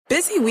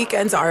Busy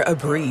weekends are a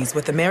breeze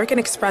with American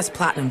Express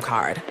Platinum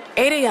Card.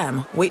 8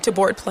 a.m., wait to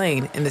board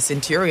plane in the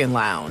Centurion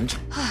Lounge.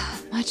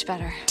 Much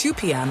better. 2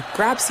 p.m.,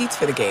 grab seats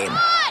for the game.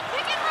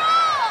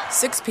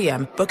 6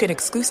 p.m., book an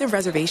exclusive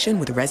reservation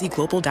with Resy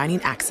Global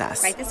Dining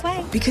Access. Right this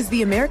way. Because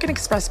the American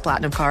Express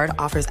Platinum Card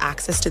offers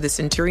access to the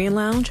Centurion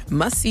Lounge,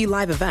 must-see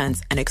live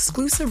events, and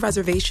exclusive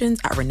reservations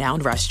at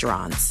renowned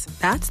restaurants.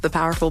 That's the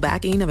powerful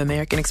backing of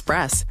American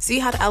Express. See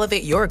how to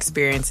elevate your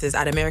experiences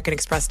at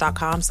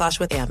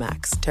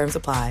americanexpress.com/withAmex. Terms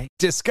apply.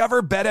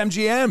 Discover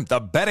BetMGM,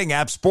 the betting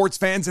app sports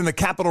fans in the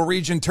capital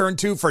region turn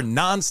to for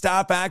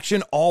nonstop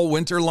action all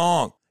winter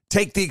long.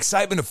 Take the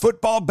excitement of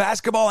football,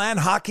 basketball, and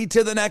hockey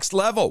to the next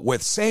level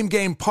with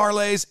same-game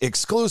parlays,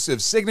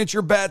 exclusive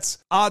signature bets,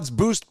 odds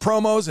boost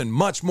promos, and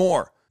much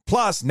more.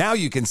 Plus, now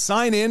you can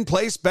sign in,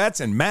 place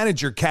bets, and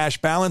manage your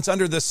cash balance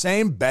under the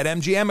same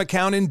BetMGM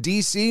account in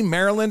D.C.,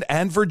 Maryland,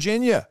 and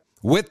Virginia.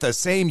 With the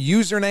same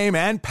username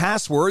and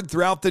password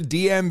throughout the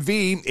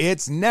DMV,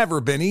 it's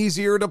never been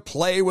easier to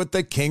play with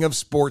the king of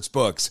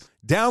sportsbooks.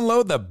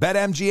 Download the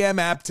BetMGM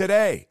app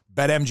today.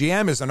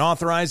 BetMGM is an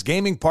authorized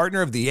gaming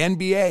partner of the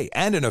NBA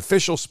and an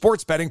official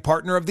sports betting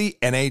partner of the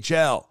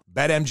NHL.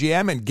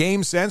 BetMGM and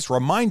GameSense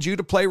remind you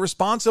to play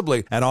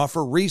responsibly and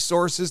offer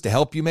resources to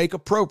help you make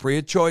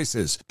appropriate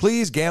choices.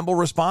 Please gamble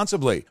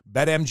responsibly.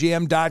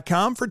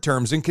 BetMGM.com for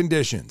terms and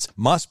conditions.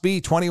 Must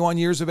be 21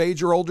 years of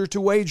age or older to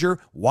wager.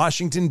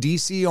 Washington,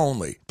 D.C.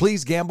 only.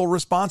 Please gamble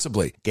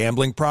responsibly.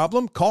 Gambling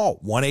problem?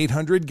 Call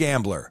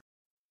 1-800-GAMBLER.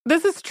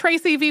 This is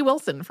Tracy V.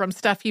 Wilson from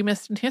Stuff You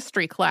Missed in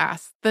History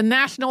class. The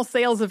national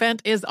sales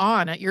event is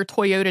on at your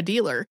Toyota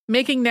dealer,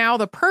 making now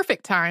the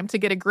perfect time to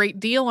get a great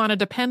deal on a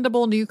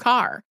dependable new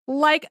car.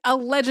 Like a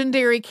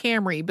legendary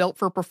Camry built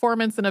for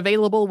performance and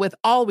available with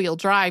all-wheel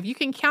drive, you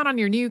can count on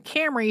your new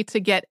Camry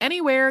to get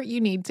anywhere you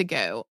need to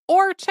go.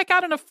 Or check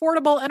out an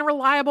affordable and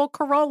reliable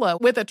Corolla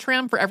with a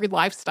trim for every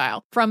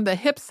lifestyle. From the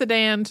hip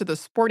sedan to the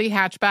sporty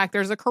hatchback,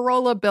 there's a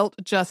Corolla built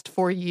just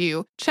for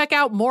you. Check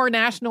out more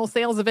national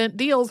sales event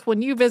deals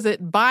when you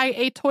visit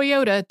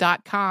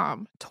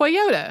buyatoyota.com.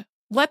 Toyota,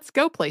 let's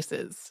go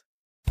places.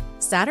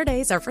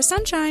 Saturdays are for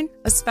sunshine,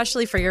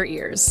 especially for your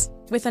ears.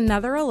 With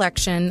another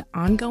election,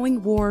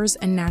 ongoing wars,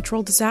 and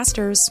natural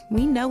disasters,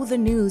 we know the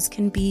news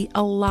can be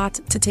a lot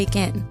to take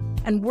in.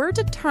 And we're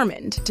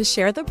determined to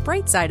share the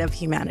bright side of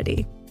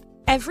humanity.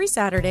 Every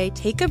Saturday,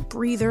 take a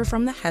breather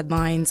from the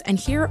headlines and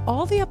hear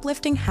all the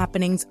uplifting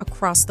happenings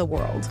across the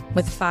world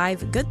with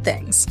 5 Good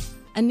Things,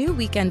 a new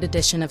weekend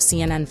edition of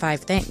CNN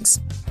 5 Things.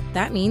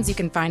 That means you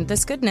can find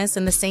this goodness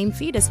in the same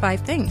feed as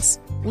 5 Things.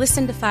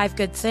 Listen to 5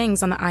 Good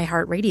Things on the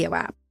iHeartRadio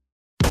app.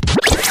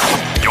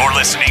 You're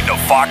listening to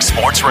Fox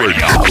Sports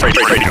Radio.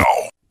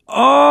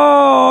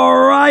 All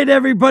right,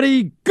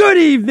 everybody. Good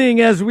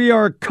evening as we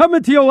are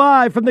coming to you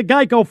live from the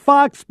Geico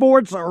Fox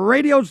Sports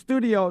Radio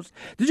studios.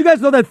 Did you guys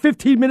know that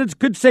 15 minutes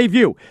could save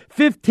you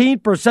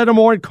 15% or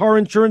more in car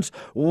insurance?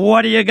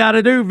 What do you got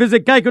to do?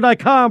 Visit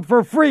geico.com for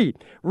a free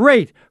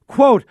rate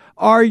quote.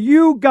 Are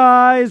you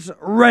guys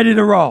ready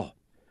to roll?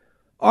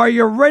 Are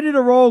you ready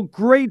to roll?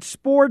 Great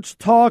sports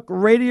talk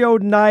radio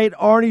night.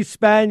 Arnie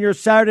Spanier,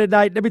 Saturday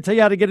night. Let me tell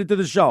you how to get into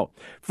the show.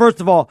 First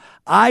of all,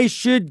 I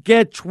should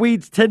get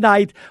tweets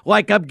tonight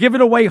like I'm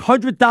giving away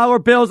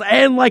 $100 bills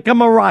and like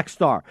I'm a rock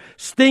star.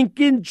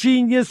 Stinkin'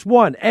 Genius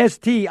 1,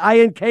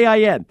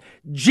 STINKIN.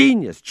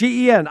 Genius,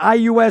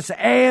 GENIUS,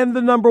 and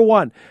the number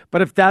 1.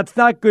 But if that's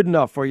not good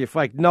enough for you, if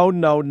like, no,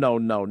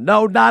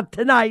 not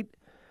tonight.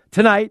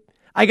 Tonight.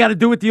 I got to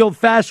do it the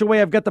old-fashioned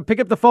way. I've got to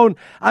pick up the phone.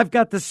 I've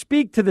got to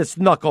speak to this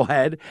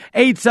knucklehead.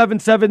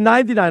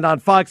 877-99 on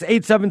Fox,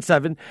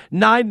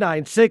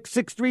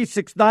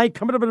 877-996-6369.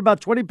 Coming up at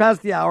about 20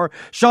 past the hour,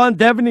 Sean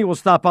Devaney will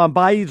stop on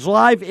by. He's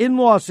live in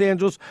Los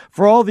Angeles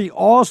for all the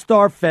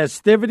All-Star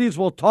festivities.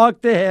 We'll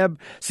talk to him,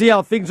 see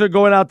how things are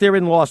going out there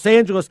in Los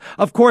Angeles.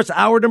 Of course,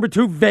 hour number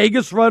 2,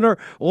 Vegas Runner,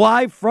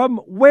 live from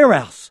where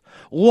else?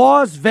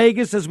 Las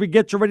Vegas, as we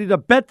get you ready to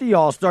bet the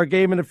All-Star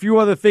game and a few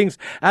other things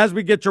as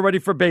we get you ready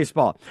for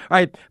baseball. All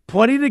right,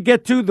 plenty to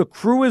get to. The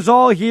crew is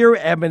all here.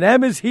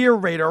 Eminem is here.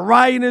 Raider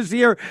Ryan is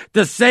here.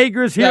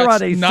 DeSager's here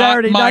on a Saturday night.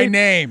 That's not my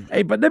name.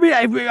 Hey, but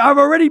I'm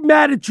already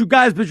mad at you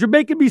guys, but you're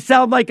making me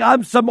sound like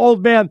I'm some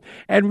old man.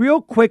 And real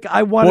quick,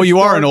 I want to Well, you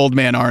are an old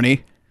man,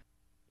 Arnie.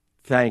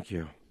 Thank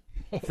you.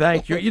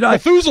 You know,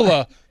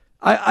 Methuselah.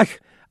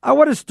 I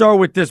want to start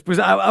with this because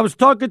I was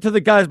talking to the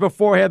guys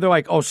beforehand. They're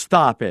like, oh,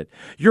 stop it.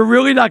 You're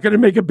really not going to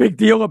make a big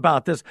deal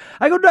about this.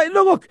 I go,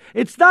 no, look,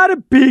 it's not a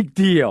big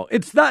deal.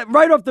 It's not,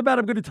 right off the bat,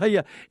 I'm going to tell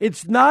you,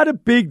 it's not a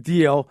big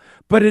deal,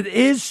 but it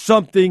is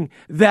something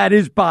that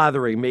is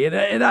bothering me.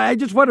 And I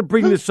just want to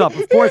bring this up.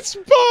 Of course,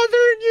 it's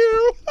bothering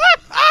you.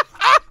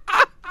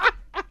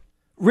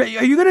 Ray,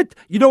 are you going to,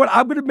 you know what?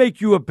 I'm going to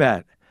make you a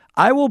bet.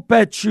 I will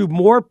bet you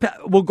more,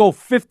 we'll go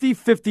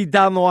 50-50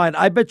 down the line.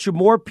 I bet you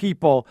more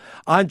people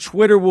on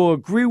Twitter will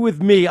agree with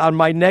me on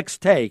my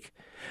next take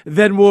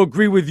than will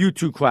agree with you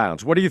two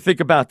clowns. What do you think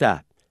about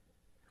that?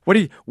 What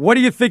do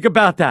you think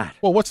about that?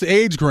 Well, what's the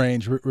age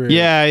range?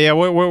 Yeah.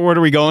 What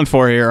are we going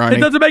for here, Arnie?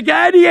 It doesn't make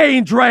any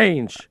age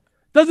range.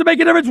 Doesn't make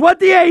a difference what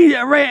the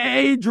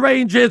age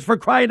range is, for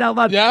crying out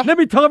loud. Yeah. Let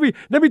me tell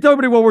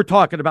everybody what we're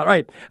talking about.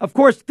 Right. Of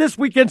course, this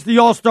weekend's the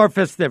All-Star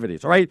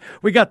festivities. All right.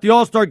 We got the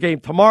All-Star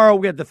game tomorrow.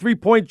 We had the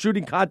 3-point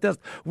shooting contest.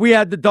 We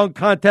had the dunk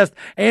contest.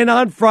 And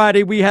on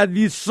Friday, we had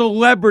the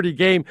celebrity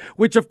game,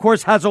 which, of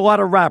course, has a lot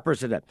of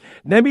rappers in it.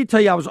 Let me tell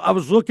you, I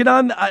was looking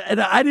on,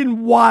 and I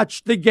didn't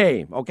watch the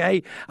game,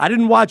 okay? I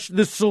didn't watch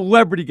the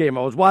celebrity game.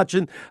 I was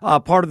watching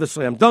part of the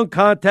slam dunk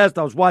contest.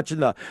 I was watching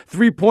the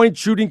 3-point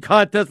shooting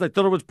contest. I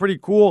thought it was pretty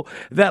cool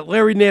that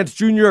Larry Nance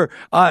Jr.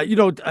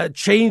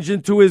 Changed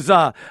into his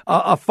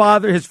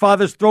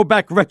father's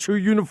throwback retro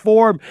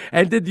uniform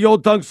and did the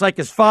old dunks like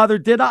his father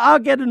did. I'll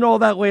get into all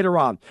that later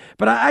on.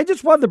 But I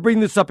just wanted to bring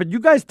this up, and you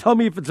guys tell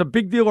me if it's a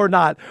big deal or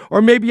not,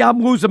 or maybe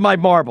I'm losing my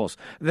marbles.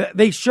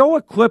 They show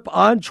a clip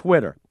on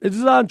Twitter. This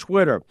is on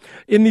Twitter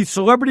in the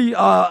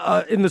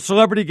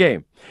celebrity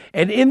game.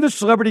 And in the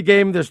celebrity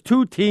game, there's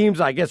two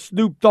teams. I guess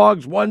Snoop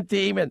Dogg's one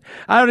team, and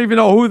I don't even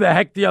know who the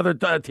heck the other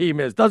team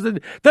is.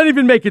 Doesn't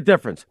even make a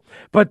difference.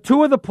 But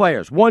two of the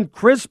players, one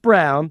Chris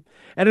Brown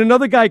and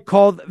another guy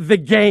called The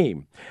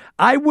Game.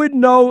 I would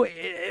know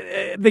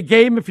The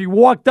Game if he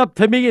walked up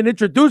to me and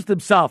introduced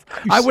himself.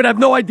 I would have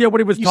no idea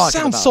what he was talking about. You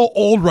sound so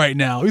old right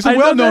now. He's a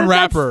well-known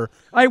rapper.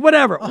 All right,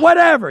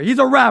 whatever. He's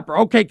a rapper.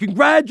 Okay,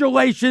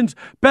 congratulations.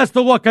 Best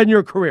of luck on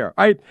your career.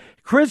 All right,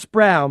 Chris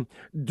Brown,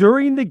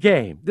 during the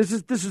game, this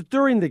is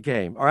during the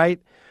game, all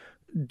right?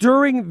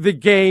 During the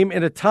game,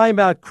 in a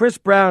timeout, Chris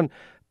Brown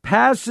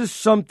passes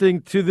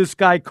something to this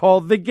guy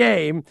called The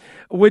Game,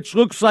 which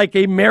looks like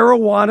a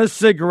marijuana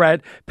cigarette,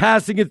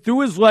 passing it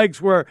through his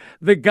legs, where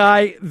the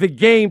guy, The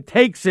Game,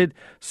 takes it,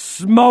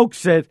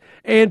 smokes it,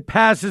 and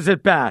passes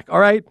it back, all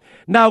right?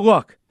 Now,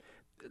 look.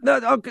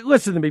 Okay,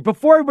 listen to me.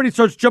 Before everybody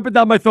starts jumping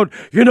down my throat,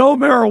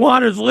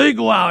 marijuana's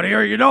legal out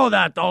here. You know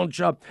that, don't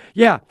you?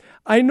 Yeah,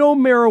 I know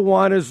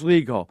marijuana's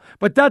legal,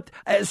 but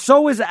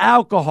so is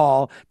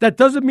alcohol. That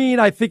doesn't mean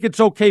I think it's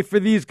okay for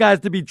these guys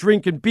to be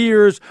drinking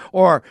beers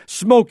or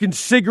smoking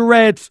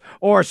cigarettes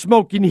or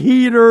smoking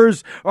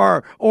heaters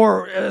or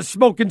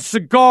smoking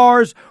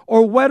cigars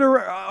or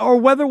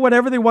whether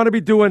whatever they want to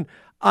be doing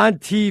on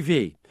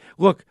TV.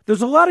 Look,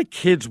 there's a lot of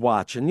kids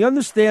watching. You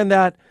understand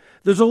that?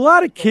 There's a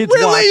lot of kids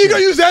watching. Really? You're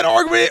going to use that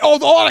argument? Oh, a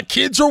lot of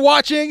kids are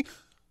watching?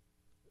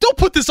 Don't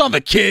put this on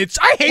the kids.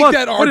 I hate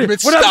that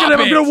argument. Stop it.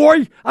 I'm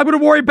going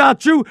to worry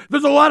about you.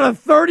 There's a lot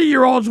of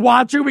 30-year-olds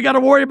watching. We got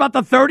to worry about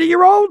the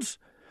 30-year-olds?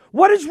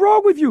 What is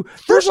wrong with you?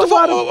 First of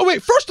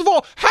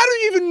all, how do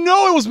you even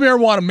know it was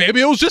marijuana?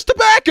 Maybe it was just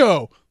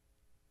tobacco.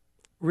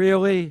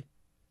 Really?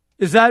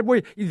 Is that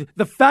where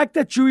the fact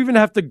that you even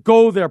have to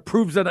go there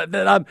proves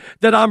that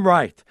I'm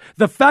right?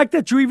 The fact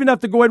that you even have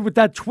to go in with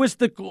that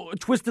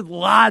twisted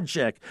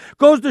logic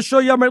goes to show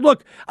you I'm right.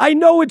 Look, I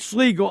know it's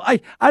legal.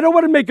 I don't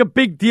want to make a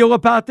big deal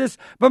about this,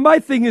 but my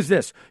thing is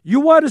this: you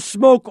want to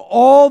smoke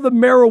all the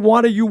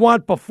marijuana you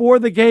want before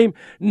the game,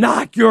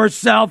 knock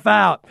yourself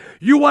out.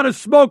 You want to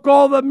smoke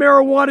all the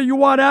marijuana you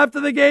want after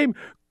the game,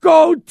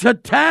 go to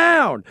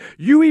town.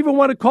 You even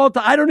want to call it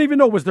I don't even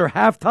know. Was there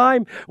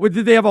halftime?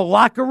 Did they have a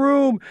locker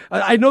room?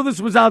 I know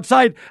this was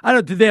outside. I don't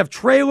know. Did they have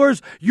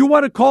trailers? You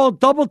want to call a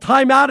double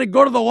timeout and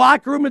go to the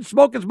locker room and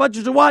smoke as much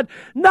as you want?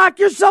 Knock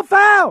yourself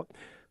out.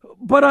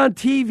 But on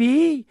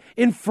TV,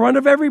 in front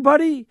of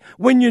everybody,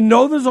 when you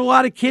know there's a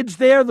lot of kids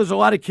there's a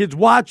lot of kids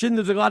watching,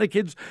 there's a lot of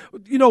kids,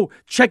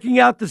 checking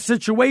out the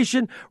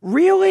situation.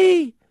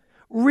 Really?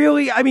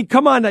 Really? I mean,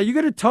 come on now. You're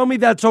going to tell me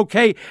that's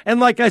okay? And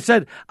like I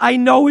said, I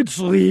know it's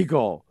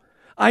legal.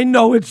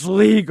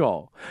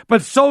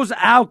 But so's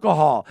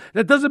alcohol.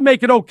 That doesn't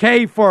make it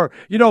okay for,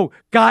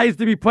 guys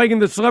to be playing in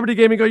the celebrity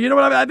game and go, you know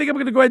what, I think I'm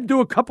going to go ahead and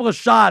do a couple of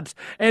shots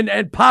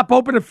and pop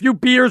open a few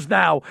beers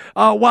now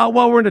while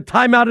we're in a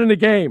timeout in the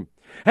game.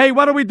 Hey,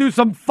 why don't we do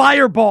some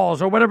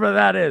fireballs or whatever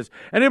that is?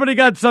 Anybody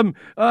got some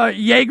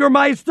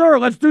Jägermeister?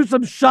 Let's do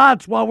some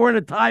shots while we're in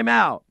a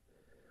timeout.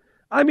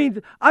 I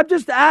mean, I'm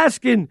just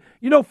asking,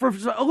 for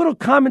a little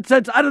common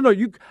sense. I don't know.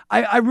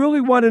 I really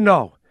want to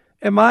know.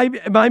 Am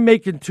I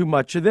making too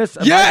much of this?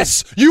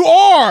 Yes, you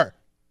are.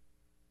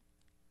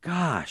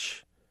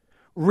 Gosh,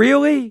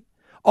 really?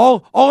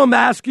 All I'm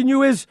asking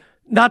you is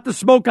not to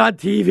smoke on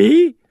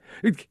TV,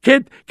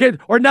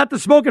 or not to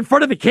smoke in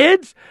front of the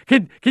kids.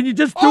 Can you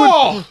just do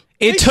it?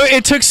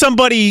 It took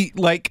somebody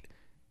like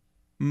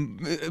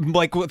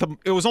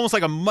it was almost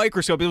like a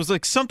microscope. It was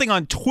like something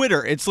on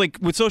Twitter. It's like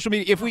with social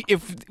media.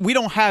 If we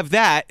don't have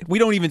that, we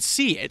don't even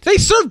see it. They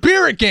serve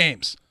beer at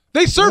games.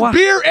 But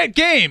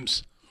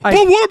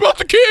what about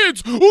the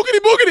kids? Oogity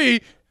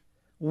boogity.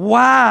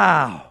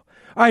 Wow.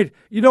 All right.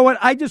 You know what?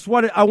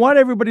 I want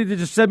everybody to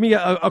just send me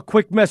a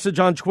quick message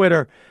on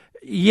Twitter.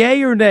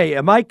 Yay or nay?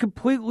 Am I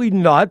completely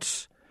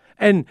nuts?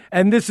 And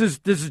this is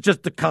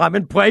just the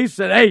commonplace.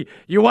 And hey,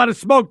 you want to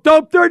smoke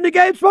dope during the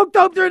game? Smoke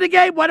dope during the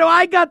game. What do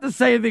I got to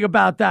say anything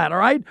about that? All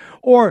right.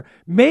 Or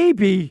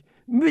maybe,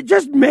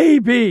 just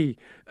maybe,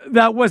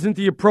 that wasn't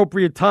the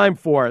appropriate time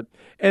for it.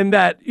 And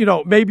that,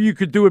 maybe you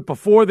could do it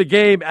before the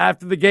game,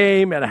 after the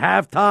game, at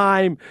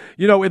halftime,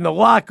 in the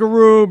locker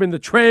room, in the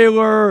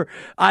trailer.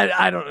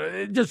 I don't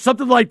know, just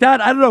something like that.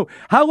 I don't know.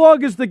 How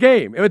long is the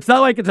game? It's not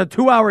like it's a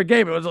 2-hour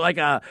game. It was like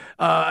an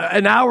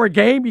hour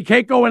game. You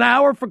can't go an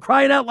hour, for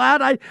crying out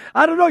loud.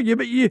 I don't know.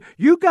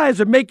 You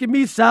guys are making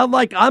me sound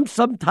like I'm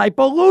some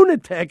type of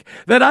lunatic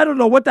that I don't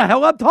know what the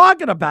hell I'm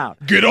talking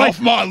about. Get off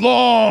my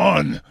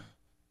lawn.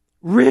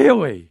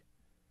 Really?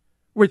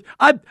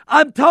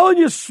 I'm telling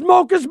you,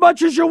 smoke as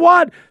much as you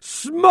want.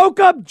 Smoke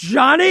up,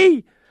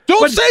 Johnny.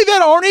 Don't say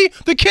that,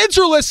 Arnie. The kids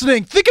are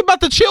listening. Think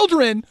about the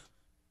children.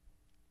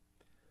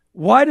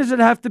 Why does it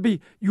have to be?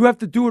 You have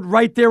to do it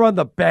right there on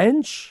the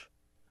bench?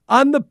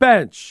 On the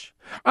bench.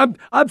 I'm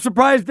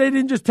surprised they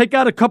didn't just take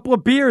out a couple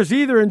of beers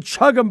either and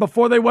chug them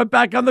before they went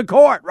back on the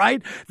court,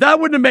 right? That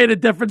wouldn't have made a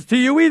difference to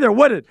you either,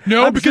 would it?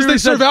 No, because they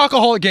serve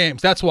alcohol at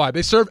games. That's why.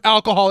 They serve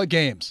alcohol at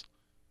games.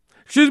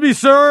 Excuse me,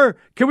 sir.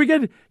 Can we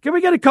get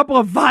a couple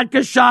of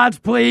vodka shots,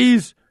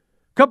 please?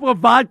 A couple of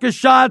vodka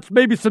shots,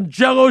 maybe some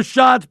Jell-O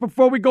shots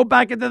before we go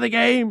back into the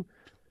game.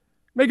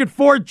 Make it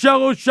 4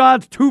 Jell-O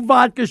shots, 2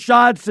 vodka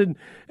shots, and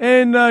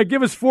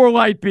give us 4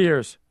 light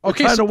beers.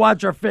 Okay, We're trying to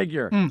watch our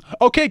figure.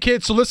 Okay,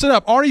 kids, so listen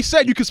up. Arnie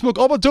said you can smoke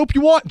all the dope you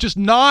want, just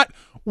not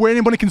where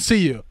anybody can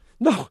see you.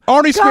 No,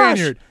 Arnie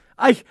Spaniard.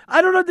 I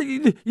don't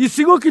know. You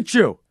see, look at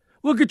you.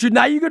 Look at you.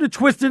 Now you're going to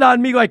twist it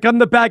on me like I'm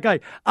the bad guy.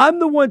 I'm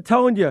the one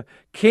telling you,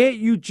 can't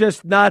you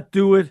just not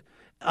do it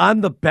on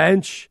the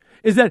bench?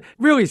 Is that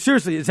really,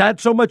 seriously, is that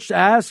so much to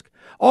ask?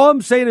 All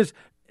I'm saying is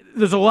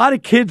there's a lot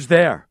of kids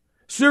there.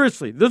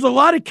 Seriously, there's a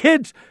lot of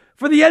kids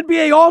for the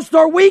NBA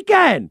All-Star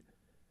Weekend.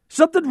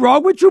 Something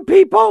wrong with you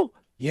people?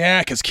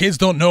 Yeah, because kids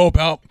don't know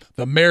about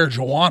the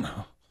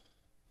marijuana.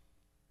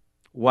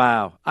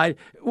 Wow.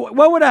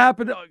 What would have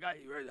happened?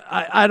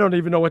 I don't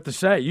even know what to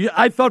say.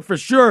 I thought for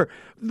sure,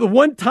 the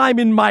one time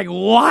in my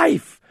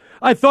life,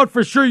 I thought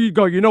for sure you'd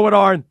go, you know what,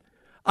 Arn?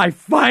 I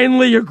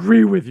finally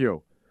agree with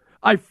you.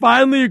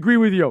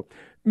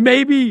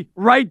 Maybe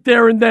right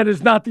there and then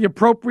is not the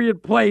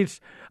appropriate place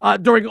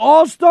during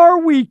All-Star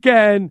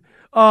Weekend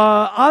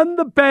on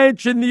the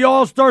bench in the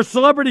All-Star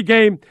Celebrity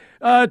Game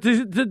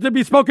to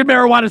be smoking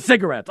marijuana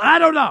cigarettes. I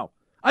don't know.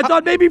 I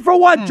thought maybe for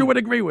once you would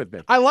agree with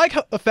me. I like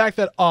the fact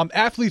that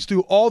athletes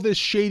do all this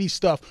shady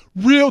stuff,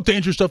 real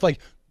dangerous stuff like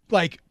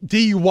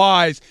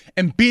DUIs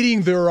and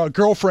beating their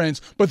girlfriends.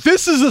 But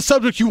this is a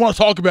subject you want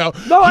to talk about.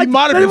 No, he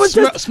might have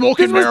been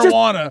smoking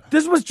marijuana.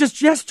 This was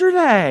just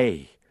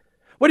yesterday.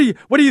 What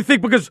do you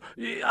think? Because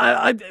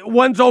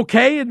one's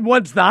okay and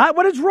one's not.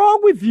 What is wrong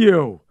with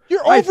you?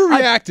 You're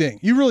overreacting.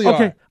 You really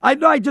are.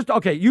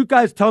 Okay. You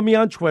guys tell me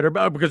on Twitter,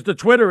 because the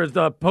Twitter is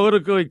the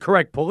politically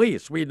correct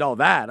police. We know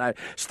that.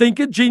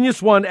 Stinkin'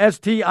 Genius 1,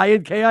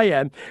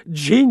 STINKIN,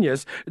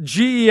 Genius,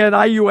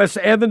 GENIUS,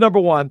 and the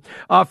number 1.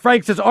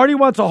 Frank says, Arnie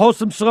wants a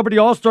wholesome celebrity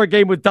all-star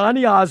game with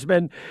Donny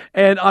Osmond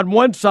and on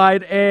one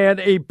side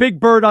and a Big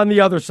Bird on the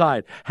other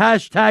side.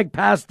 Hashtag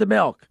pass the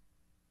milk.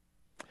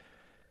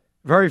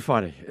 Very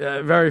funny.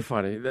 Very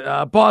funny.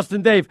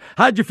 Boston Dave,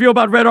 how'd you feel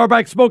about Red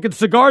Auerbach smoking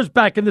cigars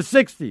back in the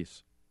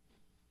 60s?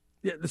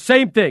 Yeah, the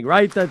same thing,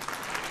 right? Don't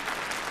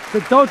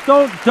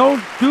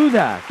do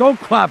that. Don't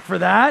clap for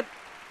that.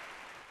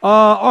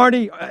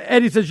 Arnie,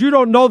 Eddie says, you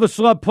don't know the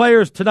celeb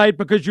players tonight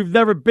because you've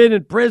never been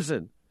in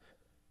prison.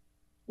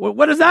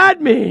 What does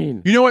that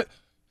mean? You know what?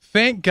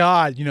 Thank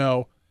God,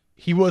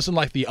 he wasn't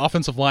like the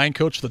offensive line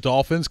coach of the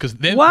Dolphins, because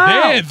then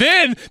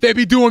they'd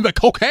be doing the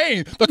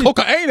cocaine, the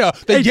cocaina,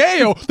 the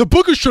yayo, the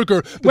booger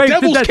sugar, the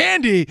devil's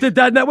candy. Did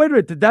that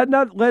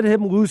not let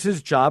him lose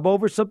his job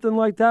over something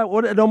like that?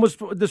 It almost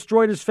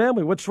destroyed his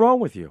family. What's wrong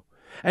with you?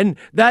 And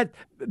that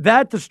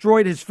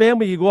destroyed his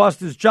family. He lost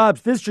his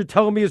jobs. This you're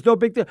telling me is no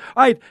big deal.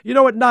 All right, you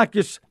know what,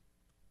 Knockers?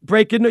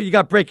 You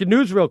got breaking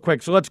news real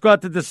quick, so let's go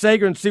out to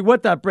DeSager and see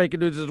what that breaking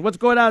news is. What's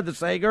going on,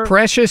 DeSager?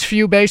 Precious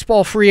few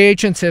baseball free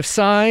agents have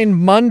signed.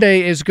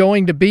 Monday is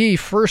going to be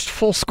first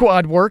full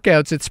squad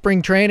workouts at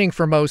spring training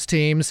for most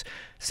teams.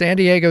 San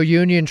Diego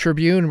Union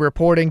Tribune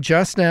reporting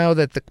just now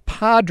that the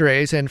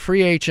Padres and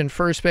free agent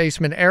first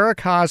baseman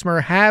Eric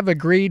Hosmer have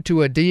agreed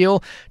to a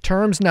deal.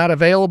 Terms not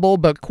available,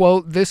 but,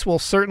 quote, this will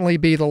certainly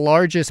be the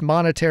largest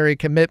monetary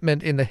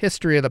commitment in the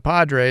history of the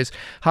Padres.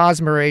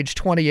 Hosmer, age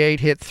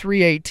 28, hit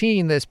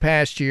 .318 this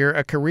past year,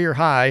 a career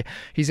high.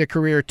 He's a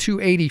career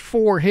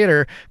 .284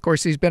 hitter. Of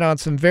course, he's been on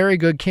some very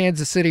good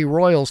Kansas City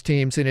Royals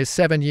teams in his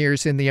 7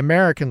 years in the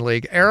American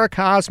League. Eric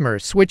Hosmer,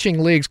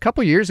 switching leagues a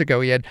couple years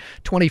ago, he had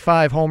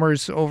 25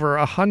 homers, over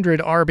 100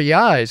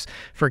 RBIs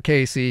for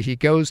KC. He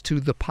goes to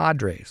the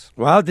Padres.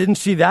 Well, didn't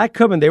see that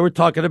coming. They were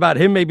talking about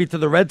him maybe to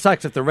the Red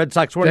Sox if the Red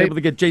Sox weren't able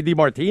to get J.D.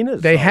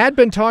 Martinez. They had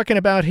been talking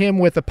about him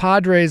with the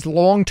Padres'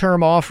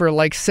 long-term offer,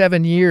 like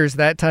 7 years,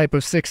 that type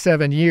of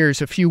 6-7 years,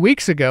 a few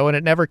weeks ago, and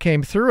it never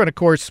came through. And, of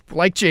course,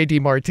 like J.D.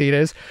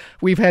 Martinez,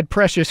 we've had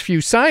precious few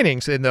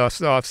signings in the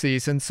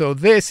offseason, so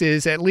this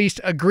is at least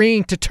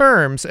agreeing to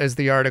terms, as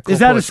the article puts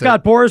it. Is that a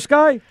Scott Boras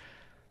guy?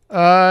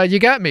 You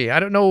got me. I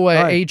don't know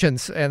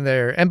agents and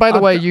their. And by the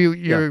way,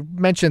 you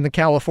mentioned the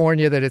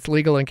California, that it's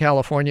legal in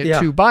California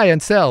to buy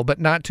and sell, but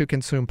not to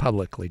consume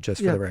publicly.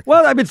 Just for the record.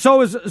 Well, I mean,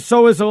 so is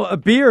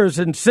beers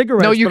and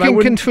cigarettes. No, you can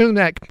consume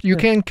that. You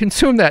can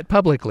consume that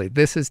publicly.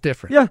 This is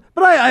different. Yeah,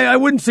 but I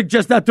wouldn't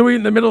suggest not doing it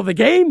in the middle of the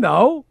game,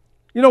 though.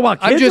 You know what?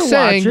 I'm just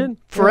saying watching.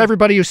 For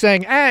everybody who's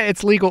saying,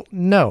 it's legal.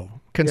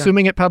 No,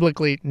 consuming it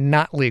publicly,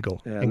 not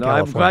legal in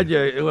California. I'm glad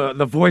you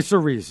the voice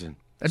of reason.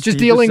 Just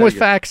dealing with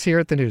facts here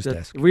at the news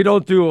desk. We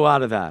don't do a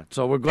lot of that,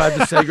 so we're glad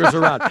the Sager's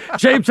around.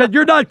 James said,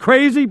 "You're not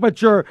crazy, but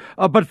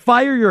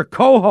fire your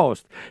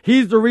co-host.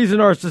 He's the reason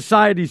our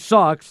society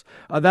sucks."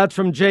 That's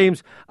from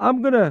James.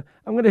 I'm gonna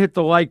hit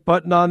the like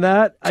button on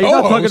that. He's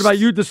not talking about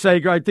you,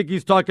 DeSager. I think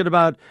he's talking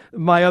about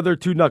my other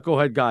two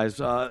knucklehead guys.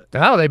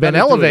 They've been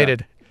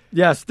elevated.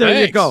 Yes,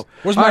 there you go.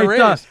 Where's my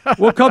raise?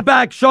 We'll come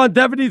back. Sean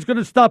Devaney's going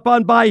to stop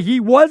on by. He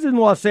was in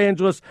Los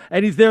Angeles,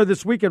 and he's there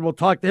this weekend. We'll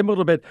talk to him a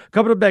little bit.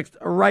 Coming up next,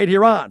 right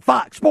here on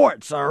Fox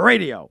Sports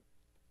Radio.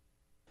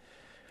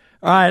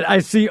 All right, I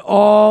see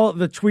all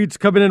the tweets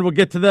coming in. We'll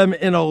get to them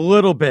in a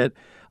little bit.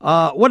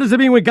 What does it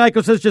mean when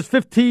Geico says just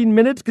 15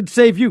 minutes could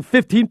save you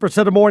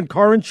 15% or more in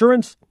car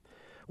insurance?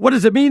 What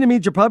does it mean? It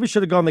means you probably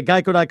should have gone to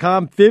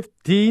geico.com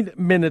 15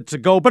 minutes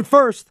ago. But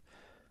first,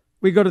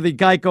 we go to the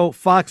Geico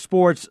Fox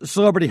Sports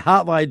Celebrity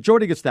Hotline.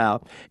 Joining us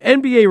now,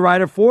 NBA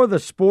writer for The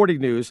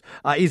Sporting News.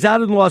 He's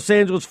out in Los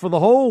Angeles for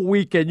the whole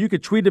weekend. You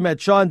could tweet him at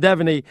Sean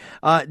Devaney,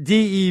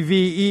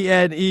 Deveney.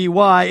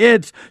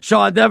 It's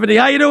Sean Devaney.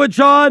 How you doing,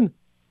 Sean?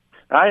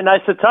 Hi,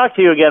 nice to talk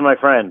to you again, my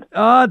friend.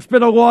 It's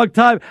been a long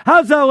time.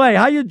 How's L.A.?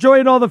 How you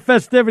enjoying all the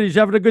festivities? You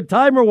having a good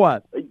time or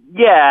what?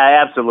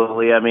 Yeah,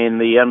 absolutely. I mean,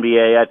 the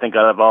NBA, I think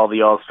out of all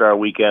the All-Star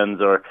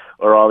weekends or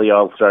all the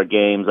All-Star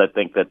games, I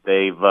think that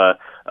they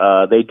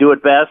do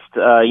it best.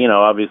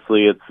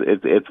 Obviously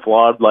it's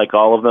flawed like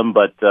all of them,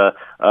 but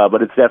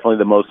it's definitely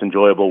the most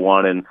enjoyable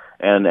one.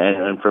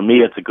 And for me,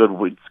 it's a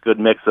good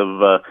mix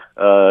of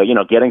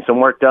getting some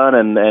work done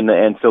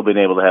and still being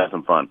able to have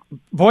some fun.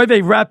 Boy,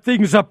 they wrap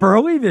things up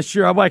early this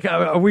year. I'm like,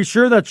 are we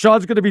sure that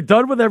Sean's going to be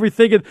done with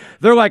everything? And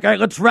they're like, all right,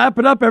 let's wrap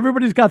it up.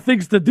 Everybody's got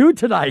things to do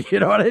tonight. You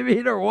know what I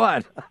mean, or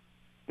what?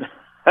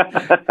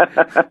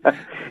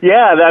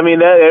 Yeah, I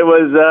mean, it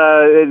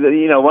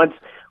was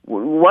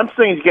once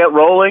things get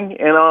rolling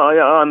and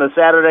on the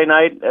Saturday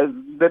night,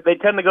 they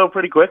tend to go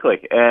pretty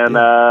quickly. And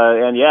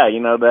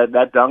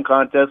that dunk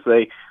contest,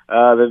 they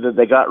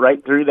got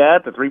right through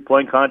that. The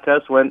 3-point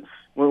contest went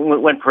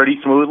pretty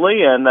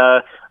smoothly, and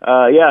I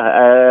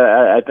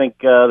think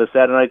the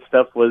Saturday night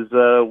stuff was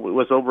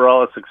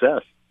overall a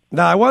success.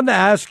 Now, I wanted to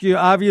ask you,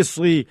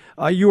 obviously,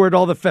 you were at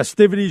all the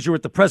festivities, you were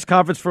at the press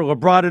conference for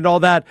LeBron and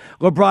all that.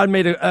 LeBron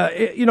made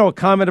a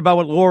comment about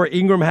what Laura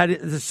Ingraham had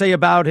to say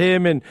about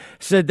him and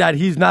said that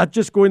he's not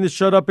just going to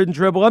shut up and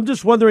dribble. I'm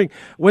just wondering,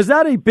 was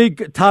that a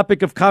big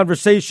topic of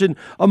conversation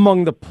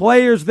among the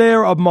players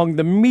there, among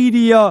the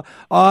media?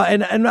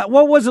 And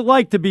what was it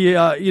like to be,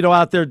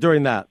 out there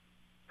during that?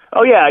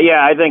 Oh, yeah.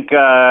 I think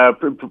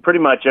pretty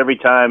much every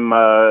time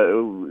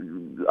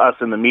us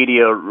in the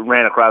media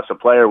ran across a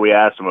player, we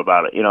asked him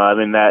about it.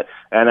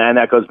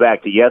 That goes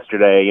back to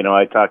yesterday.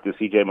 I talked to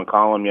C.J.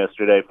 McCollum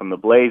yesterday from the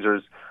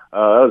Blazers. That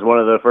was one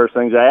of the first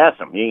things I asked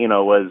him.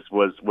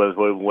 Was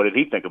what did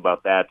he think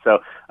about that? So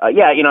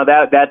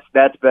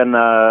that's been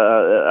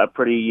a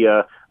pretty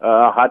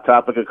hot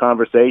topic of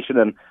conversation,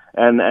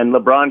 and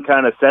LeBron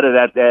kind of said it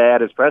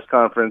at his press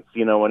conference.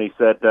 When he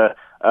said.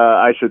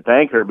 I should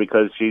thank her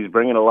because she's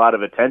bringing a lot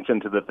of attention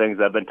to the things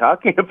I've been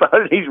talking about.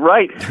 And he's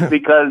right,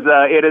 because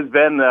it has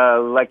been,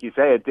 like you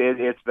say,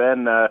 it's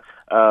been a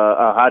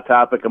hot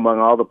topic among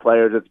all the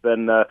players. It's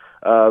been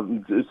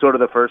sort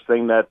of the first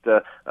thing that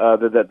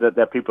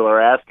people are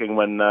asking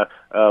when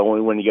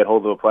you get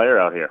hold of a player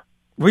out here.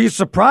 Were you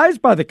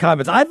surprised by the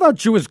comments? I thought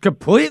she was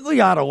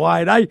completely out of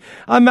line.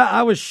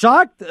 I was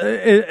shocked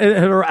at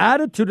her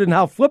attitude and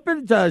how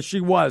flippant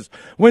she was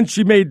when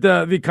she made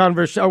the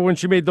conversation, or when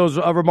she made those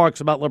remarks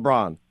about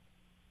LeBron.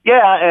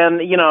 Yeah, and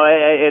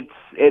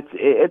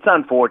it's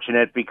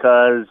unfortunate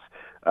because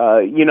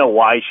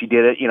why she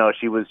did it.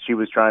 She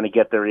was trying to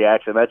get the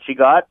reaction that she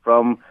got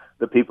from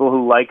the people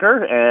who like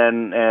her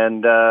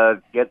and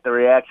get the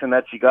reaction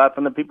that she got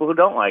from the people who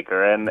don't like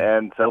her,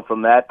 and so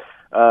from that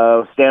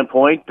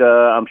standpoint,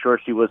 I'm sure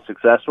she was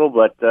successful,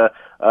 but from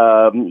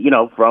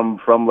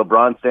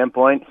LeBron's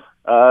standpoint,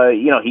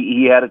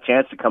 he had a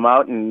chance to come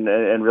out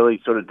and really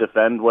sort of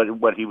defend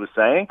what he was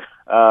saying,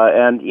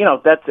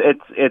 that's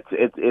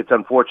it's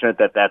unfortunate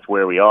that that's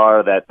where we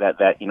are, that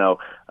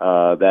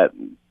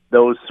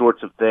those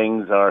sorts of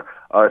things are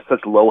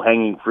such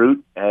low-hanging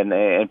fruit,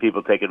 and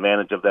people take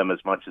advantage of them as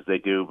much as they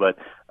do. But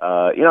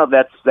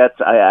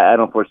I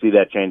don't foresee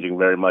that changing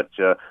very much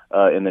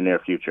in the near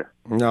future.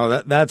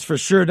 No, that's for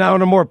sure. Now,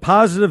 on a more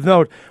positive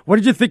note, what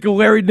did you think of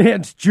Larry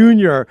Nance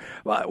Jr.?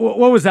 What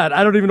was that?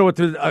 I don't even know what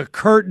a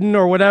curtain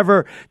or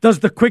whatever. Does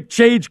the quick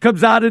change,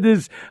 comes out in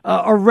his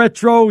a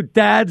retro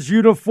dad's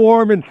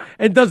uniform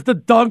and does the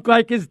dunk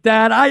like his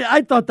dad.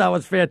 I thought that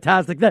was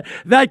fantastic.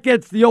 That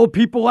gets the old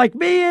people like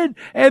me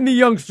and the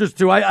youngsters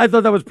too. I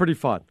thought that was pretty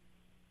fun.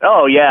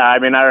 Oh yeah, I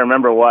mean I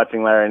remember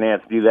watching Larry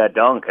Nance do that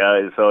dunk.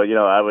 So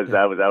I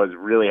was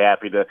really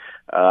happy to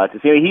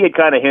see. He had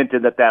kind of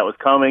hinted that was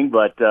coming,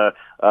 but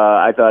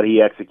I thought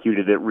he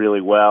executed it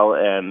really well.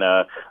 And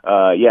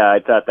I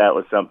thought that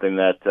was something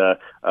that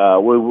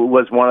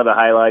was one of the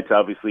highlights.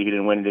 Obviously, he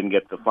didn't win, didn't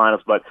get to the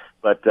finals, but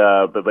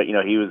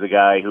he was a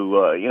guy who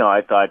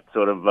I thought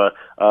sort of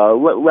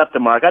left a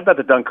mark. I thought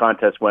the dunk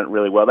contest went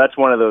really well. That's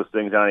one of those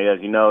things, Arnie,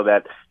 as you know,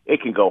 that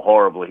it can go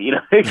horribly.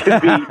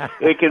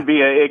 It can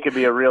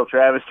be a real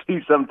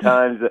travesty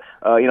sometimes.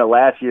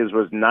 Last year's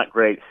was not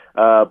great,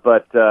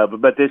 but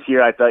this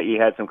year I thought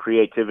you had some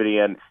creativity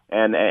and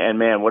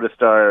man, what a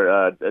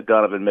star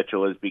Donovan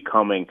Mitchell is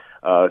becoming,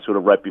 sort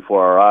of right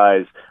before our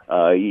eyes.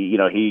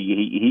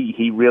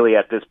 He really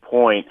at this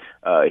point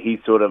he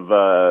sort of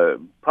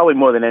probably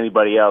more than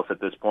anybody else at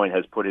this point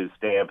has put his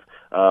stamp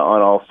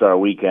on All-Star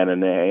Weekend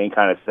and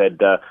kind of said,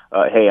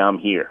 "Hey, I'm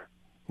here."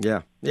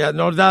 Yeah,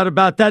 no doubt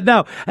about that.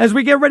 Now, as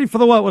we get ready for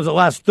the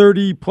last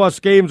 30-plus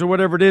games or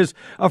whatever it is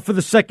for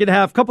the second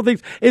half, couple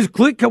things.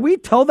 Can we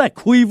tell that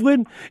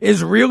Cleveland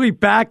is really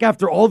back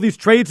after all these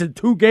trades in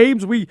 2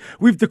 games?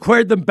 We've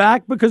declared them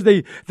back because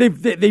they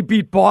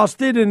beat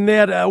Boston and they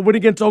had a win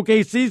against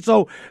OKC,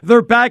 so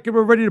they're back and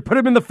we're ready to put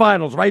them in the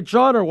finals, right,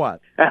 Sean, or what?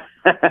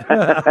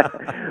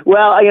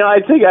 Well,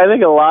 I think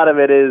a lot of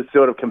it is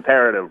sort of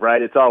comparative,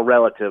 right? It's all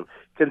relative.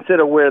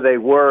 Consider where they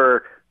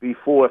were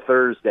before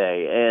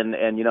Thursday, and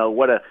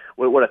what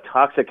a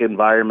toxic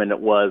environment it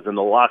was, and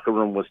the locker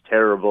room was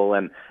terrible,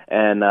 and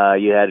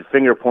you had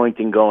finger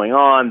pointing going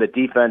on. The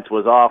defense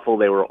was awful.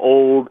 They were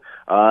old,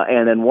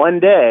 and then one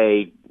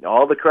day,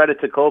 all the credit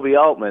to Kobe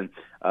Altman.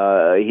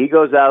 He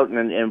goes out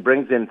and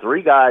brings in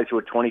 3 guys who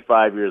are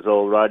 25 years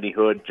old: Rodney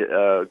Hood,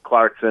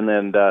 Clarkson,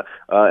 and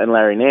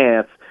Larry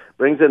Nance.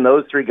 Brings in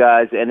those 3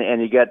 guys,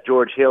 and you got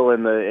George Hill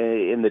in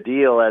the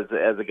deal as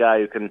a guy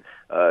who can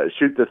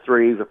shoot the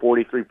threes, a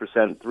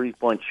 43%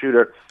 3-point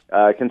shooter,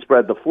 can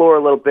spread the floor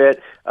a little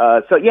bit.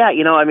 Look,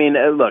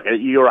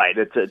 you're right.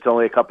 It's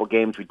only a couple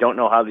games. We don't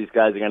know how these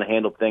guys are going to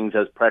handle things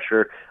as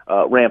pressure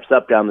ramps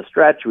up down the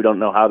stretch. We don't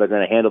know how they're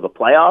going to handle the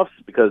playoffs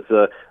because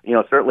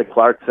certainly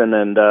Clarkson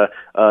and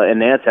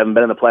Nance haven't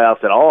been in the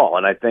playoffs at all,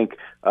 and I think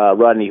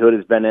Rodney Hood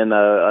has been in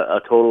a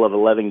total of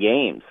 11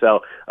 games. So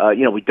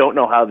we don't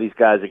know how these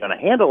guys are going to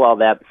handle all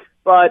that.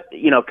 But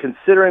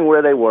considering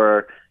where they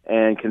were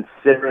and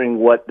considering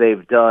what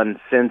they've done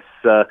since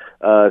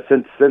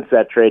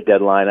that trade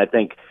deadline, I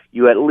think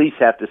you at least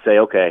have to say,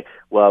 okay,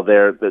 well,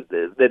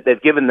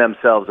 they've given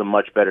themselves a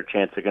much better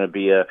chance. They're going to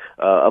be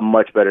a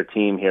much better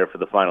team here for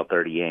the final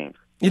 30 games.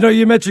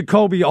 You mentioned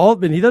Kobe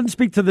Altman. He doesn't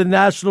speak to the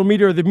national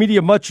media or the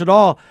media much at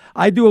all.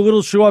 I do a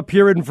little show up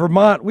here in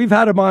Vermont. We've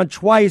had him on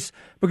twice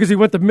because he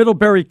went to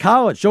Middlebury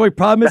College. The only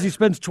problem is he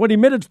spends 20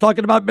 minutes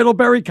talking about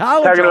Middlebury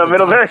College. Talking about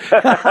Middlebury.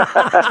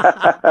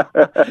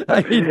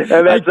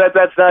 And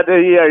that's not.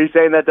 Are you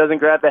saying that doesn't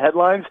grab the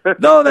headlines?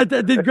 No, that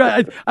did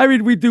grab. I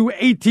mean, we do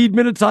 18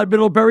 minutes on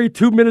Middlebury,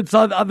 2 minutes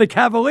on the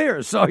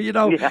Cavaliers. So it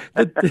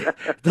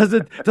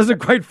doesn't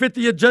quite fit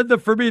the agenda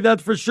for me.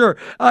 That's for sure.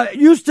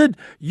 Houston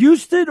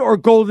or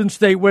Golden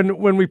State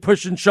when we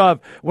push and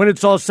shove, when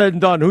it's all said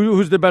and done,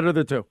 who's the better of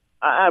the two?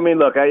 I mean,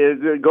 look,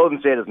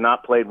 Golden State has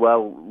not played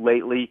well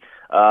lately,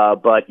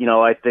 but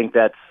I think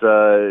that's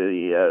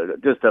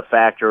just a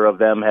factor of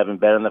them having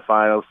been in the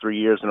finals 3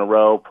 years in a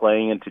row,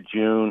 playing into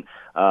June.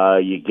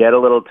 You get a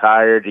little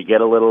tired, you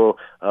get a little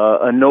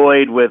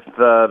annoyed with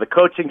the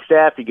coaching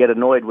staff, you get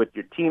annoyed with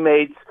your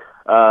teammates.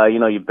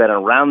 You've been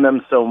around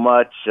them so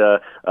much.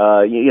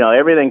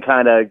 Everything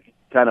kind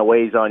of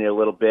weighs on you a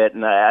little bit,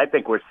 and I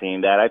think we're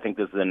seeing that. I think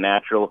this is a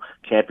natural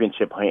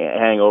championship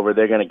hangover.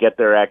 They're going to get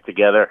their act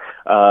together,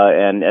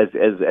 and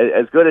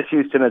as good as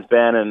Houston has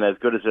been and as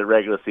good as their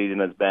regular season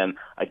has been,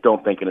 I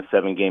don't think in a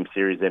 7-game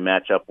series they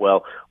match up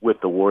well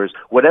with the Warriors.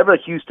 Whatever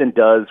Houston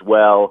does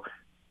well,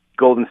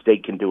 Golden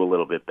State can do a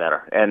little bit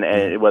better,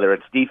 and whether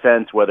it's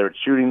defense, whether it's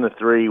shooting the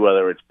three,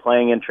 whether it's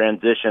playing in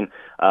transition,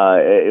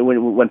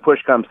 when push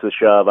comes to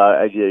shove,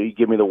 you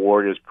give me the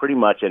Warriors pretty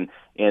much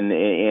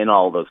in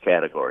all of those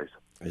categories.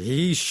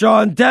 He's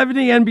Sean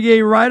Devaney,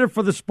 NBA writer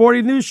for the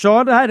Sporting News.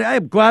 Sean,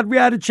 I'm glad we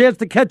had a chance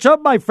to catch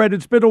up, my friend.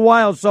 It's been a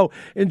while, so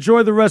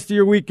enjoy the rest of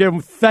your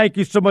weekend. Thank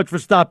you so much for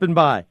stopping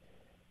by.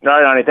 All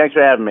right, Arnie. Thanks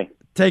for having me.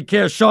 Take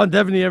care. Sean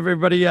Devaney,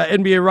 everybody,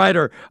 NBA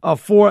writer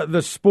for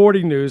the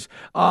Sporting News.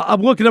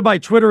 I'm looking at my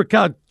Twitter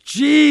account.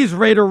 Jeez,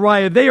 Raider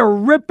Ryan, they are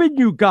ripping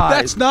you guys.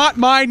 That's not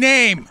my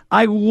name.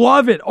 I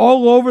love it.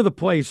 All over the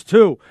place,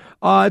 too.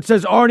 It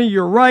says, Arnie,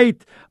 you're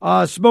right.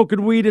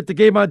 Smoking weed at the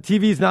game on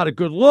TV is not a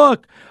good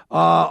look.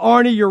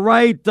 Arnie, you're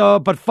right,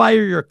 but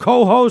fire your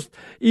co-host.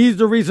 He's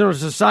the reason our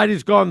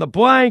society's gone the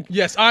blank.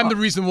 Yes, I'm the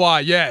reason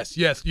why. Yes.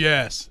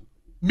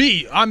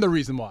 Me, I'm the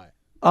reason why.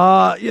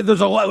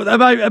 There's a lot.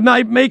 Am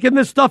I making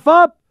this stuff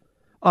up?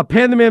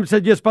 Panda Man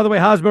said, yes, by the way,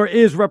 Hosmer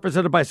is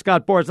represented by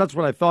Scott Boras. That's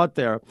what I thought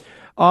there.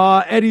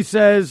 Eddie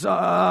says,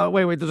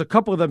 wait, there's a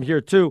couple of them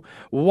here, too.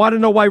 Want to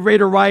know why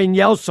Raider Ryan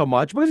yells so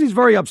much? Because he's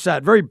very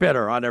upset, very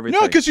bitter on everything.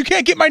 No, because you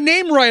can't get my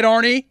name right,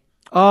 Arnie.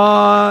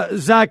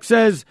 Zach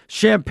says,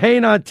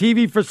 champagne on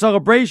TV for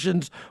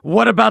celebrations.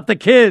 What about the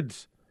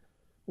kids?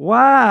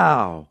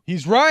 Wow.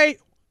 He's right.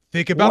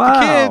 Think about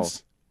the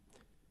kids.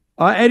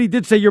 Eddie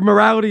did say your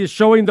morality is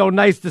showing, though.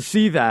 Nice to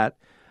see that.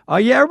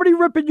 Yeah, everybody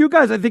ripping you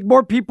guys. I think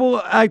more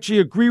people actually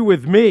agree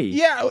with me.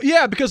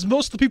 Yeah, because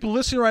most of the people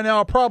listening right now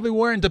are probably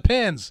wearing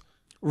Depends.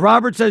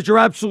 Robert says you're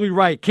absolutely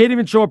right. Can't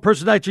even show a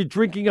person actually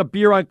drinking a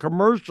beer on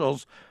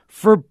commercials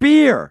for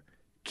beer.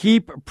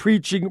 Keep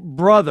preaching,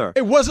 brother.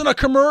 It wasn't a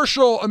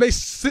commercial, and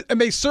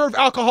they serve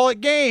alcohol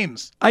at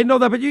games. I know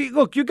that, but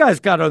you guys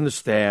got to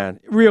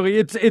understand. Really,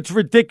 it's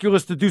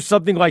ridiculous to do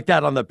something like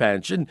that on the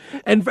bench, and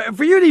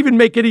for you to even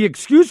make any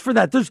excuse for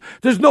that,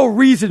 there's no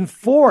reason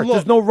for it.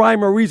 There's no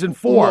rhyme or reason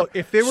for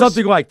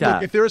something like that.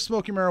 Look, if they were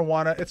smoking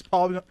marijuana, it's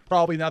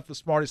probably not the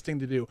smartest thing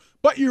to do.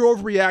 But you're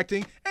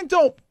overreacting, and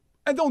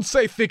don't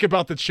say think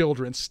about the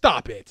children.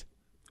 Stop it.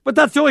 But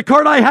that's the only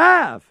card I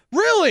have.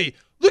 Really?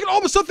 Look at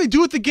all the stuff they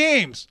do at the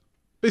games.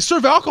 They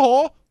serve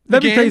alcohol.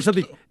 Let me tell you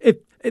something.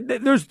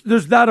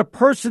 There's not a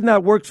person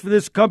that works for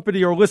this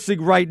company or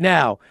listening right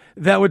now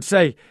that would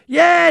say,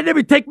 yeah, let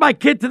me take my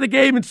kid to the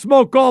game and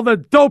smoke all the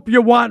dope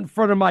you want in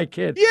front of my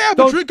kid. Yeah,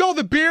 but drink all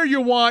the beer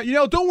you want.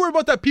 Don't worry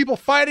about that people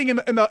fighting in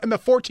the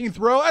 14th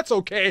row. That's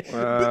okay.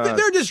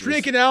 They're just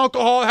drinking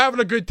alcohol, having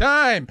a good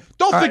time.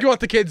 Don't think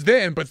about the kids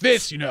then, but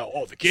this,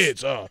 the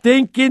kids.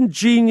 Thinking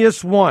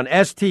Genius 1,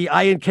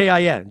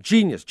 STINKIN,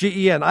 Genius,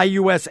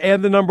 GENIUS,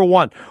 and the number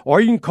 1.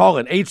 Or you can call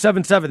it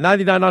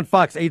 877-99 on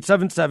Fox,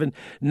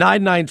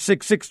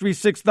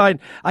 877-996-6369.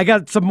 I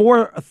got some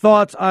more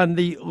thoughts on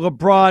the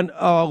LeBron,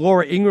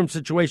 Laura Ingram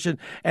situation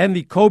and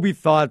the Kobe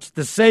thoughts.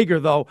 The Sager,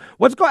 though.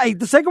 What's going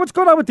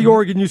on with the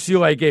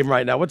Oregon-UCLA game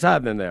right now? What's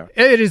happening there?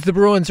 It is the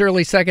Bruins'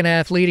 early second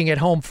half leading at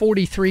home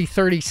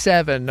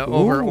 43-37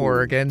 over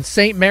Oregon.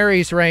 St.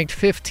 Mary's, ranked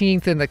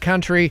 15th in the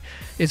country,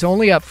 is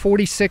only up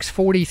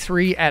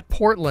 46-43 at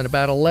Portland,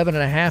 about 11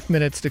 and a half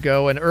minutes to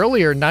go. And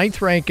earlier,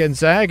 9th-ranked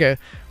Gonzaga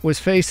was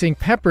facing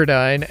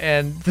Pepperdine,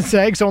 and the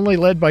Zags only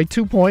led by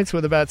 2 points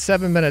with about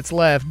 7 minutes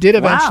left. Did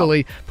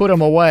eventually put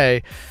them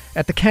away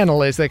at the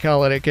kennel, as they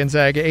call it at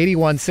Gonzaga,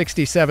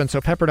 81-67,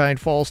 so Pepperdine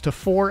falls to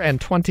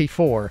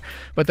 4-24.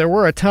 But there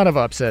were a ton of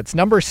upsets.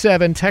 Number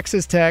 7,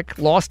 Texas Tech,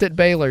 lost at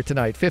Baylor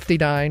tonight,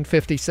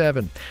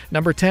 59-57.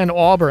 Number 10,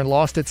 Auburn,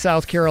 lost at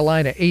South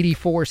Carolina,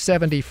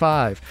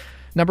 84-75.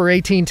 Number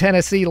 18,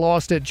 Tennessee,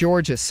 lost at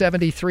Georgia,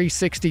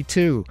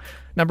 73-62.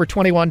 Number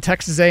 21,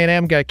 Texas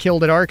A&M got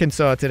killed at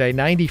Arkansas today,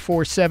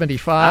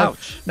 94-75.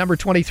 Ouch. Number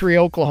 23,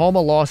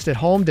 Oklahoma, lost at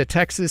home to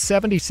Texas,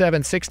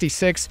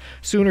 77-66.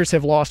 Sooners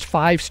have lost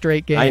 5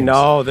 straight games. I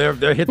know.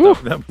 They're hit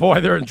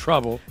boy, they're in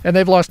trouble. And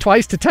they've lost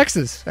twice to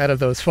Texas out of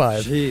those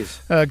 5.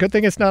 Jeez. Good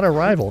thing it's not a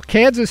rival.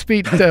 Kansas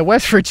beat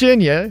West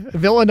Virginia.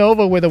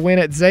 Villanova with a win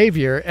at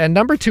Xavier. And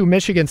number 2,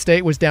 Michigan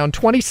State was down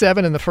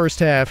 27 in the first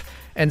half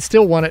and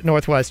still won at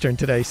Northwestern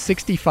today,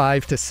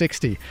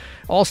 65-60.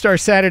 All-Star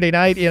Saturday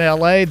night in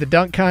L.A., the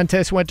dunk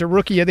contest went to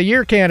Rookie of the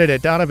Year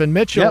candidate Donovan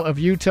Mitchell of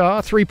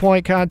Utah.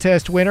 3-point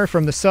contest winner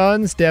from the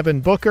Suns,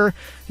 Devin Booker.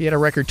 He had a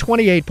record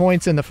 28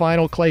 points in the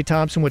final. Klay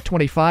Thompson with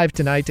 25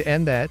 tonight to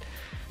end that.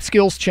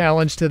 Skills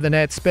challenge to the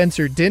net,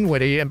 Spencer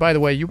Dinwiddie. And by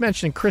the way, you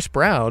mentioned Chris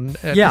Brown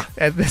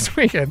at this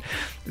weekend.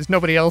 There's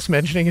nobody else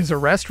mentioning his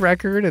arrest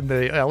record and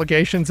the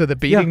allegations of the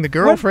beating the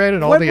girlfriend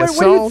and all the assault.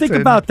 What do you think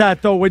about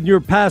that, though, when you're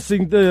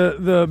passing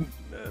the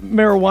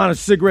marijuana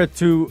cigarette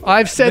to...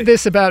 I've said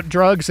this about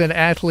drugs and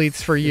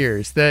athletes for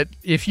years, that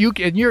if you...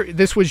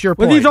 this was your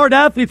point. Well, these aren't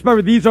athletes,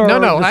 remember. These are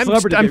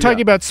I'm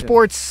talking about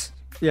sports,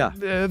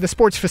 the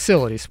sports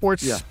facility,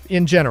 sports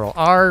in general,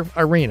 our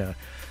arena.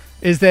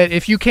 Is that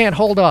if you can't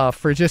hold off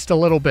for just a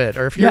little bit,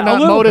 or if you're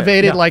not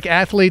motivated like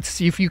athletes,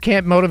 if you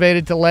can't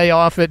motivated to lay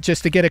off it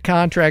just to get a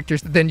contract,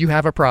 then you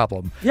have a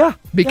problem. Yeah.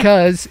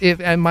 Because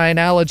and my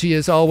analogy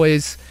is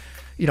always,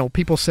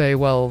 people say,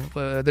 well,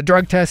 the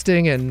drug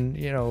testing and,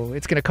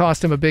 it's going to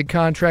cost them a big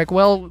contract.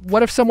 Well,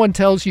 what if someone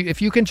tells you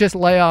if you can just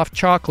lay off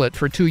chocolate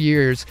for 2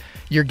 years,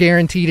 you're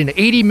guaranteed an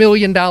 $80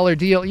 million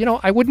deal?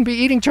 I wouldn't be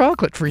eating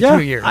chocolate for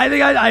 2 years. I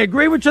think I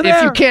agree with you there.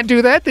 If you can't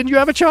do that, then you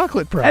have a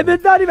chocolate problem.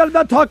 And then I'm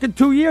not talking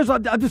 2 years.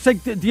 I'm just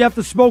saying, do you have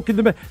to smoke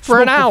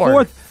for an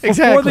hour?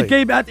 Before the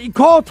game,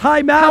 call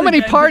timeout. How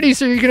many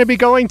parties are you going to be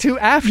going to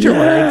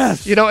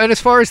afterwards? Yes. And as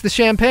far as the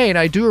champagne,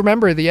 I do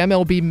remember the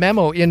MLB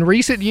memo in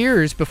recent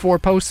years before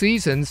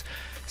postseasons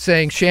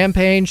saying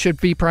champagne should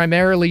be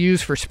primarily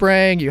used for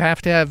spraying. You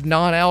have to have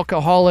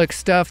non-alcoholic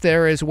stuff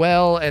there as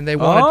well, and they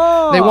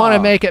want to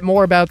make it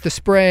more about the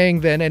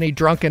spraying than any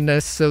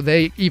drunkenness, so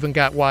they even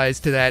got wise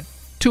to that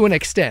to an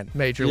extent,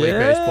 Major League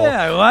Baseball.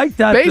 Yeah, I like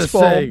that.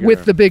 Baseball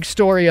with the big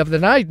story of the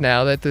night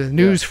now, that the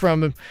news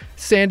from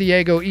San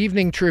Diego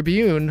Evening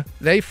Tribune,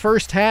 they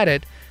first had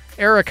it.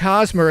 Eric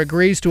Hosmer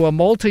agrees to a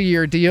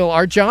multi-year deal.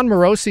 Our John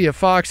Morosi of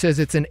Fox says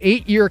it's an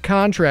 8-year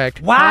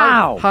contract.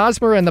 Wow.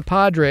 Hosmer and the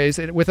Padres,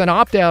 with an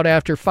opt-out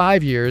after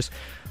 5 years.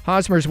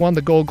 Hosmer's won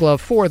the Gold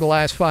Glove 4 the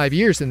last 5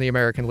 years in the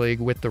American League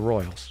with the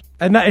Royals.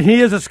 And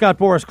he is a Scott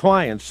Boras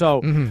client,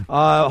 so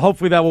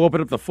hopefully that will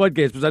open up the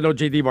floodgates, because I know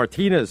J.D.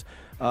 Martinez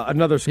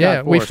another Scott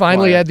Yeah, we Boras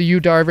finally client. had the Yu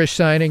Darvish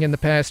signing in the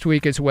past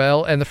week as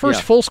well, and the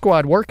first full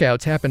squad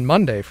workouts happen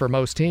Monday for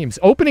most teams.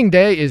 Opening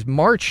day is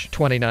March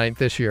 29th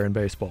this year in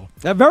baseball.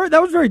 That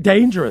was very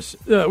dangerous.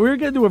 We were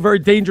getting into a very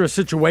dangerous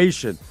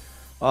situation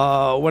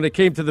when it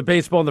came to the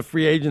baseball and the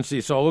free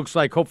agency. So it looks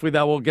like hopefully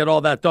that will get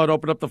all that done,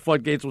 open up the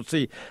floodgates. We'll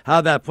see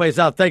how that plays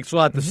out. Thanks a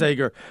lot to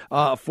Sager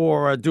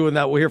for doing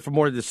that. We'll hear from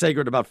more to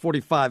Sager at about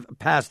 45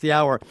 past the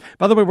hour.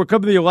 By the way, we're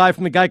coming to you live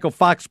from the Geico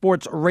Fox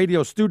Sports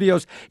Radio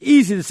studios.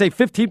 Easy to save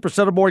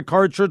 15% or more in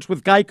car insurance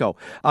with Geico.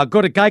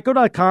 Go to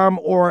geico.com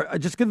or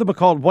just give them a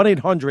call at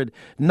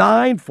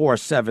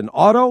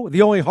 1-800-947-AUTO.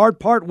 The only hard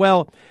part,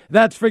 well,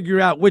 that's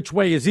figuring out which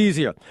way is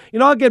easier.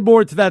 I'll get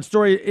more into that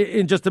story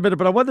in just a minute,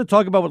 but I wanted to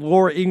talk about what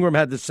Laura Ingraham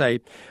had to say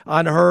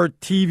on her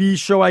TV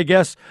show, I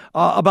guess,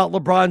 about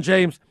LeBron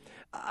James.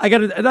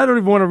 And I don't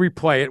even want to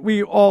replay it.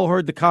 We all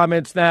heard the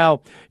comments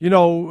now,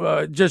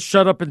 just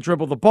shut up and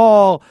dribble the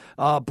ball,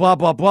 blah,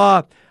 blah,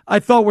 blah. I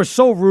thought were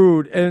so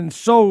rude and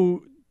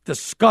so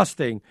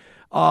disgusting.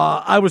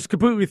 I was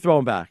completely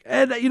thrown back.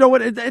 And you know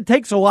what? It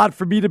takes a lot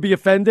for me to be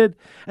offended.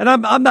 And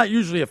I'm not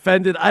usually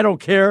offended. I don't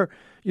care,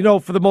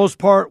 for the most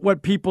part,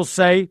 what people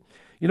say.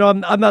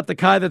 I'm not the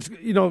guy that's,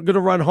 going to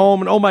run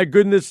home and, oh, my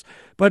goodness.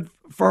 But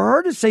for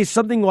her to say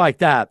something like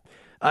that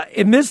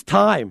in this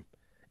time,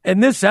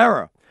 in this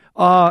era,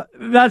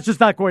 that's just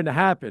not going to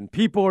happen.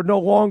 People are no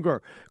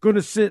longer going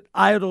to sit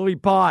idly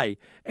by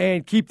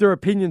and keep their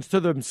opinions to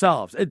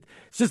themselves. It's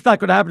just not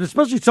going to happen,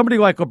 especially somebody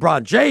like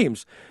LeBron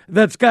James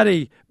that's got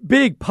a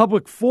big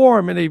public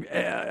forum and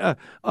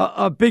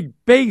a big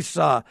base,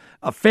 a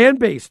fan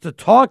base to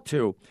talk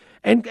to.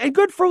 And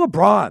good for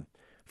LeBron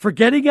for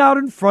getting out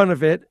in front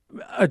of it,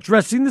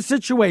 addressing the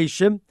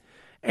situation,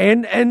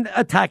 and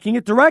attacking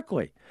it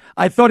directly.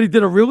 I thought he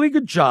did a really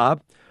good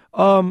job.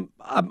 I'm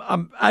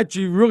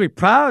actually really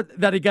proud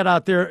that he got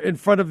out there in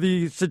front of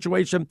the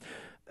situation.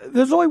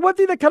 There's only one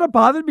thing that kind of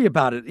bothered me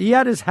about it. He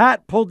had his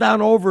hat pulled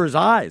down over his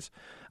eyes.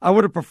 I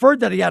would have preferred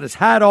that he had his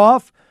hat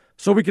off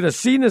so we could have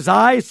seen his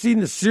eyes, seen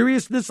the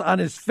seriousness on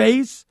his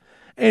face,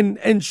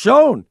 and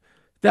shown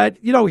that,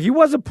 he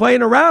wasn't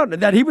playing around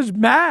and that he was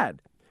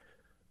mad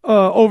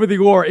over the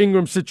Laura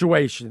Ingraham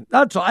situation.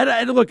 That's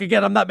all. Look,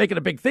 again, I'm not making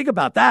a big thing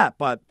about that,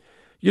 but,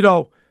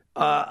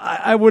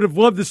 I would have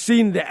loved to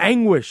seen the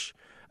anguish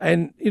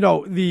and,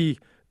 the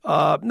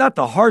not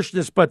the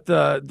harshness, but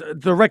the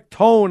direct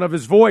tone of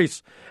his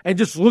voice and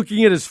just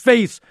looking at his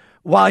face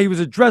while he was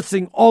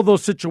addressing all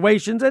those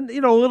situations. And,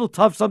 a little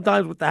tough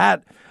sometimes with the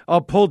hat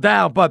pulled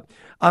down, but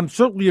I'm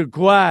certainly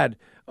glad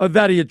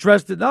that he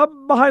addressed it.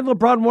 I'm behind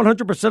LeBron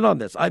 100% on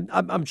this.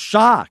 I'm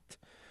shocked,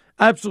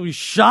 absolutely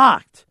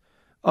shocked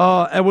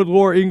at what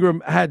Laura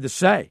Ingraham had to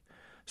say.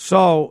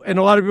 So, and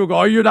a lot of people go,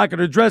 oh, you're not going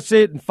to address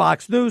it in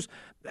Fox News.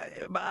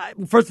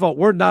 First of all,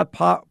 we're not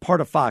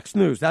part of Fox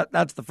News.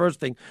 That's the first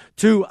thing.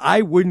 Two,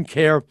 I wouldn't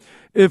care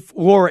if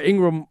Laura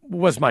Ingraham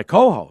was my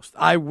co-host.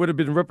 I would have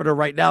been ripping her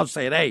right now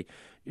saying, hey,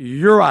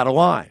 you're out of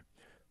line.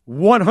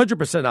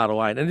 100% out of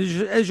line. And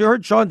as you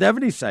heard Sean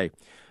Devaney say,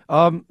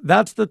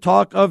 that's the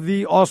talk of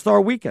the All-Star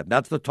Weekend.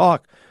 That's the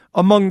talk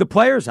among the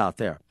players out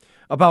there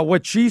about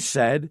what she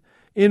said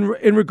in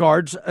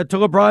regards to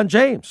LeBron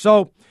James.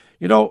 So,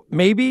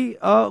 maybe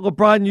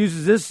LeBron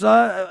uses this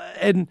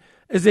and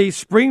as a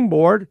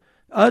springboard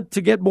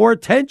to get more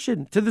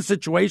attention to the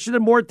situation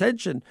and more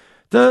attention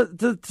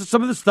to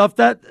some of the stuff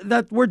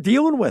that we're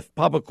dealing with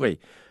publicly,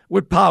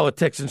 with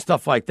politics and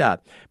stuff like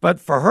that. But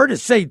for her to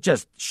say,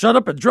 just shut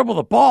up and dribble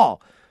the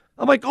ball,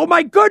 I'm like, oh,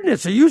 my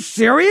goodness, are you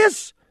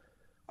serious?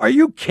 Are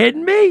you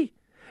kidding me?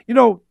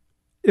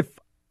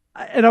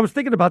 And I was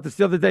thinking about this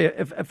the other day.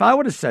 If I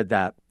would have said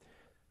that,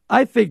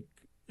 I think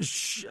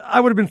I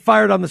would have been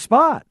fired on the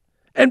spot,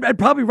 and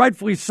probably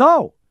rightfully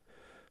so.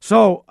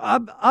 So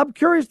I'm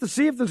curious to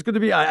see if there's going to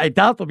be, I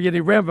doubt there'll be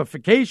any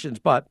ramifications,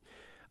 but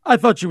I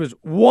thought she was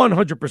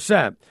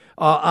 100%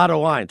 out of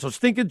line. So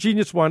Stinkin'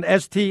 Genius 1,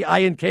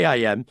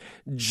 STINKIN,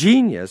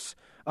 Genius,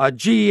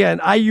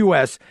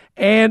 GENIUS,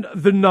 and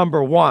the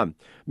number 1.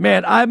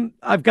 Man,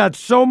 I've got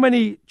so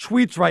many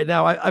tweets right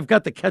now. I've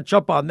got to catch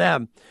up on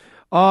them.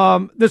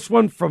 This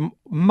one from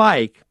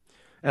Mike,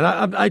 and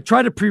I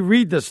try to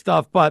pre-read this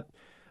stuff, but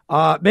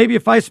maybe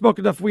if I smoke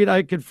enough weed,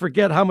 I could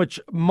forget how much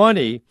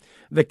money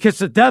the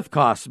kiss of death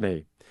cost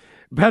me.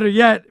 Better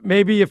yet,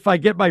 maybe if I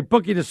get my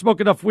bookie to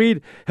smoke enough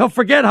weed, he'll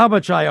forget how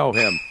much I owe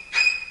him.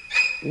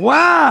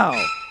 Wow.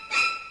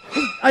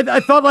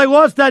 I thought I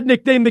lost that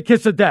nickname, the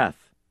kiss of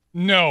death.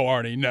 No,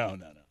 Arnie, no.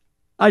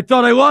 I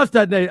thought I lost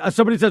that name.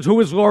 Somebody says,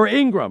 who is Laura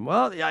Ingraham?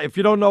 Well, yeah, if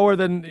you don't know her,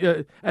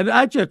 then... and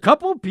actually, a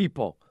couple of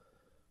people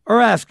are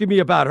asking me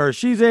about her.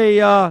 She's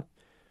has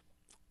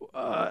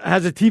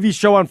a TV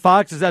show on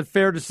Fox. Is that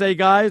fair to say,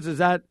 guys? Is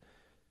that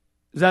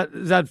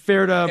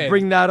fair to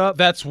bring that up?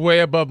 That's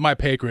way above my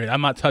pay grade.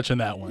 I'm not touching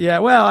that one. Yeah,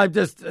 well, I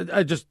just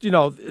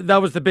that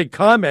was the big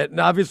comment, and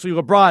obviously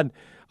LeBron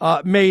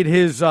made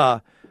his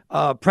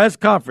press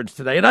conference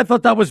today, and I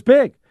thought that was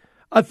big.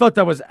 I thought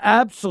that was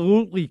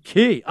absolutely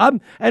key.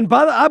 I'm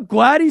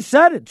glad he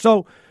said it.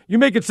 So You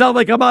make it sound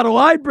like I'm out of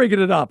line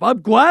bringing it up.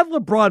 I'm glad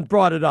LeBron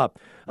brought it up.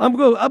 I'm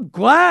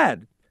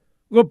glad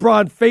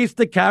LeBron faced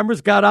the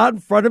cameras, got out in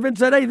front of it and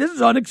said, hey, this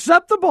is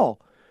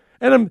unacceptable.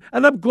 And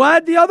I'm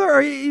glad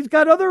he's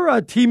got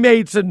other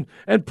teammates and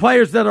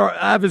players that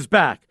have his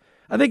back.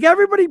 I think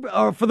everybody,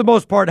 for the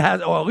most part,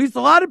 has, or at least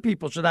a lot of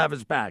people should have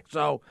his back.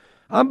 So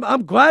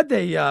I'm glad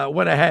they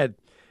went ahead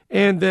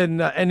and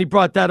he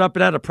brought that up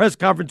and had a press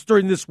conference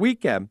during this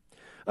weekend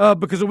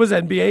because it was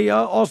NBA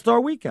All-Star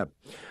Weekend.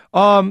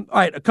 All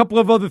right, a couple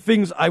of other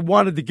things I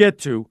wanted to get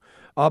to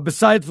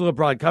besides the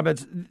LeBron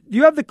comments. Do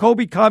you have the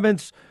Kobe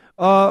comments,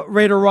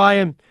 Raider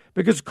Ryan?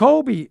 Because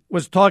Kobe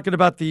was talking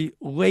about the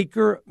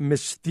Laker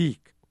mystique.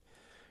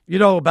 You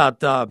know,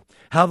 about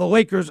how the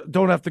Lakers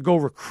don't have to go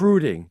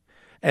recruiting,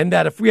 and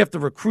that if we have to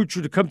recruit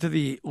you to come to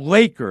the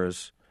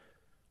Lakers,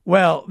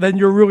 well, then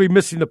you're really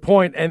missing the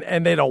point,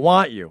 and they don't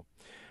want you.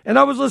 And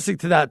I was listening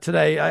to that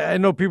today. I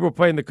know people were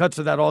playing the cuts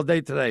of that all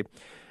day today.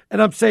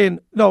 And I'm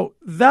saying, no,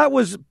 that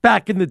was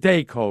back in the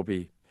day,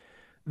 Kobe.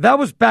 That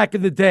was back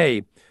in the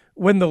day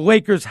when the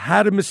Lakers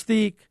had a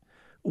mystique,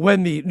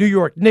 when the New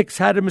York Knicks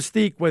had a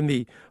mystique, when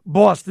the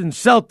Boston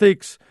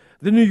Celtics,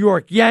 the New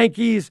York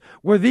Yankees,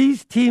 where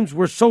these teams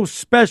were so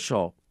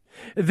special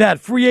that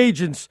free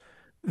agents,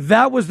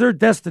 that was their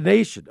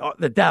destination.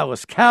 The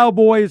Dallas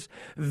Cowboys,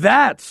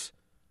 that's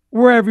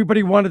where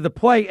everybody wanted to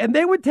play, and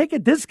they would take a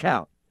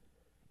discount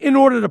in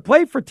order to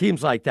play for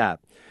teams like that.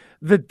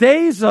 The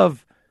days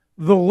of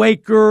the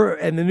Laker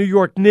and the New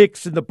York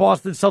Knicks and the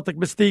Boston Celtic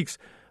mystiques,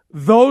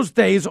 those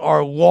days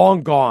are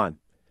long gone.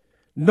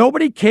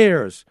 Nobody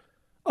cares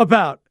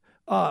about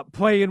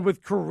playing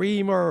with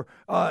Kareem or,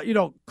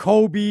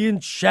 Kobe and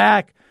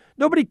Shaq.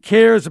 Nobody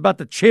cares about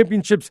the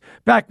championships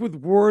back with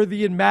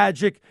Worthy and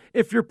Magic.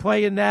 If you're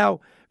playing now,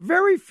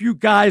 very few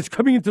guys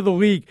coming into the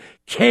league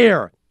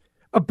care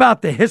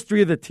about the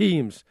history of the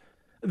teams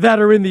that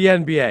are in the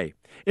NBA.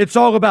 It's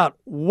all about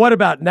what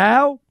about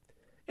now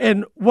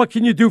and what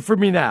can you do for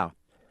me now?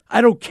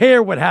 I don't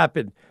care what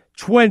happened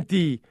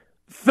 20,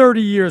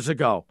 30 years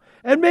ago.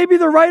 And maybe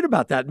they're right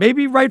about that.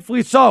 Maybe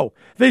rightfully so.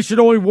 They should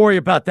only worry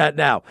about that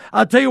now.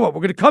 I'll tell you what,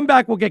 we're going to come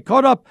back. We'll get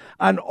caught up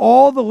on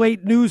all the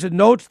late news and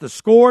notes, the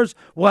scores.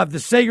 We'll have the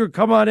Sager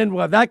come on in.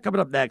 We'll have that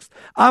coming up next.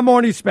 I'm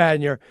Arnie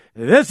Spanier.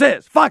 This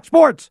is Fox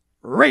Sports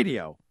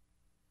Radio.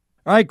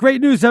 All right,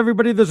 great news,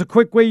 everybody. There's a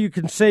quick way you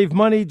can save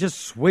money. Just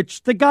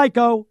switch to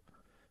Geico.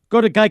 Go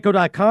to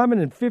geico.com,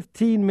 and in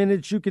 15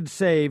 minutes, you can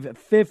save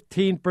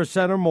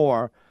 15% or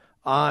more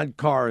on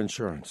car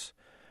insurance.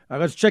 All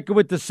right, let's check it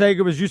with the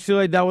Sager. As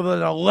UCLA down with an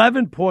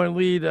 11-point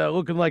lead,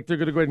 looking like they're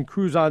going to go ahead and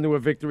cruise on to a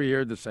victory here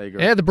at the Sager.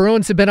 Yeah, the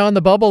Bruins have been on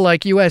the bubble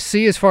like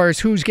USC as far as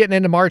who's getting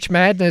into March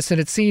Madness, and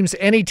it seems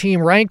any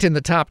team ranked in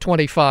the top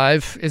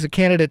 25 is a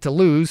candidate to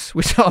lose.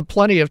 We saw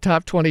plenty of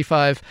top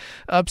 25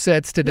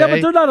 upsets today. Yeah,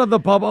 but they're not on the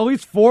bubble. At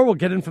least 4 will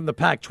get in from the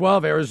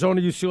Pac-12. Arizona,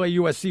 UCLA,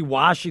 USC,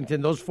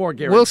 Washington, those 4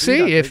 guaranteed. We'll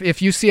see. If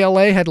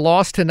UCLA had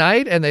lost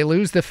tonight and they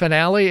lose the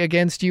finale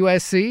against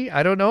USC,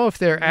 I don't know if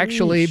they're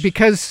actually,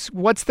 because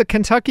what's the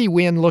Kentucky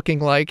win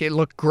looking like? It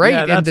looked great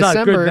in December. That's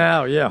not good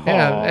now, yeah.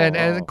 And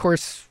of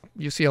course,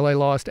 UCLA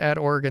lost at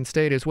Oregon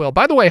State as well.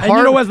 By the way, and you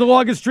know who has the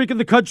longest streak in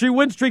the country?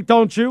 Win streak,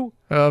 don't you?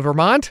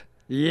 Vermont?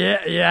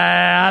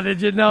 Yeah. How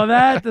did you know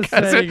that?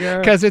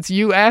 Because it's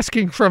you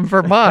asking from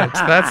Vermont.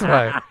 That's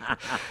why.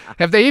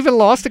 Have they even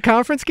lost a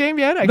conference game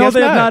yet? I guess they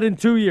not. have not in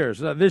 2 years.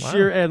 This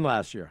year and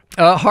last year.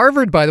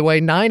 Harvard, by the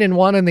way,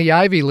 9-1 in the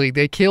Ivy League.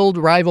 They killed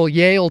rival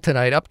Yale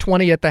tonight, up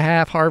 20 at the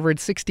half. Harvard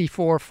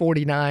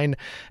 64-49,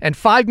 and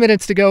 5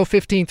 minutes to go.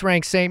 15th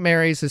ranked St.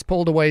 Mary's has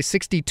pulled away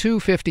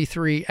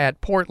 62-53 at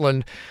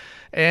Portland.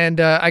 And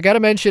I got to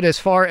mention, as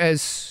far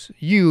as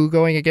you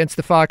going against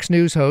the Fox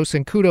News host,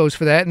 and kudos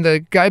for that. And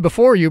the guy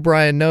before you,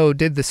 Brian Noe,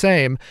 did the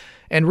same.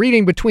 And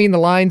reading between the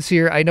lines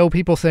here, I know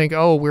people think,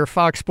 oh, we're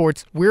Fox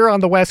Sports. We're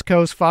on the West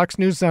Coast. Fox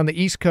News is on the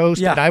East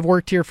Coast. Yeah. And I've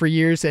worked here for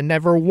years, and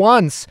never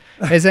once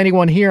has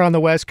anyone here on the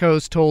West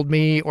Coast told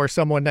me or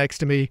someone next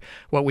to me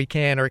what we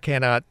can or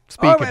cannot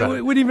speak about.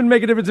 It wouldn't even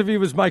make a difference if he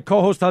was my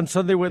co-host on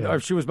Sunday with, or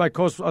if she was my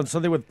co-host on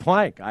Sunday with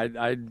Plank.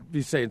 I'd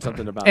be saying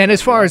something about it. And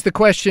as far as the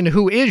question,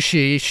 who is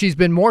she? She's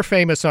been more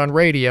famous on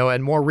radio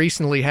and more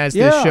recently has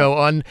this show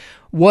on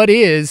what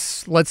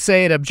is, let's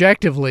say it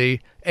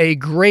objectively, a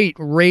great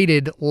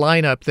rated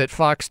lineup that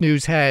Fox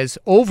News has.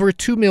 Over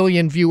 2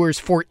 million viewers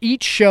for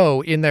each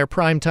show in their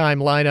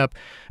primetime lineup.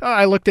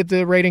 I looked at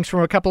the ratings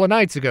from a couple of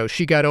nights ago.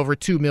 She got over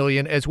 2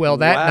 million as well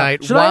that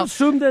night. Should I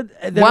assume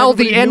that while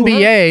the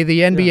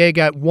NBA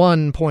got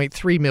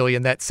 1.3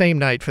 million that same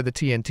night for the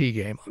TNT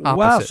game. Opposite.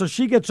 Wow, so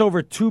she gets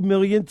over 2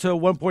 million to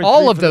 1.3.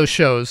 All of those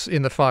shows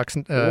in the Fox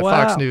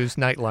News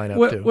night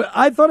lineup too.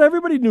 I thought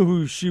everybody knew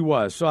who she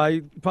was, so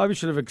I probably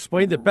should have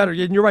explained it better.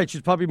 And you're right,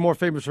 she's probably more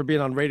famous for being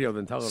on radio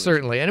than television.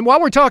 Certainly. And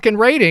while we're talking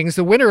ratings,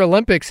 the Winter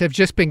Olympics have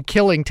just been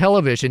killing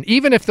television.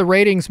 Even if the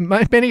ratings,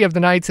 many of the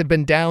nights have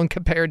been down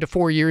compared to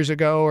 4 years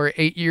ago or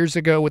 8 years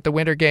ago with the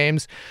Winter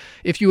Games.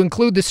 If you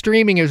include the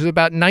streaming, it was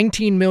about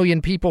 19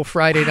 million people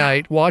Friday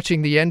night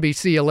watching the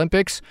NBC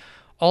Olympics.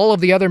 All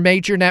of the other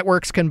major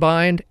networks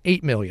combined,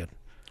 8 million.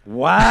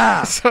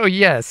 Wow. So,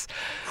 yes.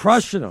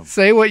 Crushing them.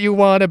 Say what you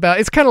want about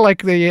it's kind of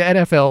like the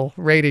NFL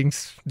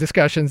ratings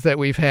discussions that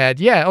we've had.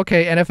 Yeah,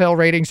 okay, NFL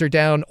ratings are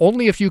down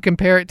only if you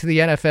compare it to the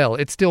NFL.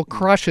 It still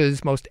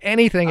crushes most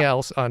anything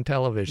else on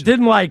television.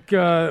 Didn't like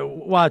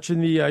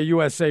watching the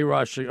USA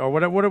rushing, or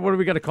what are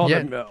we going to call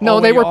them? No,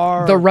 they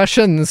were the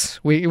Russians.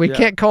 We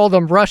can't call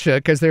them Russia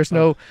because there's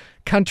no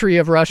country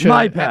of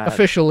Russia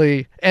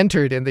officially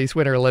entered in these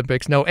Winter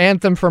Olympics. No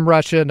anthem from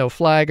Russia, no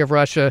flag of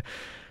Russia.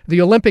 The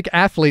Olympic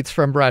athletes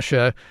from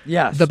Russia,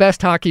 the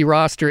best hockey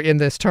roster in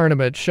this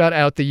tournament, shut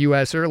out the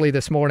U.S. early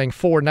this morning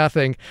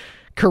 4-0.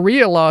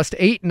 Korea lost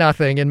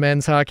 8-0 in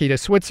men's hockey to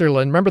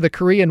Switzerland. Remember, the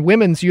Korean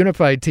women's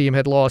unified team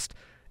had lost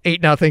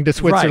 8-0 to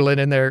Switzerland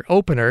in their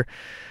opener.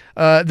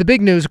 The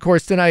big news, of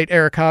course, tonight,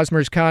 Eric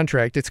Hosmer's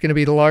contract. It's going to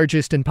be the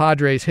largest in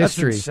Padres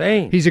history. That's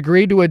insane. He's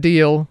agreed to a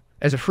deal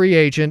as a free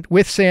agent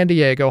with San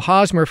Diego.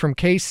 Hosmer from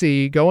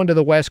KC going to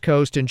the West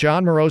Coast, and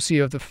John Morosi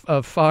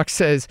of Fox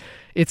says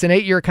it's an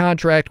 8-year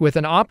contract with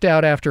an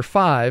opt-out after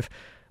 5,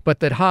 but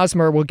that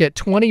Hosmer will get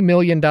 $20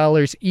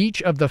 million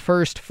each of the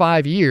first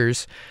 5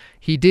 years.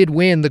 He did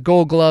win the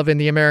Gold Glove in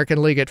the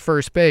American League at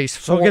first base.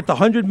 So he'll get the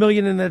 $100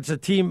 million, and it's a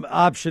team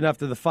option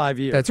after the 5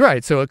 years. That's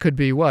right. So it could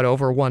be,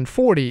 over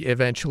 140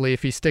 eventually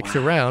if he sticks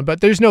around.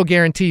 But there's no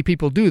guarantee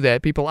people do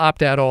that. People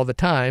opt out all the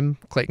time.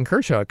 Clayton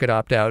Kershaw could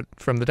opt out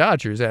from the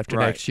Dodgers after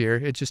next year.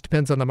 It just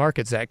depends on the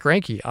market. Zach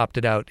Greinke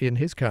opted out in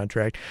his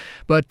contract.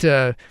 But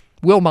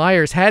Will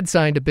Myers had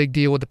signed a big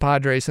deal with the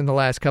Padres in the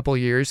last couple of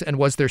years and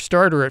was their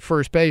starter at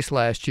first base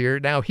last year.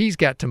 Now he's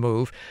got to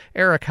move.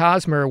 Eric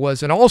Hosmer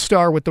was an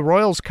all-star with the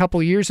Royals a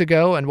couple of years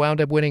ago and wound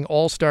up winning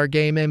All-Star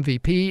Game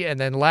MVP. And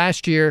then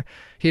last year,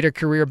 he had a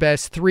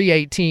career-best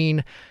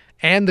 .318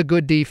 and the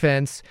good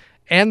defense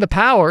and the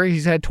power.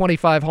 He's had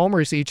 25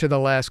 homers each of the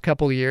last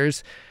couple of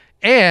years.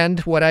 And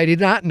what I did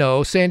not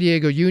know, San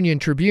Diego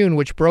Union-Tribune,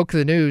 which broke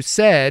the news,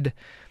 said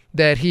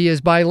that he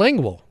is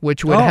bilingual,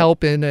 which would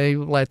help in a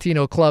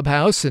Latino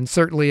clubhouse and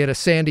certainly at a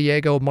San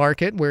Diego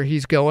market where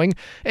he's going.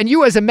 And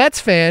you as a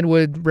Mets fan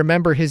would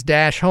remember his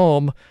dash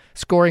home,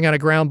 scoring on a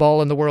ground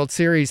ball in the World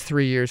Series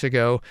 3 years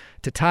ago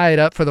to tie it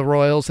up for the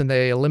Royals, and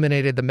they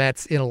eliminated the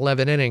Mets in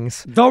 11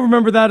 innings. Don't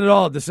remember that at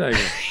all,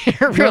 DeSager.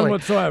 Really? None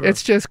whatsoever.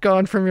 It's just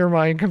gone from your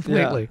mind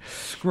completely. Yeah.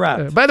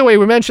 Scrapped. By the way,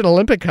 we mentioned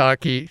Olympic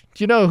hockey.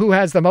 Do you know who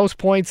has the most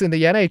points in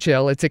the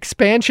NHL? It's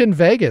Expansion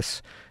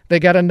Vegas. They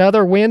got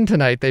another win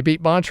tonight. They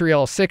beat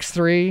Montreal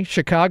 6-3,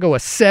 Chicago a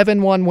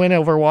 7-1 win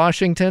over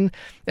Washington,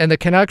 and the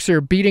Canucks are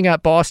beating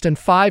up Boston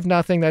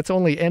 5-0. That's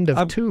only end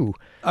of 2.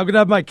 I'm going to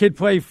have my kid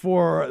play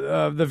for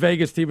the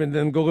Vegas team and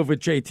then go live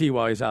with JT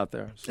while he's out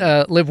there.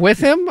 So. Live with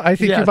him? I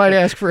think you might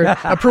ask for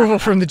approval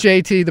from the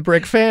JT, the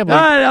Brick family.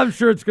 I'm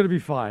sure it's going to be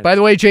fine. By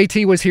the way,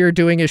 JT was here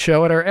doing his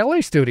show at our LA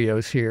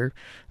studios here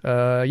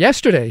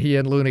yesterday, he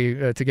and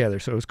Looney together,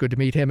 so it was good to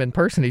meet him in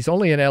person. He's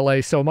only in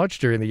LA so much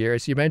during the year.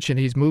 As you mentioned,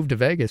 he's moved to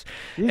Vegas.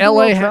 He's a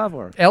world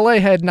traveler. LA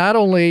had not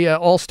only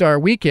All-Star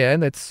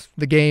Weekend,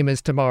 the game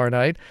is tomorrow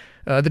night.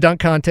 The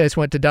dunk contest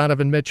went to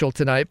Donovan Mitchell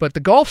tonight, but the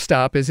golf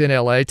stop is in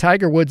L.A.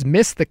 Tiger Woods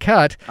missed the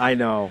cut. I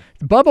know.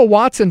 Bubba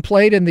Watson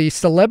played in the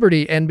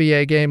celebrity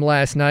NBA game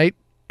last night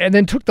and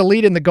then took the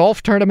lead in the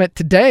golf tournament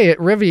today at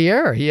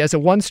Riviera. He has a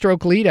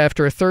one-stroke lead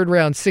after a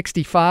third-round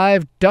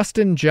 65.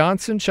 Dustin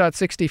Johnson shot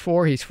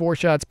 64. He's 4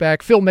 shots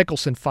back. Phil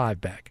Mickelson 5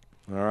 back.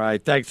 All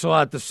right, thanks a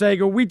lot,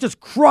 DeSager. We just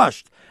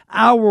crushed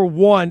Hour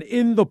 1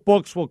 in the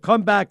books. We'll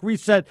come back,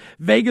 reset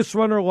Vegas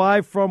Runner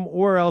live from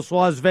where else?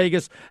 Las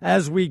Vegas,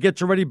 as we get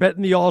you ready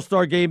betting the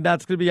All-Star game.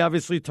 That's going to be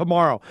obviously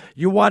tomorrow.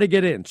 You want to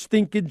get in.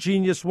 Stinkin'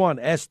 Genius 1,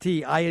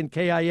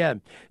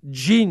 STINKIN.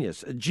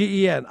 Genius,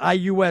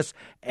 GENIUS,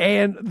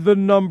 and the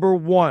number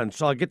 1.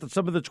 So I'll get to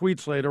some of the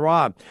tweets later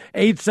on.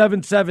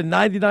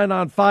 877-99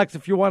 on Fox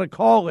if you want to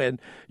call in.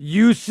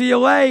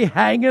 UCLA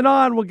hanging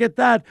on. We'll get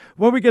that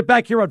when we get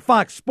back here on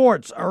Fox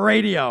Sports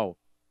Radio.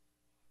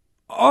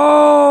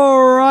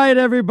 All right,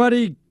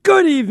 everybody.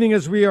 Good evening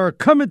as we are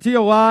coming to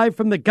you live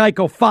from the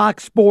Geico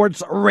Fox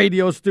Sports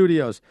Radio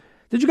studios.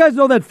 Did you guys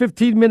know that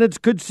 15 minutes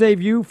could save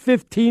you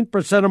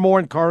 15% or more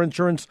in car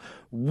insurance?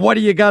 What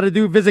do you got to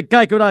do? Visit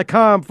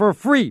geico.com for a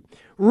free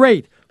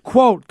rate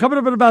quote. Coming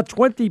up at about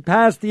 20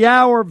 past the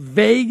hour,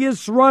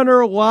 Vegas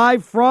Runner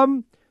live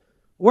from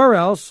where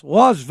else?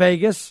 Las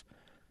Vegas.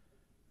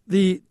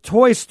 The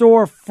toy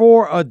store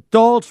for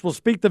adults. We'll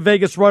speak to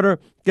Vegas Runner.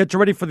 Get you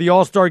ready for the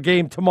All-Star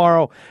game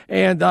tomorrow.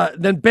 And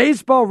then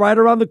baseball right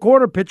around the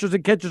corner. Pitchers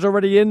and catchers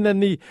already in.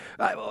 Then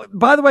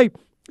by the way,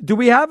 do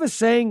we have a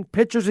saying,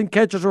 pitchers and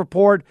catchers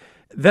report,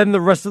 then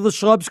the rest of the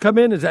schlubs come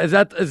in? Is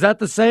that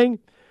the saying?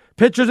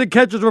 Pitchers and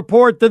catchers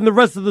report, then the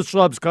rest of the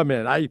schlubs come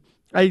in. I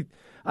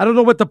don't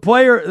know what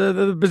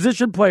the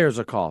position players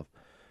are called.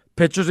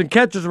 Pitchers and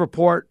catchers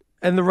report,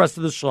 and the rest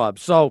of the schlubs.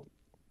 So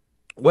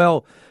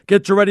Well,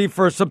 get you ready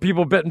for some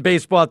people betting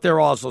baseball out there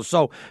also.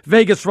 So,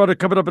 Vegas Runner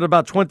coming up at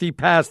about 20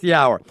 past the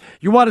hour.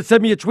 You want to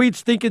send me a tweet?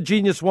 Stinkin'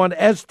 Genius1,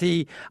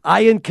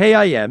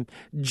 STINKIN,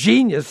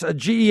 Genius,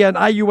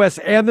 GENIUS,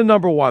 and the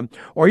number 1.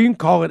 Or you can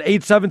call it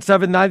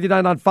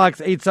 877-99 on Fox,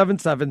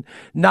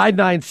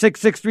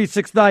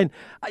 877-996-6369.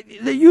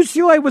 The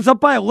UCLA was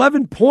up by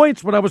 11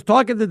 points when I was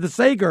talking to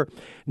DeSager.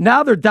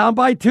 Now they're down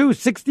by 2,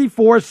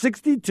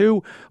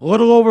 64-62. A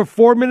little over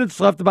 4 minutes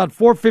left, about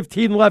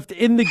 4:15 left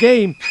in the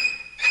game.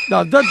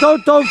 No, don't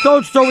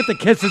start with the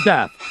kiss of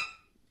death.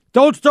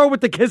 Don't start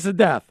with the kiss of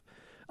death.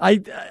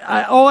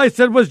 All I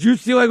said was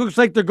UCLA looks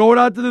like they're going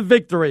on to the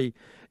victory,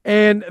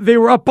 and they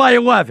were up by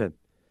 11.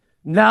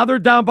 Now they're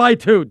down by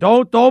 2.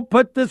 Don't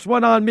put this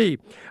one on me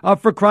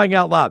for crying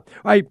out loud.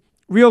 All right,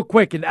 real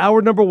quick, in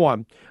hour number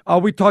 1,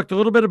 we talked a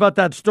little bit about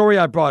that story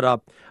I brought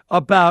up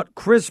about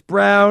Chris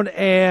Brown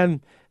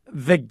and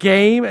The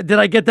Game. Did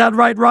I get that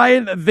right,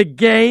 Ryan? The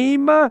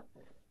Game?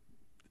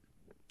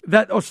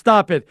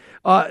 Stop it.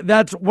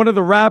 That's one of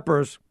the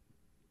rappers.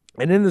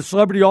 And in the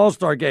Celebrity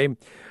All-Star Game,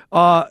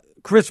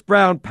 Chris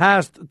Brown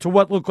passed to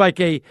what looked like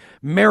a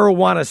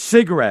marijuana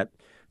cigarette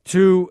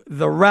to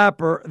the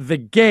rapper The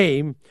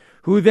Game,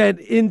 who then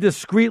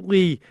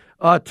indiscreetly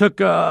took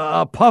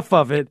a puff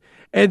of it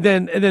and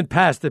then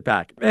passed it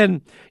back.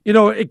 And,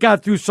 it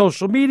got through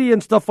social media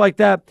and stuff like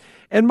that.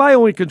 And my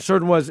only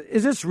concern was,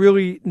 is this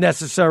really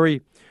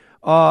necessary?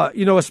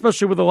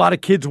 Especially with a lot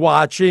of kids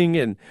watching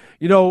and,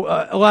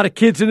 a lot of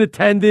kids in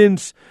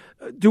attendance.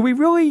 Do we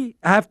really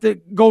have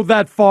to go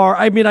that far?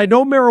 I mean, I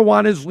know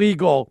marijuana is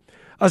legal,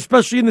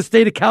 especially in the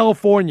state of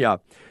California.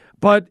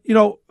 But,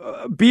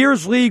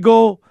 beer's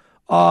legal,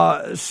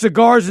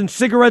 cigars and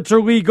cigarettes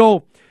are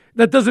legal.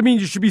 That doesn't mean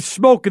you should be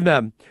smoking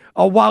them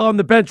while on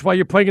the bench while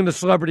you're playing in the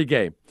celebrity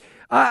game.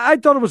 I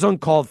thought it was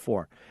uncalled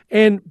for.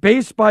 And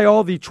based by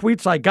all the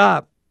tweets I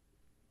got,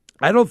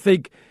 I don't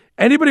think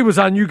anybody was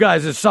on you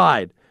guys'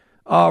 side.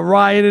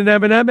 Ryan and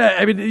Eminem,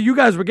 I mean, you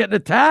guys were getting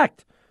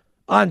attacked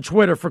on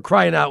Twitter for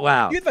crying out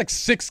loud. You had like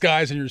 6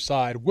 guys on your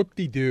side.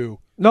 Whoop-de-doo.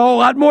 No, a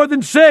lot more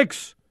than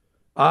 6.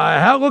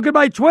 Look at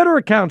my Twitter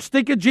account,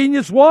 Stinkin'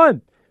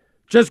 Genius1.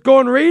 Just go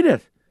and read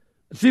it.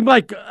 It seemed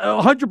like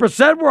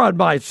 100% were on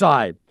my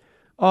side.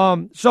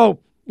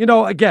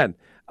 Again,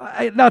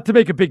 not to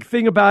make a big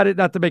thing about it,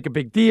 not to make a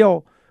big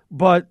deal,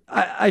 but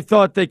I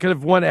thought they could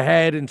have went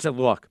ahead and said,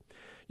 look,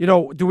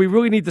 do we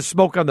really need to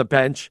smoke on the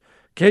bench?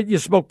 Can't you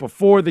smoke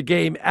before the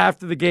game,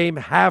 after the game,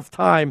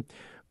 halftime,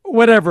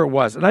 whatever it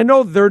was? And I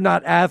know they're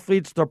not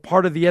athletes. They're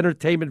part of the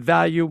entertainment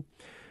value.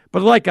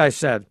 But like I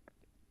said,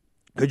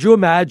 could you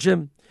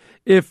imagine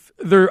if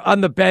they're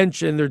on the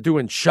bench and they're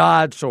doing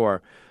shots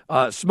or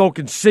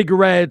smoking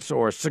cigarettes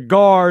or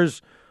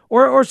cigars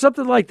or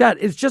something like that?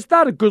 It's just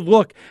not a good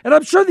look. And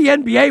I'm sure the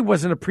NBA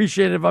wasn't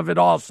appreciative of it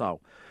also.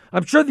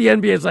 I'm sure the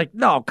NBA is like,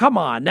 no, come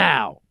on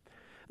now.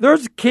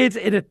 There's kids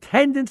in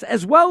attendance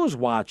as well as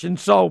watching.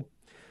 So,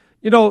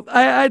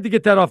 I had to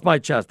get that off my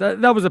chest.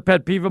 That was a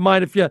pet peeve of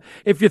mine.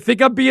 If you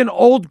think I'm being an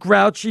old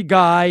grouchy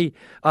guy,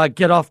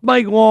 get off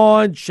my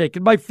lawn,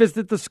 shaking my fist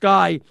at the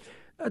sky,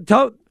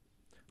 tell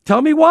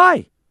me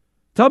why.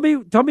 Tell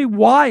me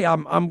why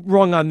I'm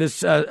wrong on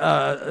this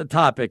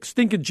topic.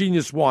 Stinkin'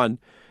 Genius1,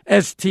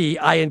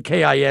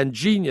 STINKIN,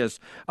 Genius,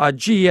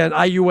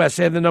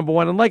 GENIUS, and the number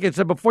 1. And like I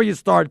said before you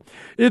start,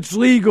 it's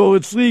legal.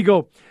 It's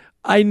legal.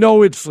 I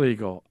know it's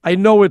legal.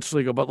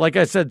 But like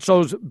I said,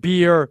 so's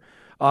beer,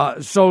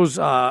 so's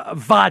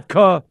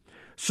vodka,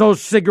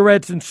 so's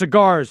cigarettes and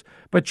cigars.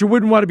 But you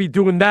wouldn't want to be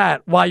doing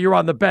that while you're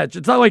on the bench.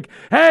 It's not like,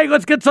 hey,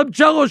 let's get some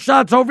Jell-O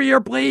shots over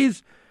here,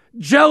 please.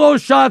 Jell-O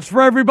shots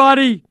for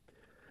everybody.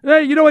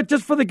 Hey, you know what?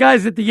 Just for the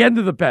guys at the end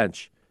of the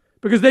bench,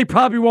 because they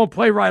probably won't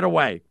play right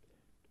away.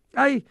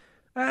 I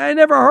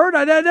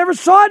never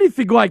saw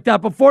anything like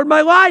that before in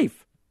my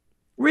life.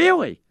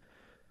 Really.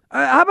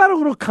 How about a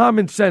little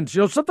common sense?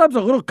 Sometimes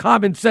a little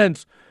common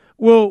sense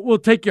will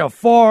take you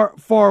far,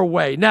 far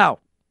away. Now,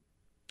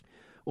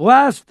 the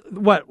last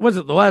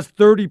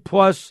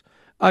 30-plus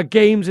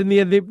games in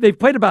the end, they've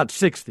played about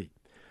 60.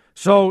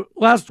 So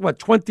last,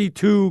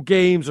 22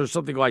 games or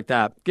something like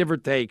that, give or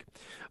take,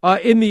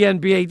 in the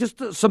NBA.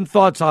 Just some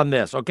thoughts on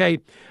this, okay,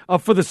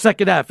 for the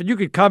second half. And you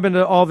can comment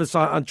on all this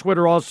on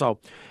Twitter also.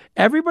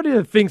 Everybody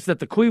that thinks that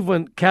the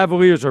Cleveland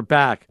Cavaliers are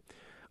back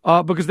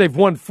because they've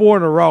won 4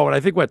 in a row, and I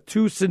think,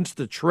 2 since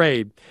the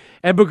trade,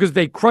 and because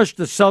they crushed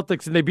the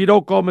Celtics and they beat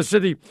Oklahoma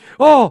City.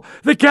 Oh,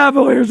 the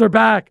Cavaliers are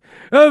back.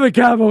 Oh, the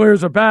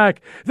Cavaliers are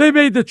back. They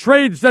made the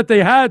trades that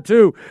they had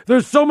to.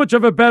 They're so much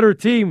of a better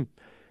team.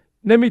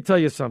 Let me tell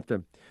you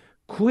something.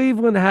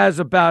 Cleveland has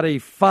about a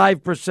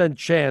 5%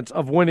 chance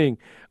of winning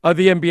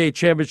the NBA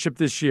championship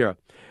this year.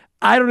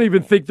 I don't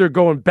even think they're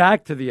going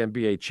back to the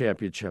NBA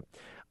championship.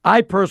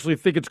 I personally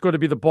think it's going to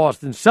be the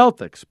Boston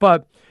Celtics,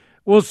 but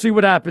we'll see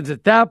what happens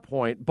at that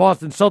point.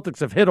 Boston Celtics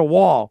have hit a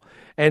wall,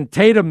 and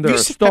Tatum, their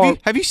star.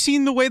 Have you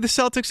seen the way the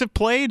Celtics have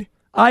played?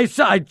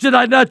 Did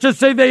I not just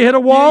say they hit a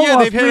wall? Yeah,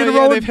 they've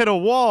hit a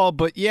wall,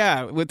 but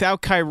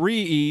without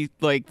Kyrie,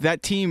 like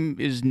that team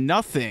is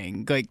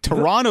nothing. Like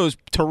Toronto,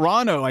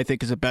 I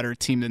think, is a better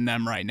team than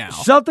them right now.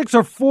 Celtics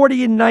are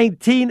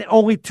 40-19,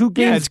 only 2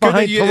 games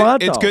behind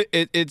Toronto. It's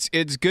good.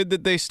 It's good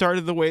that they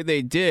started the way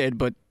they did,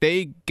 but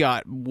they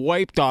got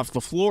wiped off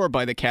the floor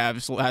by the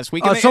Cavs last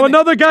week.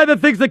 Another guy that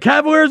thinks the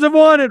Cavaliers have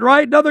won it,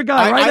 right? Another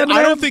guy, right?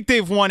 I don't think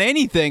they've won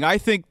anything. I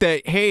think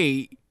that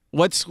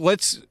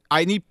let's.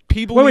 I need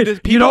people.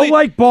 You don't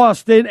like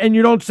Boston, and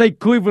you don't say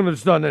Cleveland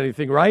has done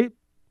anything, right?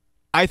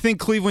 I think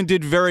Cleveland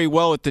did very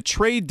well at the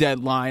trade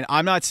deadline.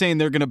 I'm not saying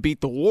they're going to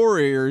beat the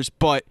Warriors,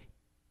 but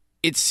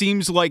it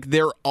seems like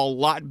they're a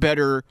lot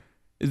better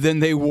than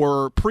they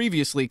were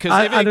previously.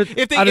 Because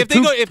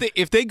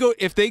if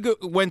they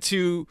went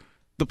to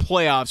the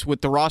playoffs with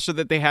the roster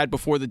that they had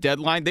before the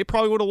deadline, they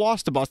probably would have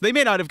lost to Boston. They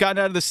may not have gotten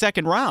out of the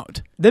second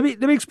round. Let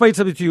me explain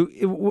something to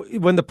you.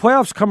 When the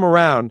playoffs come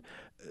around,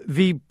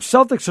 the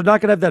Celtics are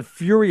not going to have that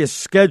furious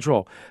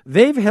schedule.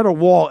 They've hit a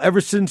wall ever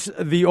since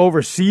the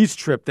overseas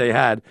trip they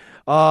had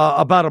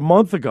about a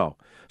month ago.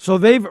 So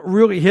they've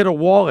really hit a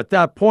wall at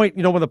that point.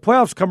 You know, when the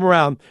playoffs come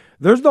around,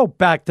 there's no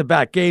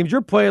back-to-back games. You're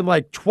playing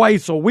like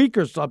twice a week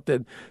or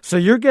something. So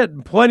you're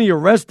getting plenty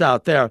of rest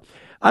out there.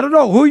 I don't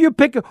know who you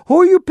pick. Who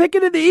are you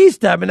picking in the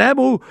East, Eminem?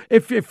 Who,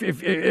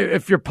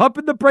 if you're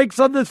pumping the brakes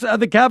on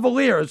the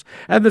Cavaliers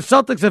and the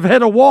Celtics have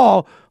hit a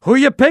wall, who are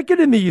you picking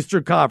in the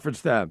Eastern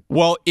Conference then?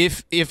 Well,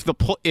 if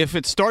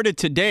it started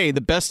today, the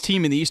best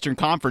team in the Eastern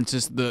Conference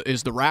is the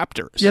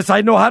Raptors. Yes,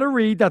 I know how to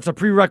read. That's a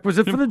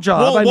prerequisite for the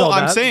job.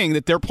 I'm saying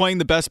that they're playing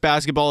the best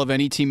basketball of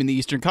any team in the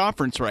Eastern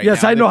Conference right now.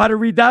 Yes, I know how to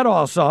read that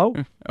also.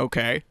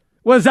 Okay.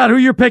 Well, is that who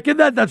you're picking?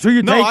 That's who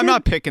you're taking? No, I'm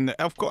not picking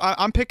Of course,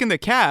 I'm picking the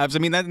Cavs. I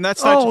mean,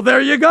 that's not. Oh, there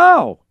you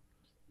go.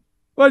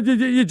 Well,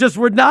 you just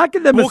were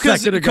knocking them a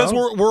second ago.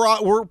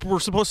 Because we're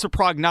supposed to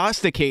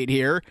prognosticate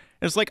here.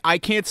 It's like I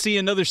can't see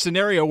another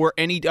scenario where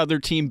any other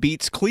team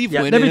beats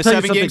Cleveland in a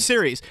 7-game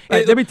series.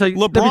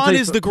 LeBron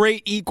is the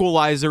great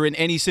equalizer in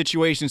any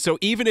situation. So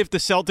even if the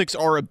Celtics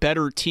are a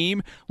better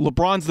team,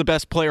 LeBron's the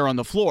best player on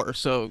the floor.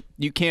 So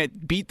you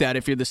can't beat that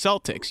if you're the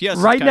Celtics. Yes.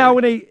 Right now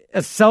in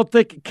a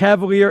Celtic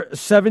Cavalier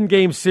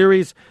 7-game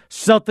series,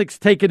 Celtics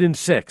take it in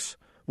 6.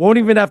 Won't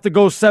even have to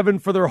go 7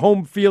 for their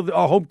home field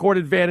or home court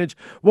advantage.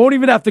 Won't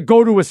even have to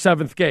go to a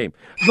 7th game.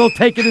 They'll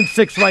take it in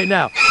 6 right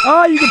now.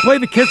 You can play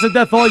the kiss of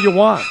death all you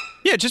want.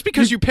 Yeah, just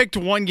because you picked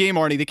one game,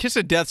 Arnie, the kiss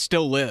of death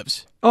still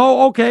lives.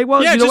 Oh, okay.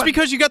 Well, yeah, just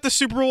because you got the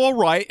Super Bowl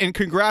right, and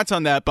congrats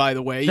on that, by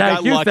the way.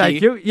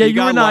 Thank you. Yeah,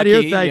 you were not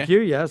here. Thank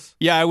you, yes.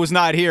 Yeah, I was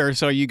not here,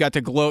 so you got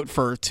to gloat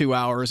for 2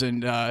 hours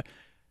and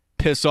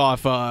piss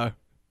off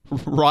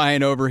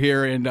Ryan over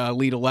here and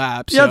lead a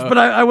lap. So. Yes, but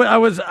I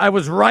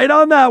was right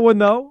on that one,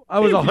 though. I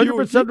was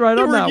 100% right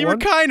on that one. You were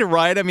kind of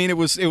right. I mean, it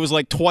was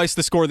like twice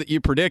the score that you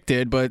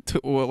predicted, but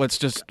let's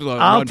just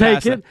I'll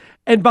take it.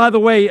 And by the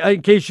way,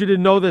 in case you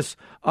didn't know this,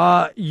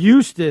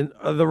 Houston,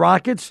 the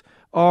Rockets,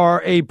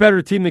 are a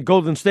better team than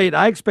Golden State.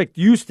 I expect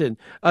Houston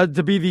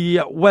to be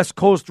the West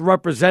Coast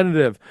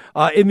representative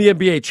in the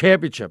NBA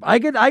championship. I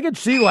could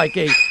see like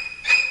a...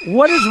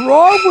 What is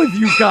wrong with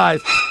you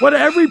guys?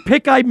 Every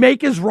pick I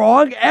make is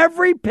wrong?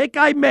 Every pick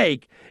I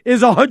make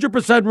is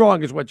 100%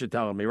 wrong is what you're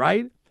telling me,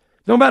 right?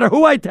 No matter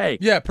who I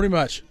take. Yeah, pretty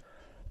much.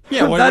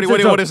 Yeah,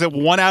 what is it?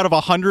 1 out of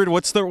 100?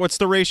 What's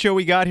the ratio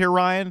we got here,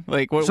 Ryan?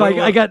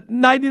 I got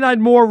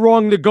 99 more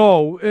wrong to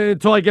go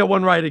until I get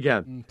one right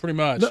again. Pretty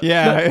much.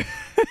 Yeah.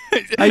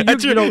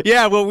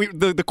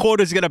 The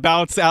quota's going to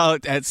bounce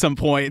out at some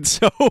point.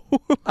 So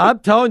I'm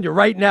telling you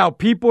right now,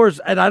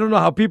 and I don't know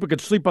how people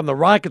could sleep on the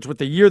Rockets with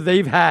the year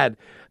they've had.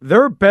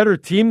 They're a better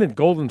team than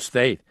Golden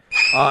State.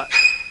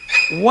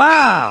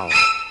 Wow.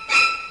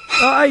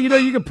 You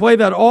can play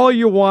that all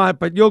you want,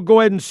 but you'll go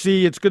ahead and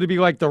see it's going to be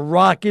like the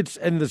Rockets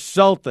and the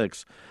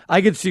Celtics.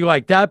 I could see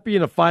like that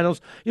being the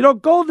finals.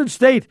 Golden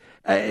State,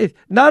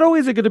 not only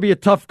is it going to be a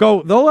tough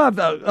go, they'll have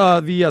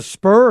the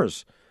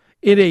Spurs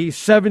in a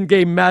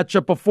 7-game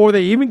matchup before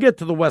they even get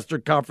to the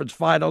Western Conference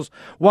Finals,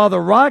 while the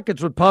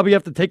Rockets would probably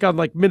have to take on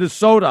like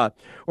Minnesota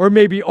or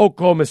maybe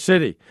Oklahoma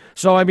City.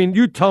 So, I mean,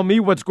 you tell me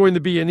what's going to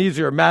be an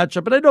easier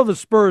matchup. And I know the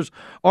Spurs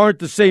aren't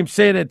the same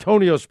San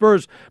Antonio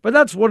Spurs, but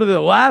that's one of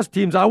the last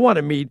teams I want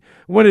to meet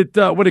when it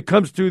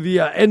comes to the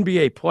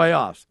NBA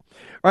playoffs.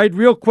 All right,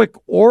 real quick,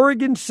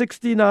 Oregon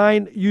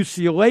 69,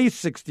 UCLA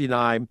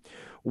 69.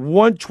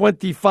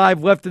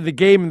 1:25 left in the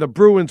game, and the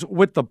Bruins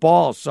with the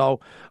ball. So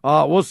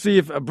we'll see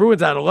if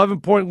Bruins had an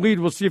 11-point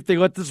lead. We'll see if they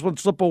let this one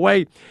slip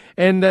away.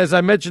 And as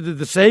I mentioned to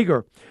the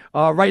Sager,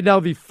 right now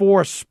the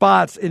 4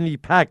 spots in the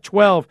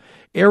Pac-12,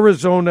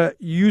 Arizona,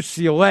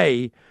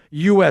 UCLA,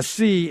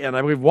 USC, and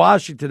I believe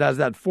Washington has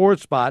that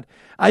 4th spot.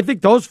 I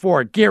think those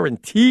 4 are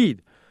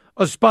guaranteed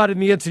a spot in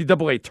the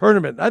NCAA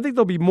tournament. I think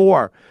there'll be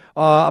more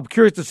I'm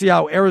curious to see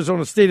how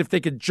Arizona State, if they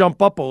could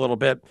jump up a little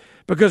bit,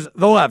 because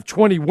they'll have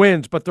 20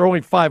 wins, but they're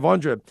only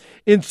 500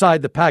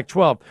 inside the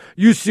Pac-12.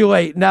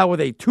 UCLA now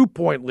with a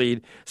 2-point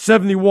lead,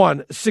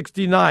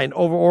 71-69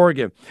 over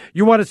Oregon.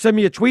 You want to send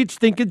me a tweet?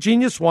 Stinkin'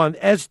 Genius1,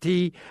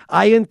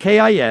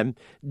 STINKIN,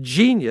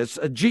 Genius,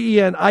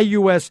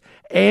 GENIUS,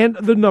 and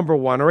the number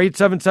 1, or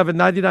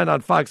 877-99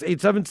 on Fox,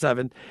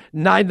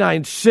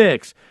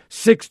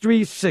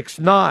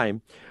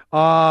 877-996-6369.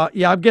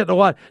 Yeah, I'm getting a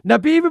lot. Now,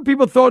 even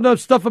people throwing up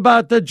stuff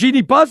about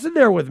Jeannie Buss in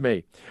there with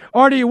me.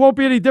 Arnie, it won't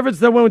be any difference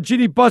than when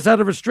Jeannie Buss had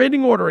a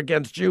restraining order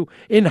against you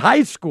in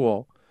high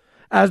school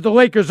as the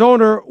Lakers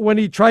owner when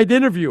he tried to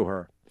interview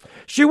her.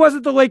 She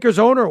wasn't the Lakers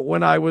owner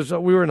when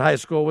we were in high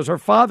school. It was her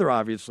father,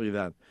 obviously,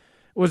 then.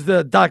 It was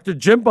Dr.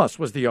 Jim Buss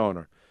was the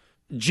owner.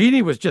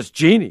 Jeannie was just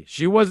Jeannie.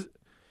 She was,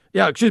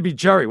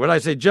 Jerry. What did I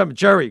say?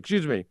 Jerry,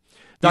 excuse me.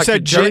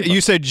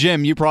 You said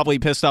Jim. You probably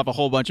pissed off a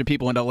whole bunch of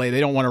people in LA. They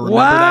don't want to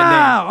remember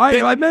that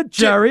name. I meant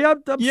Jerry.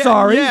 I'm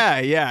sorry.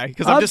 Yeah.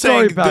 Because I'm just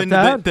saying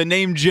the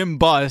name Jim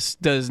Buss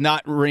does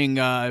not ring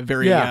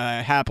very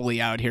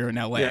happily out here in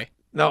LA. Yeah.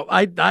 No,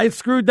 I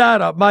screwed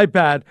that up. My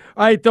bad.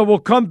 All right, then we'll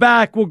come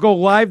back. We'll go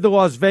live to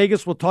Las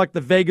Vegas. We'll talk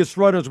the Vegas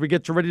runners. We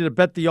get ready to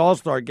bet the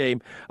All-Star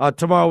game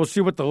tomorrow. We'll see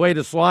what the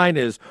latest line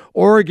is.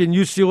 Oregon,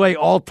 UCLA,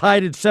 all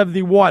tied at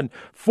 71.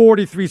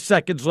 43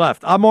 seconds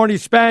left. I'm Arnie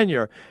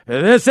Spanier,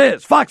 and this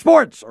is Fox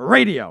Sports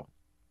Radio.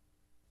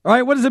 All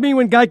right, what does it mean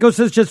when Geico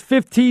says just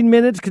 15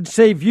 minutes can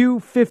save you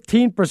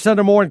 15%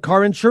 or more in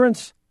car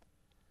insurance?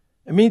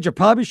 It means you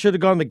probably should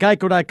have gone to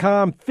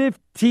Geico.com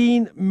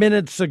 15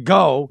 minutes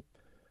ago.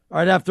 All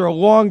right, after a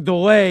long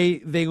delay,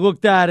 they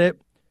looked at it.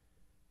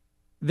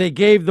 They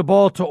gave the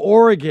ball to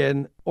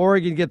Oregon.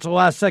 Oregon gets a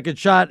last-second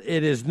shot.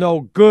 It is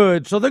no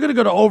good. So they're going to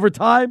go to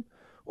overtime.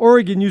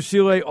 Oregon,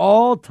 UCLA,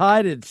 all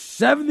tied at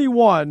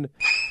 71.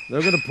 They're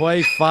going to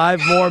play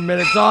 5 more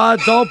minutes.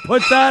 Don't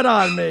put that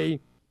on me.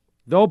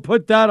 Don't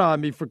put that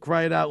on me, for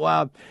crying out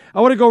loud.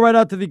 I want to go right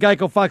out to the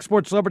Geico Fox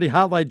Sports Celebrity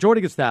Hotline.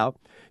 Joining us now,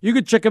 you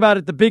can check him out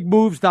at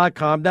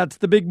thebigmoves.com. That's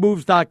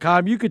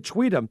thebigmoves.com. You could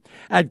tweet him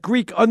at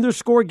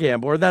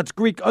Greek_Gambler. That's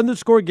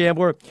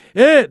Greek_Gambler.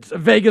 It's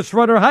Vegas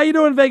Runner. How you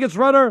doing, Vegas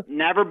Runner?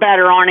 Never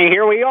better, Arnie.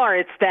 Here we are.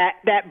 It's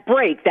that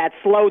break, that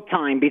slow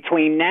time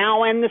between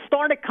now and the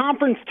start of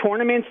conference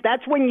tournaments.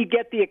 That's when you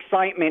get the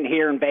excitement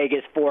here in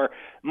Vegas for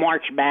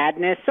March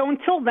Madness. So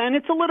until then,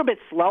 it's a little bit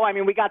slow. I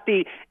mean, we got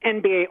the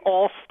NBA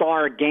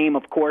All-Star game,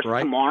 of course,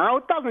 tomorrow.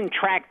 It doesn't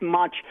track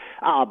much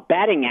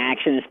betting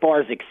action as far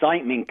as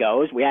excitement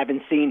goes. We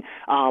haven't seen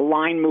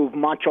line move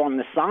much on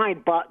the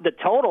side, but the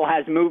total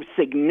has moved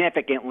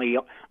significantly,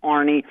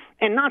 Arnie.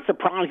 And not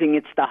surprising,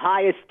 it's the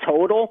highest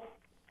total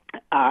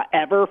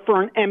ever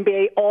for an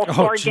NBA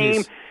All-Star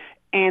game.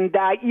 And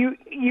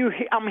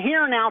I'm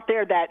hearing out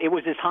there that it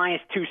was as high as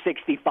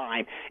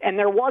 265, and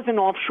there was an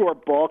offshore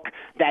book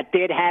that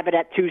did have it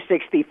at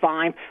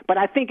 265, but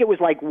I think it was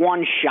like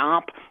one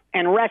shop.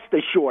 And rest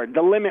assured,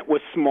 the limit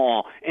was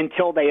small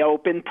until they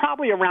opened,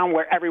 probably around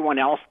where everyone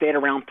else did,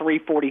 around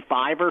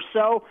 345 or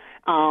so.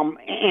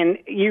 And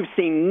you've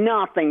seen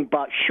nothing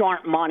but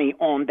sharp money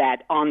on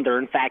that under.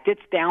 In fact, it's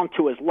down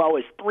to as low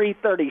as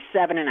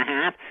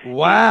 337.5.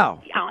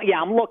 Wow.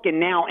 Yeah, I'm looking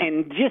now.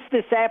 And just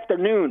this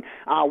afternoon,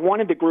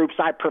 one of the groups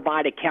I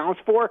provide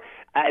accounts for,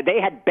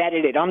 they had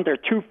betted it under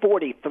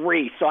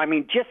 243. So, I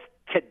mean, just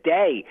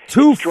today.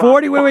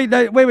 240? Wait.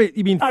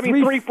 You mean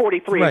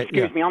 343,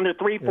 excuse me, under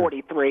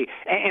 343.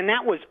 Yeah. And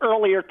that was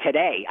earlier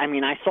today. I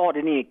mean, I saw it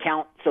in the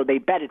account, so they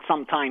bet it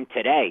sometime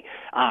today.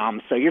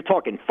 So you're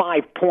talking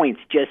 5 points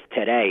just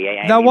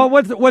today. Now,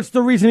 what's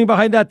the reasoning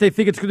behind that? They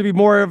think it's going to be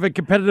more of a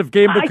competitive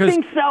game? Because I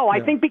think so.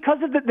 I think because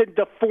of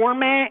the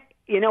format,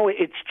 you know,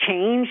 it's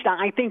changed.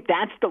 I think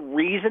that's the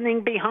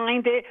reasoning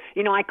behind it.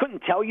 You know, I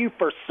couldn't tell you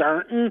for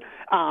certain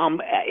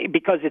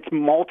because it's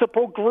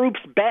multiple groups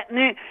betting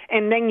it,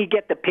 and then you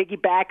get the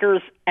piggybackers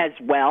as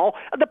well.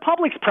 The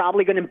public's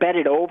probably going to bet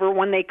it over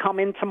when they come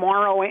in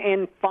tomorrow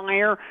and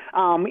fire.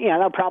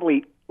 They'll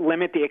probably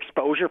limit the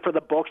exposure for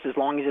the books as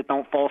long as it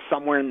don't fall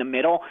somewhere in the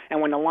middle.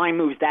 And when the line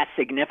moves that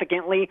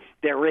significantly,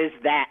 there is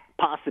that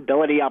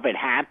possibility of it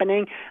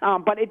happening.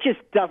 But it just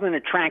doesn't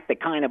attract the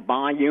kind of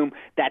volume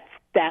that's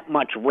that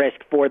much risk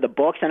for the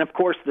books. And, of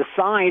course, the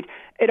side,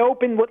 it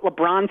opened with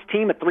LeBron's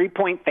team a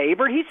 3-point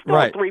favorite. He's still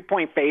a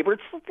 3-point favorite.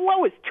 It's as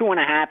low as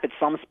 2.5 at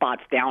some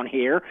spots down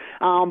here.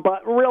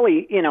 But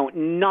really,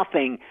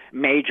 nothing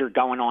major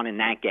going on in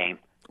that game.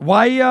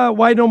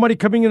 Why no money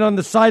coming in on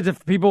the sides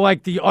if people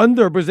like the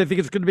under because they think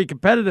it's going to be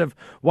competitive?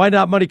 Why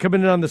not money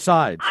coming in on the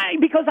sides?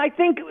 Because I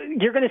think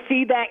you're going to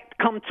see that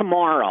come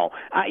tomorrow.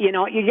 You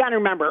got to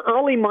remember,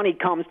 early money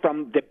comes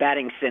from the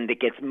betting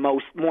syndicates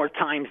more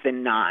times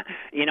than not.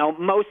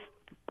 Most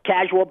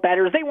casual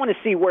bettors, they want to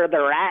see where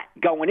they're at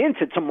going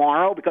into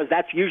tomorrow because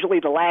that's usually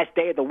the last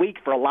day of the week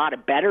for a lot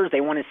of bettors.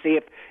 They want to see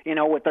if,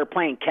 if they're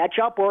playing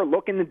catch-up or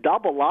looking to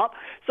double up.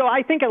 So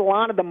I think a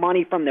lot of the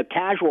money from the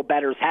casual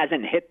bettors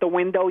hasn't hit the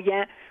window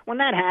yet. When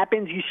that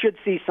happens, you should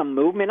see some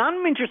movement.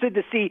 I'm interested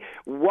to see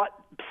what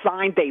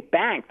side they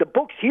bank. The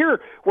books here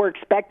were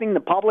expecting the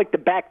public to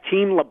back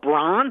Team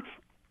LeBron,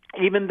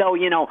 even though,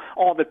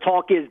 all the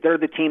talk is they're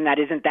the team that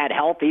isn't that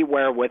healthy,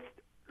 where with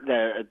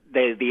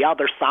the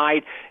other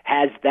side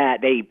has that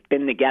they've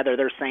been together.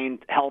 They're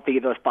saying healthy,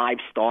 the 5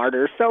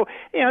 starters. So,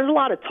 there's a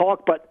lot of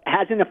talk, but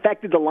hasn't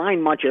affected the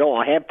line much at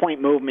all. A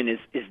half-point movement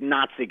is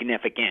not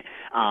significant,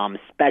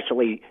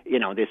 especially,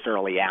 this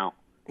early out.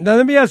 Now,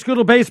 let me ask you a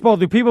little baseball.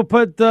 Do people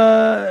put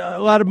a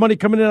lot of money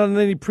coming in on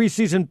any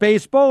preseason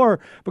baseball, or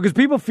because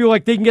people feel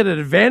like they can get an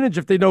advantage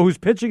if they know who's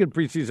pitching in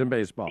preseason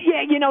baseball? Yeah,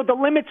 the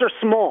limits are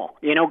small.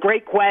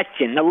 Great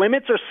question. The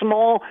limits are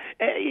small.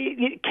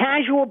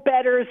 Casual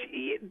bettors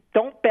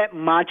don't bet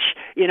much.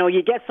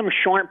 You get some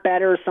sharp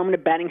bettors. Some of the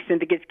betting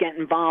syndicates get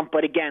involved.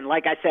 But again,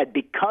 like I said,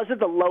 because of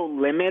the low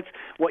limits,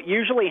 what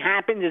usually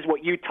happens is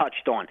what you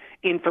touched on.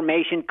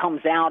 Information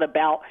comes out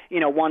about,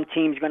 one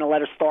team's going to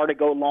let a starter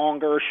go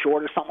longer or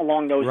shorter, something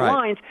along those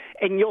lines,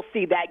 and you'll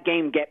see that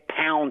game get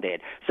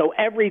pounded. So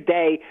every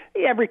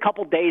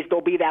couple days,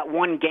 there'll be that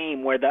one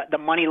game where the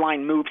money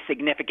line moves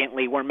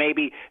significantly, where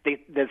maybe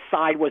the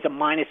side was a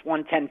minus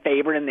 110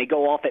 favorite and they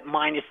go off at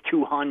minus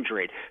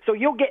 200. So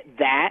you'll get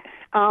that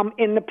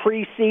in the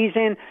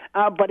preseason,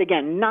 but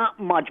again, not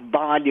much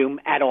volume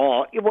at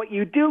all. What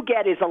you do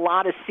get is a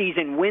lot of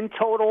season win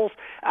totals,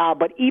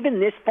 but even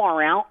this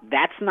far out,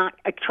 that's not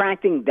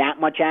attracting that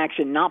much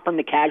action, not from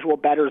the casual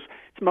bettors.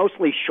 It's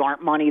mostly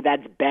sharp money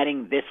that's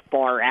betting this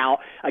far out.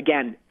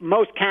 Again,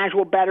 most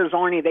casual bettors,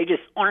 Arnie, they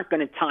just aren't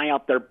going to tie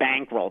up their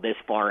bankroll this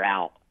far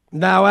out.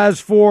 Now, as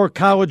for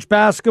college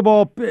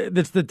basketball,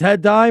 it's the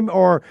Ted dime,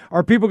 or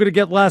are people going to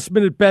get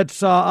last-minute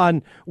bets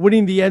on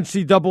winning the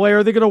NCAA, or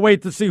are they going to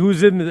wait to see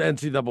who's in the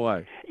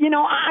NCAA?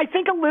 I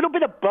think a little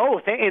bit of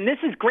both, and this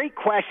is a great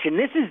question.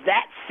 This is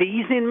that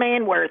season,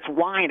 man, where it's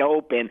wide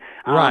open.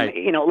 Right.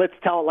 Let's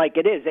tell it like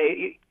it is.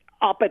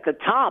 Up at the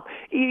top,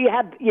 you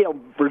have,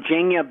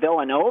 Virginia,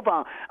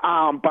 Villanova,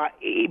 but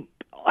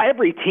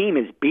every team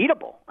is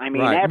beatable. I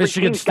mean, every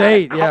Michigan team's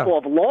State, got a couple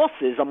of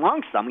losses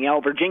amongst them.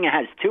 Virginia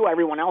has 2.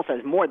 Everyone else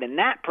has more than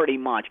that pretty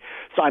much.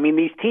 So,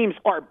 these teams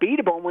are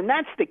beatable. And when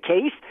that's the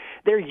case,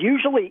 there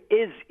usually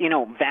is,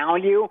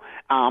 value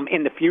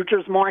in the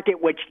futures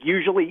market, which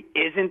usually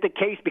isn't the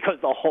case because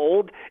the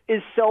hold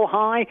is so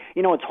high.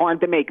 It's hard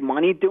to make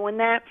money doing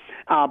that.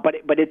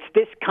 But it's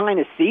this kind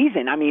of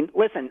season.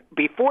 Listen,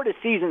 before the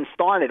season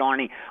started,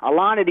 Arnie, a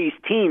lot of these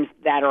teams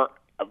that are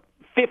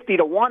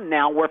 50-1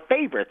 now were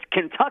favorites.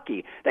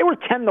 Kentucky, they were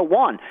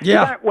 10-1.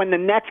 Yeah. When the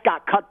Nets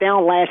got cut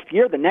down last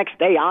year, the next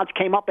day odds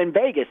came up in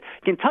Vegas.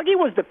 Kentucky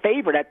was the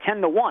favorite at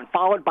 10-1,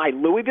 followed by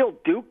Louisville,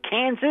 Duke,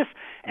 Kansas,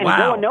 and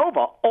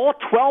Villanova, all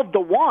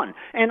 12-1.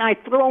 And I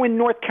throw in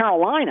North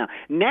Carolina.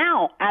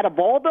 Now, out of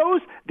all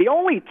those, the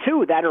only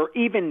 2 that are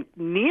even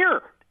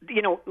near,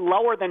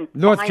 lower than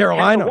North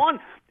Carolina 10-1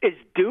 is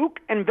Duke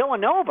and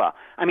Villanova.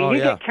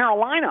 Get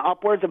Carolina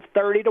upwards of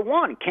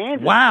 30-1,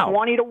 Kansas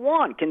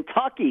 20-1,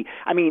 Kentucky.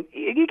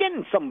 You're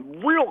getting some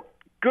real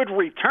good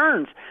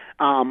returns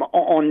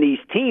on these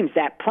teams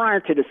that prior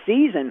to the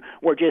season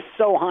were just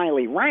so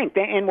highly ranked.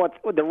 And what's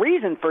the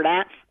reason for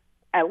that,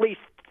 at least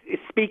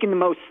speaking to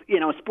most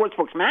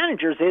sportsbooks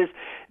managers, is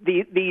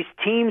these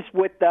teams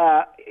with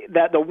the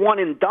one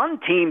and done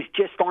teams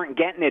just aren't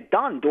getting it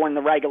done during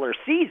the regular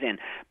season.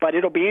 But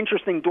it'll be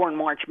interesting during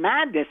March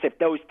Madness if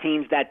those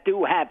teams that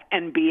do have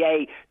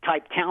NBA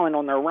type talent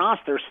on their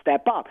roster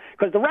step up,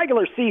 because the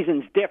regular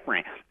season's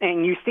different.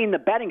 And you've seen the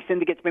betting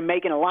syndicate's been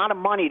making a lot of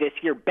money this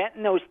year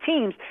betting those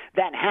teams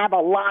that have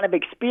a lot of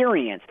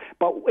experience.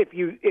 But if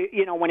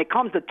when it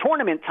comes to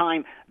tournament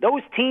time,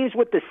 those teams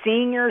with the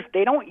seniors,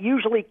 they don't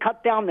usually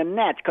cut down the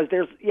nets, because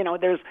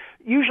there's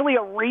usually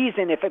a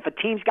reason if a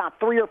team's got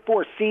 3 or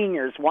 4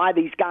 seniors why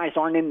these guys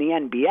aren't in the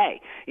NBA.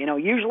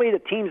 Usually the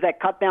teams that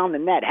cut down the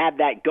net have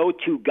that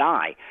go-to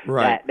guy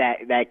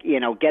that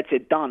gets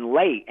it done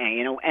late,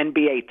 and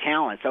NBA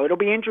talent. So it'll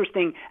be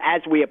interesting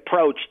as we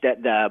approach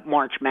the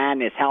March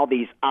Madness how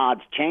these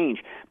odds change.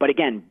 But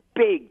again,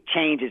 big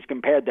changes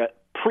compared to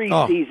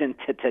preseason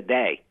to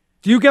today.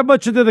 Do you get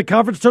much into the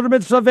conference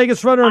tournaments,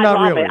 Vegas Runner, or not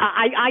really?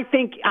 I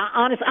think,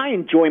 honestly, I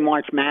enjoy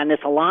March Madness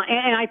a lot.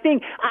 And I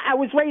think, I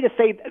was ready to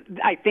say,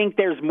 I think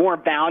there's more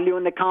value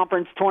in the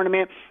conference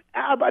tournament.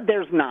 But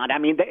there's not.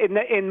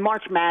 In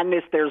March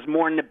Madness, there's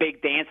more in the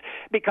big dance,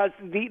 because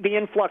the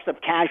influx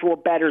of casual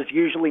bettors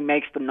usually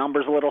makes the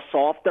numbers a little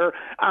softer.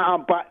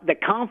 But the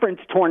conference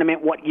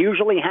tournament, what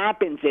usually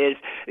happens is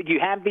you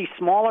have these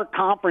smaller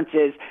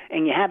conferences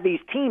and you have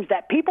these teams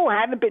that people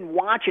haven't been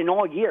watching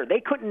all year. They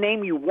couldn't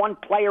name you one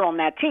player on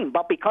that team,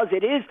 but because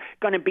it is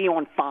going to be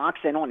on Fox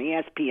and on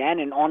ESPN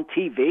and on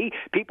TV,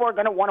 people are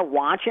going to want to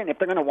watch it. And if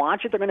they're going to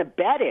watch it, they're going to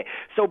bet it.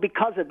 So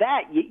because of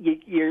that,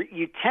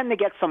 you tend to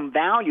get some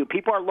value.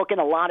 People are looking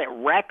a lot at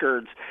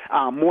records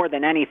more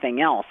than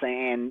anything else,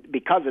 and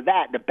because of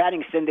that, the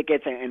betting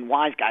syndicates and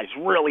wise guys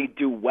really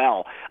do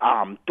well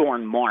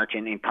during March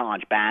in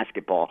college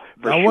basketball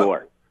for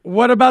sure.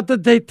 What about the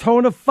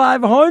Daytona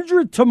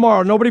 500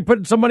 tomorrow? Nobody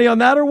putting some money on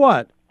that, or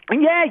what?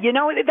 Yeah,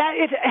 that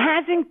it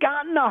hasn't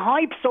gotten the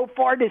hype so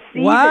far this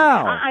season.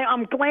 Wow.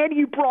 I'm glad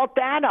you brought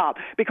that up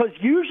because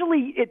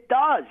usually it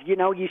does.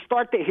 You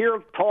start to hear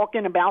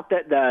talking about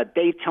the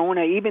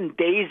Daytona even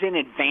days in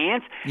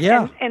advance.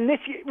 Yeah. And this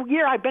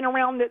year I've been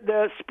around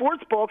the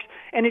sports books,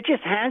 and it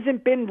just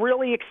hasn't been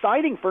really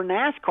exciting for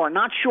NASCAR.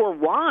 Not sure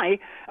why,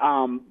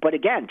 but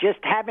again, just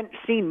haven't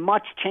seen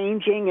much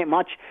changing and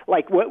much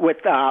like with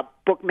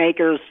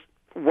bookmakers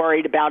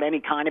worried about any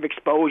kind of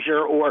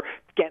exposure or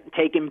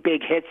taking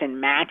big hits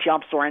in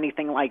matchups or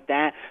anything like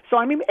that. So,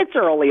 it's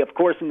early, of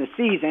course, in the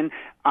season,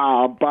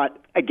 but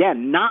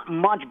again, not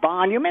much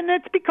volume, and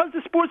it's because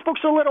the sports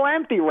books are a little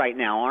empty right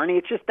now, Arnie.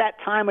 It's just that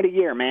time of the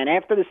year, man.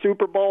 After the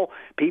Super Bowl,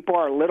 people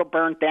are a little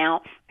burnt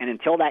out, and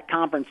until that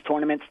conference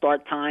tournament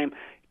start time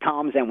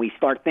comes and we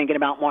start thinking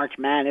about March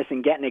Madness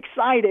and getting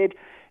excited,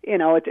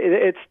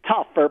 it's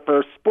tough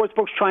for sports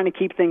books trying to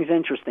keep things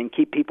interesting,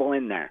 keep people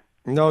in there.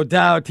 No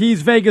doubt.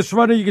 He's Vegas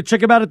Runner. You can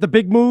check him out at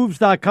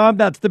thebigmoves.com.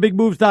 That's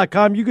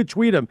thebigmoves.com. You can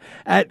tweet him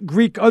at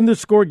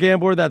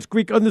Greek_Gambler. That's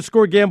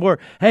Greek_Gambler.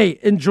 Hey,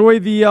 enjoy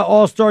the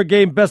All-Star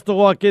game. Best of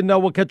luck, and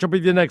we'll catch up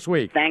with you next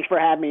week. Thanks for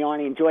having me,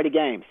 Arnie. Enjoy the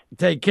games.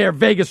 Take care.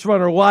 Vegas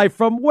Runner live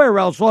from where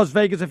else? Las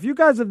Vegas. If you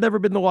guys have never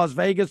been to Las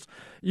Vegas,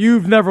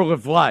 you've never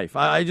lived life.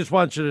 I just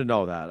want you to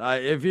know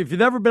that. If you've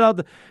never been out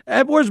there,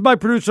 and where's my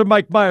producer,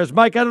 Mike Myers?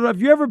 Mike, I don't know.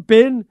 Have you ever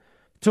been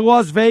to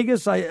Las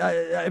Vegas?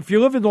 If you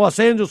live in Los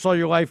Angeles all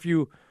your life,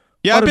 I've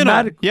been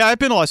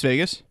to Las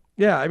Vegas.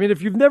 Yeah,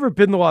 if you've never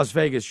been to Las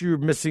Vegas, you're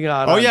missing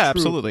out. Oh yeah,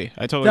 absolutely.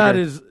 I totally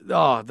agree. It's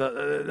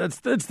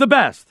the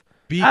best.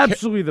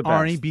 Absolutely the best.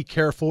 Arnie, be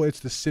careful.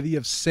 It's the city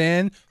of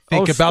sin.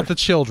 Think about the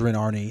children,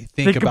 Arnie.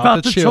 Think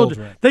about the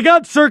children. They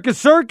got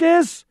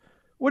Circus.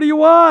 What do you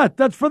want?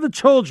 That's for the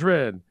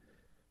children.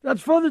 That's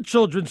for the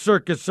children.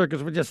 Circus.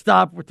 Would you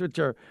stop with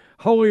your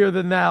holier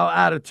than thou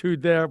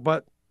attitude there?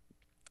 But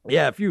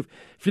yeah, if you've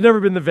never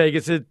been to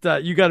Vegas,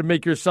 you got to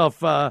make yourself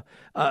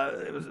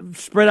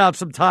spread out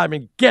some time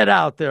and get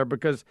out there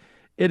because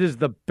it is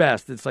the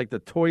best. It's like the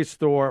toy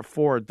store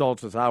for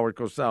adults, as Howard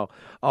Cosell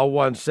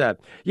once said.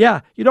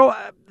 Yeah,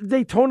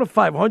 Daytona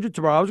 500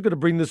 tomorrow. I was going to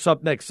bring this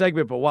up next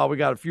segment, but while we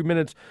got a few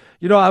minutes,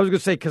 I was going to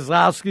say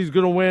Keselowski's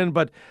going to win,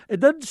 but it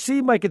doesn't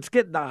seem like it's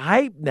getting the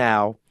hype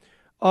now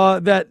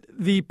that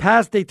the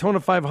past Daytona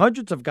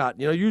 500s have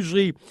gotten.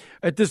 Usually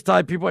at this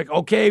time, people are like,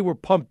 okay, we're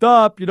pumped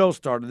up,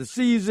 start of the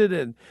season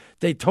and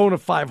Daytona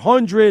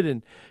 500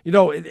 and,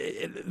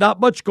 not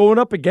much going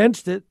up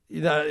against it.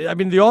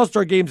 The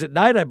All-Star game's at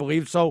night, I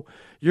believe, so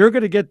you're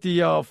going to get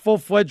the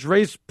full-fledged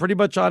race pretty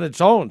much on its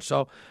own.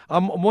 So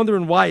I'm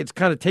wondering why it's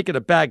kind of taking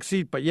a back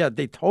seat. But, yeah,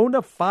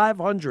 Daytona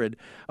 500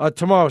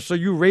 tomorrow. So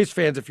you race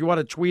fans, if you want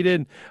to tweet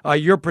in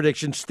your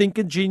prediction,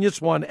 Stinkin'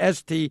 Genius 1,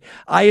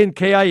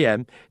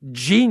 STINKIN,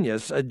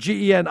 Genius,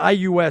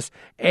 GENIUS,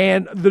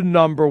 and the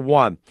number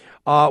 1.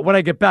 When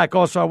I get back,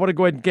 also, I want to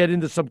go ahead and get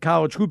into some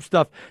college hoop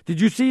stuff.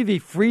 Did you see the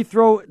free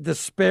throw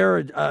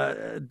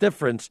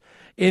difference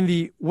in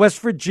the West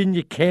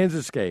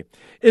Virginia-Kansas game?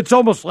 It's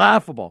almost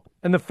laughable.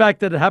 And the fact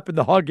that it happened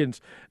to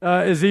Huggins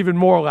is even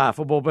more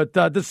laughable. But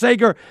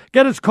DeSager,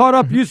 get us caught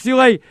up.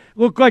 UCLA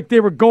looked like they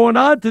were going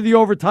on to the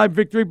overtime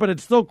victory, but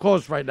it's still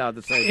close right now,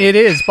 DeSager. It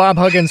is. Bob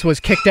Huggins was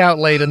kicked out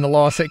late in the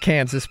loss at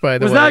Kansas, by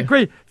the way. Was that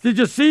great? Did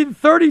you see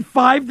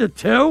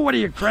 35-2? What, are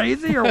you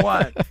crazy or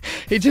what?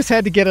 He just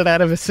had to get it out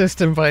of his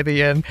system by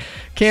the end.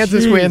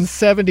 Kansas wins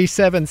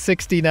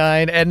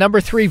 77-69. And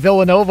number 3,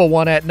 Villanova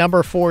won at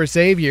number 4,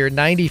 Xavier,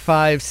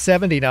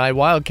 95-79.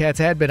 Wildcats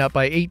had been up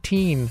by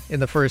 18 in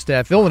the first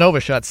half. Villanova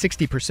shot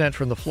 60%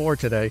 from the floor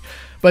today.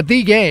 But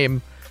the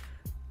game,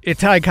 it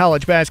tied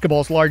college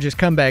basketball's largest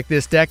comeback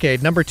this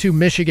decade. Number 2,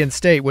 Michigan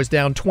State was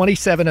down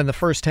 27 in the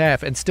first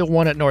half and still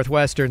won at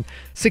Northwestern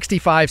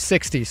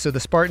 65-60. So the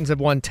Spartans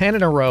have won 10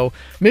 in a row.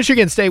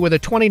 Michigan State with a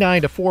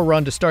 29-4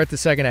 run to start the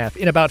second half.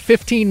 In about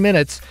 15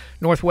 minutes,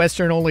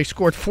 Northwestern only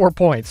scored 4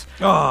 points.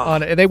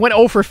 They went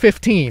 0 for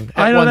 15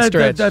 at one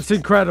stretch. That's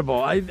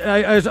incredible.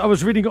 I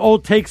was reading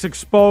Old Takes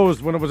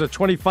Exposed when it was a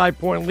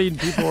 25-point lead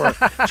and people were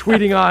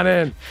tweeting on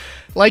in.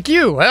 Like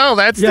you. Well,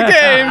 that's the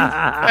game.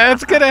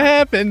 That's going to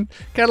happen.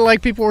 Kind of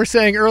like people were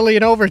saying early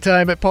in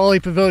overtime at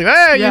Pauley Pavilion.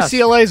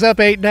 UCLA's up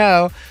 8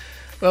 now.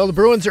 Well, the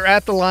Bruins are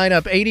at the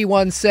lineup,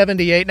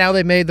 81-78. Now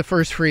they made the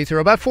first free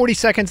throw. About 40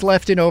 seconds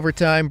left in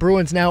overtime.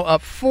 Bruins now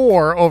up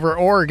 4 over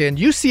Oregon.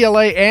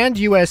 UCLA and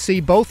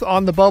USC both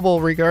on the bubble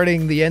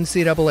regarding the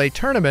NCAA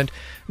tournament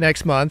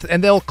next month,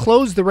 and they'll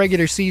close the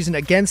regular season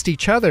against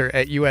each other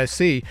at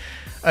USC.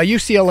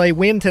 UCLA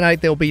win tonight.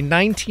 They'll be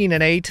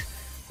 19-8.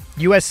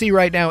 USC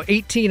right now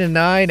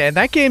 18-9, and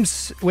that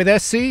game's with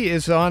SC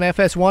is on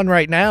FS1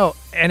 right now,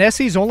 and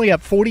SC's only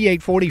up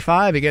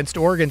 48-45 against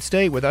Oregon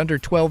State with under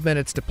 12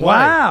 minutes to play.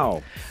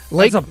 Wow.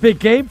 That's a big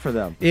game for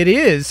them. It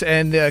is,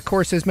 and of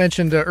course, as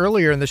mentioned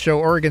earlier in the show,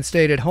 Oregon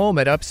State at home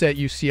had upset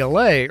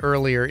UCLA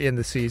earlier in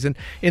the season.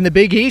 In the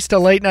Big East, a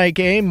late-night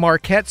game,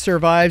 Marquette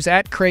survives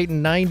at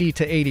Creighton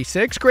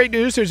 90-86. Great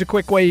news, there's a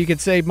quick way you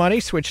could save money.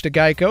 Switch to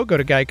Geico. Go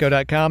to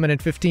geico.com, and in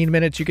 15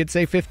 minutes, you could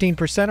save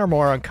 15% or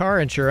more on car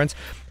insurance.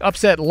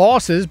 Upset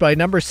losses by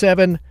number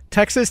 7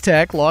 Texas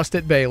Tech lost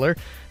at Baylor.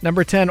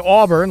 Number 10,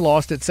 Auburn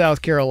lost at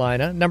South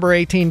Carolina. Number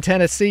 18,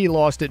 Tennessee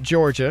lost at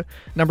Georgia.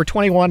 Number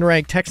 21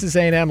 ranked Texas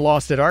A&M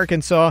lost at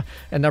Arkansas.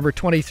 And number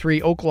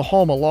 23,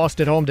 Oklahoma lost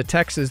at home to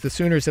Texas. The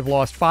Sooners have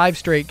lost 5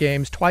 straight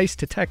games, twice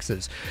to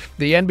Texas.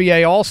 The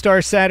NBA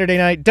All-Star Saturday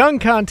night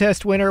dunk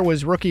contest winner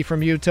was rookie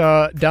from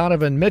Utah,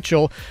 Donovan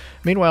Mitchell.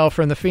 Meanwhile,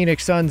 from the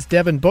Phoenix Suns,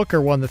 Devin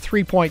Booker won the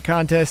three-point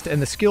contest,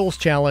 and the skills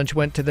challenge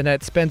went to the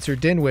net Spencer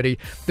Dinwiddie.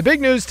 The big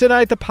news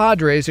tonight, the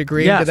Padres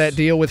agreeing to that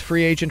deal with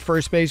free agent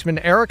first baseman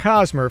Eric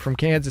Hosmer from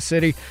Kansas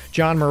City.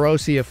 John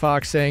Morosi of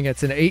Fox saying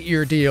it's an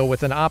 8-year deal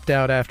with an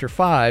opt-out after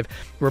 5.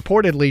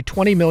 Reportedly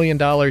 $20 million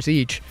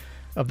each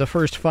of the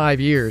first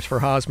 5 years for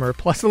Hosmer,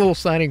 plus a little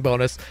signing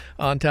bonus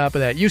on top of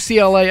that.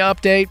 UCLA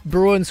update,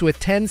 Bruins with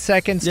 10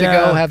 seconds to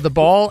go have the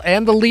ball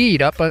and the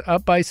lead up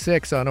by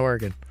 6 on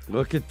Oregon.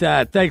 Look at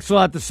that. Thanks a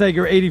lot to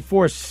Sager.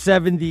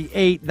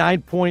 84-78,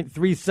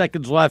 9.3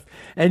 seconds left.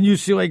 And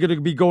UCLA going to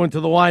be going to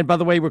the line. By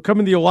the way, we're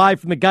coming to you live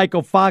from the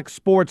Geico Fox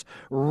Sports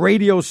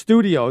Radio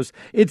Studios.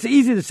 It's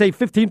easy to save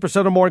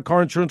 15% or more in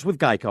car insurance with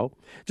Geico.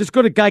 Just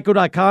go to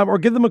geico.com or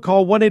give them a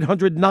call,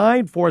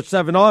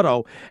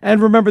 1-800-947-AUTO. And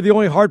remember, the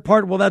only hard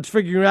part, well, that's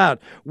figuring out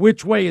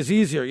which way is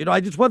easier. You know, I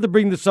just wanted to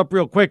bring this up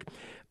real quick.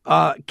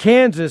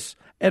 Kansas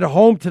at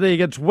home today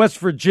against West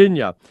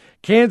Virginia.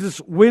 Kansas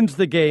wins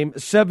the game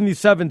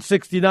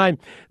 77-69.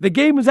 The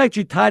game was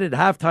actually tied at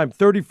halftime,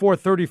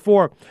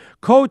 34-34.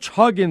 Coach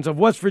Huggins of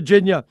West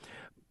Virginia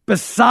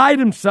beside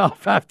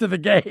himself after the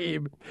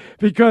game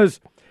because,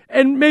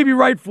 and maybe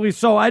rightfully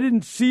so, I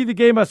didn't see the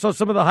game. I saw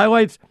some of the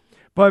highlights,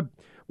 but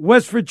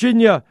West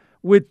Virginia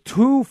with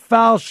 2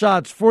 foul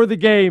shots for the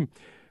game.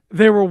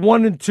 They were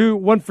 1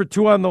 for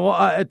 2 on the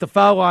at the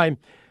foul line.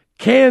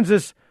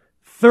 Kansas,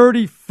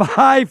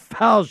 35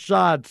 foul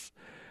shots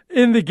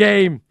in the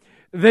game.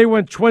 They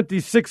went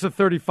 26 of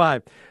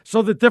 35.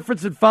 So the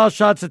difference in foul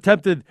shots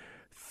attempted,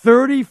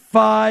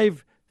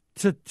 35-2.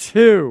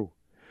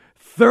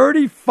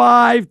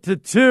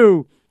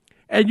 35-2.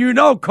 And you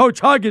know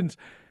Coach Huggins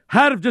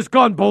had to have just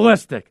gone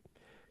ballistic.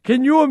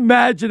 Can you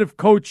imagine if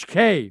Coach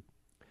K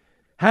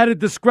had a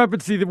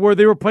discrepancy where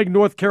they were playing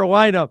North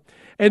Carolina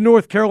and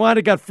North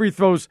Carolina got free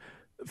throws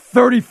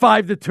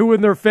 35-2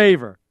 in their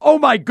favor? Oh,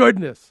 my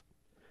goodness.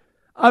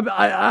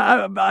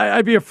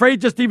 I'd be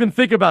afraid just to even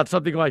think about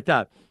something like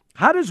that.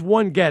 How does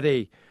one get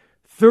a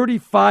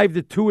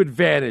 35-2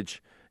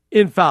 advantage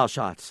in foul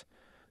shots?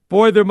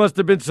 Boy, there must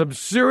have been some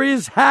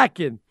serious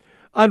hacking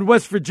on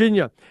West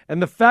Virginia.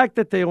 And the fact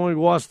that they only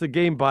lost the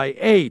game by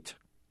 8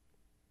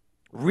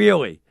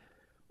 really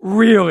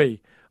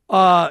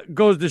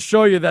goes to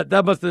show you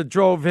that must have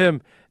drove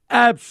him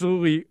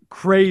absolutely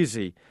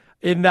crazy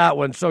in that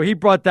one. So he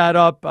brought that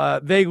up.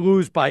 They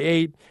lose by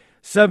 8,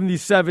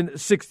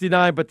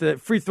 77-69, but the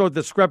free throw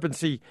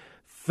discrepancy,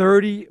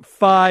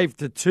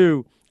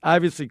 35-2.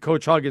 Obviously,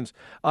 Coach Huggins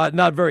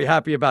not very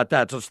happy about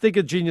that. So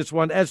Stinkin' Genius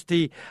one,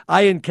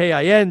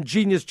 STINKIN,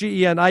 Genius,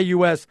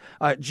 GENIUS,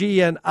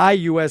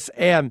 GENIUS,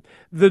 and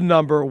the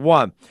number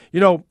 1.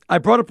 You know, I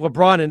brought up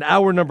LeBron in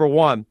hour number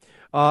 1,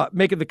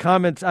 making the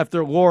comments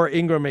after Laura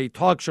Ingraham, a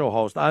talk show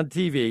host on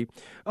TV,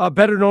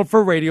 better known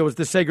for radio, as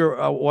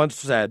DeSager once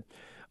said,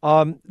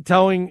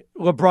 telling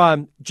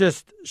LeBron,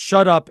 just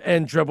shut up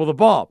and dribble the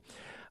ball.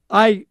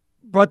 I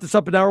brought this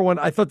up in hour 1.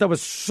 I thought that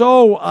was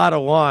so out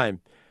of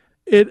line.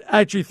 It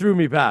actually threw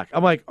me back.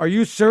 I'm like, are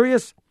you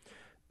serious?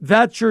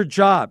 That's your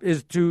job,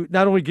 is to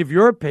not only give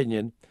your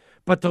opinion,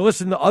 but to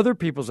listen to other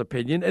people's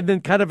opinion and then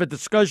kind of a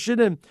discussion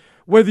and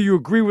whether you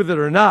agree with it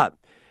or not.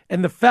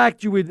 And the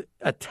fact you would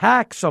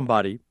attack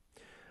somebody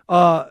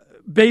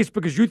based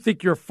because you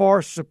think you're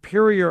far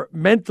superior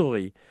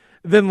mentally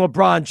than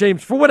LeBron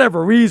James for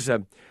whatever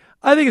reason,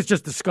 I think it's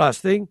just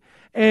disgusting.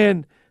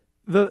 And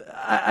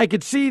I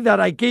could see that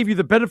I gave you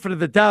the benefit of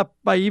the doubt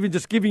by even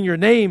just giving your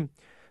name,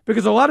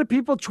 because a lot of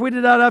people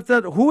tweeted out after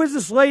that, who is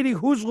this lady?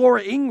 Who's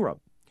Laura Ingraham?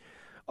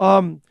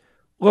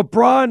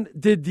 LeBron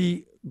did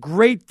the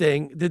great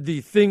thing, did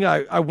the thing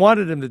I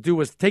wanted him to do,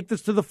 was take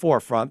this to the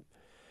forefront,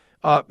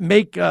 have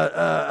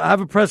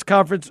a press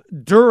conference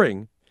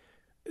during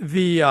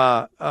the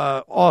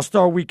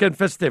All-Star Weekend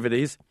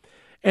festivities,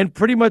 and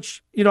pretty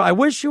much, you know, I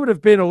wish he would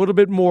have been a little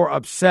bit more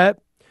upset,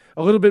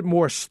 a little bit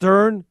more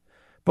stern,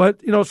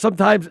 but, you know,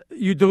 sometimes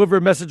you deliver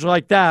a message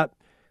like that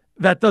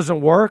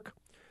doesn't work.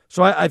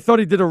 So I thought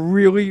he did a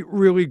really,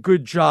 really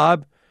good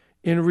job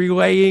in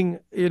relaying,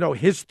 you know,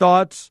 his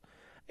thoughts.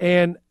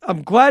 And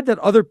I'm glad that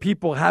other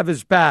people have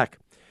his back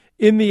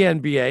in the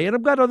NBA. And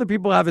I'm glad other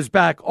people have his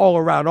back all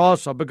around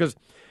also, because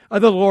I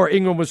thought Laura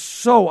Ingraham was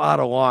so out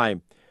of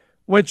line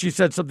when she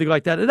said something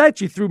like that. It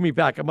actually threw me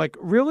back. I'm like,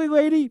 really,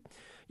 lady?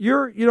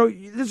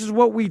 This is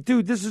what we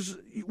do. This is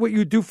what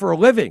you do for a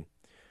living.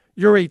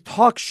 You're a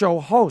talk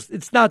show host.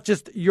 It's not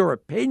just your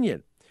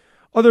opinion.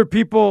 Other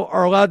people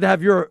are allowed to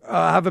have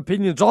have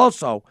opinions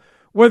also,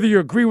 whether you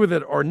agree with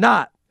it or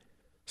not.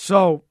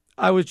 So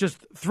I was just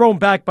thrown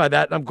back by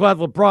that, and I'm glad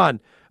LeBron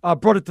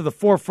brought it to the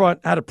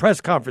forefront, had a press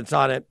conference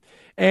on it,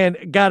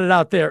 and got it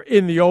out there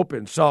in the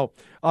open. So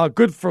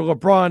good for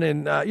LeBron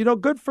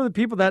and, good for the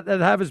people that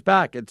have his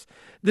back.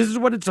 This is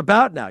what it's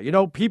about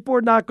now. People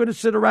are not going to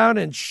sit around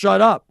and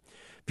shut up.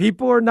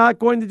 People are not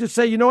going to just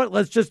say, you know what,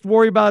 let's just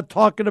worry about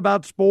talking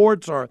about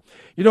sports or,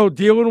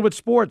 dealing with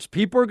sports.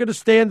 People are going to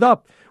stand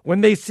up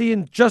when they see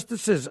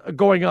injustices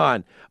going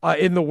on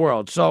in the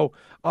world. So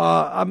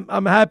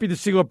I'm happy to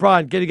see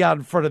LeBron getting out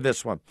in front of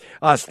this one.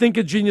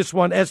 Stinkin' Genius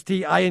one,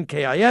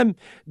 STINKIN,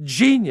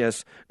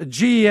 Genius,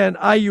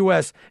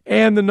 GENIUS,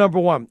 and the number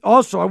one.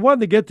 Also, I wanted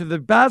to get to the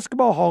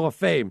Basketball Hall of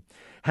Fame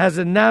has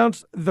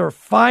announced their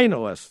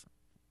finalists.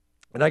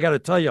 And I got to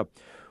tell you,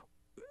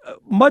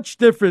 much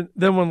different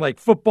than when like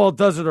football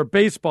does it or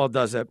baseball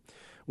does it.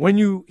 When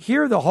you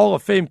hear the Hall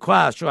of Fame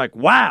class, you're like,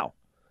 wow.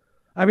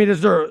 I mean,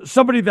 is there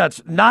somebody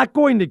that's not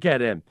going to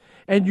get in?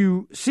 And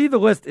you see the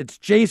list, it's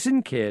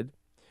Jason Kidd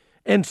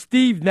and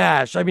Steve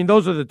Nash. I mean,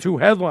 those are the two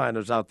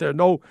headliners out there.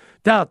 No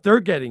doubt they're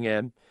getting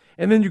in.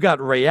 And then you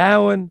got Ray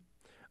Allen,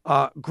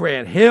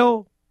 Grant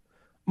Hill,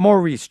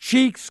 Maurice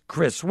Cheeks,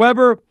 Chris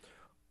Webber.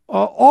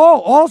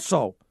 All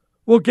also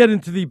will get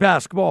into the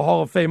Basketball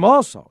Hall of Fame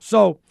also.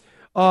 So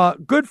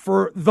good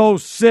for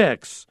those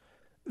 6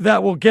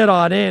 that will get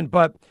on in.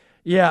 But,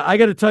 yeah, I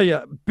got to tell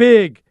you,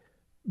 big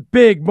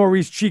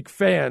Maurice Cheek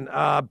fan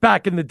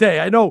back in the day.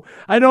 I know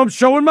I'm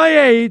showing my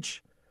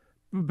age.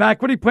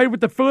 Back when he played with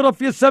the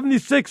Philadelphia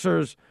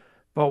 76ers,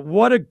 but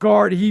what a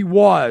guard he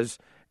was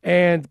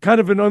and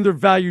kind of an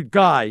undervalued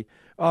guy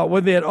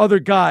when they had other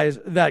guys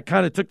that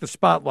kind of took the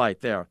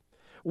spotlight there.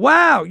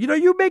 Wow,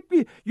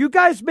 you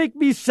guys make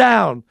me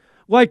sound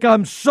like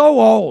I'm so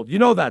old. You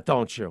know that,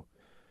 don't you?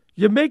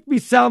 You make me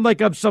sound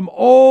like I'm some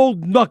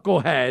old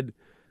knucklehead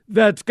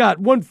that's got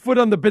 1 foot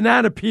on the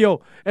banana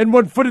peel and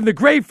 1 foot in the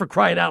grave, for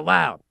crying out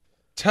loud.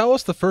 Tell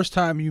us the first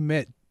time you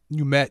met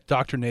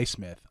Dr.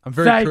 Naismith. I'm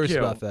very curious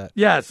about that.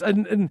 Yes,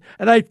 and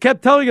I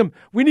kept telling him,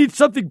 we need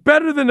something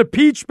better than a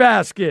peach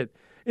basket.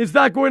 It's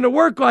not going to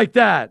work like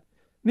that.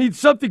 Need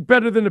something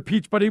better than a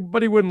peach, but he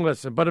wouldn't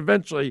listen. But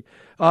eventually,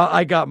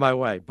 I got my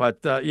way. But,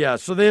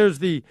 so there's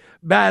the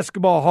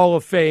Basketball Hall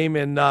of Fame.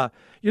 And,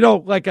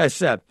 like I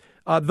said,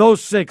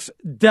 those 6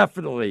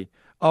 definitely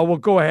will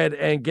go ahead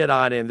and get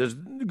on in. There's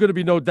going to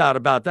be no doubt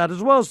about that,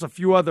 as well as a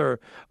few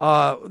other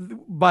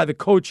by the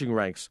coaching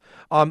ranks.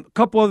 A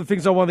couple other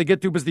things I wanted to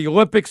get to was the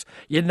Olympics.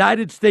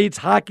 United States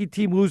hockey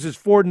team loses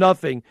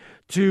 4-0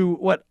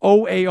 to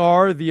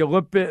OAR,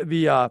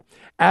 the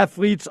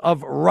athletes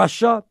of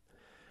Russia.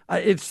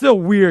 It's still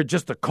weird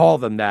just to call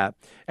them that,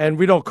 and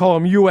we don't call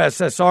them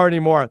USSR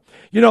anymore.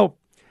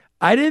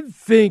 I didn't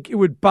think it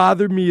would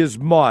bother me as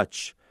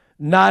much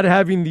not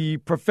having the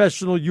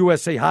professional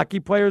USA hockey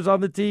players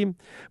on the team.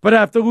 But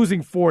after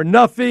losing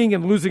 4-0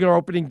 and losing our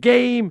opening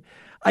game,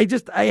 I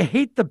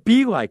hate to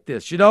be like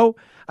this,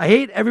 I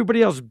hate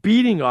everybody else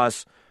beating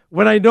us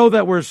when I know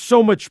that we're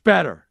so much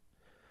better.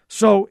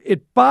 So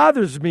it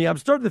bothers me. I'm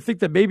starting to think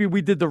that maybe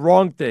we did the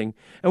wrong thing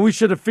and we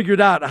should have figured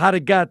out how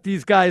to get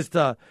these guys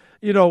to,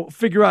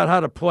 figure out how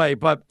to play.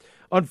 But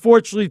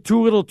unfortunately,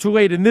 too little, too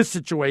late in this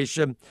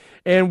situation,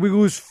 and we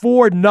lose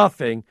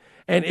 4-0.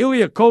 And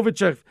Ilya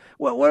Kovalchuk,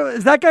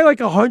 is that guy like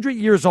 100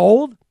 years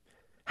old?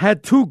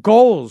 Had 2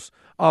 goals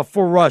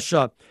for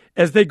Russia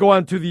as they go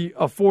on to the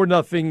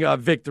 4-0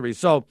 victory.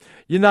 So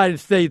United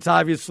States,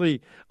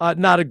 obviously,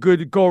 not a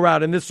good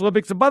go-around in this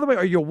Olympics. And by the way,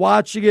 are you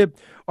watching it?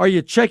 Are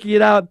you checking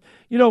it out?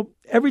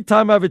 Every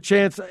time I have a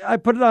chance, I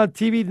put it on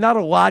TV. Not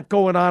a lot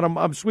going on.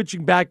 I'm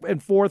switching back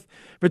and forth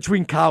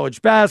between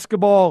college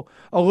basketball,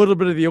 a little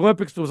bit of the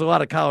Olympics. There was a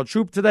lot of college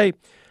hoop today.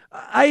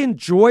 I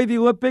enjoy the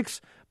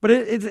Olympics, but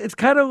it's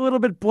kind of a little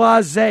bit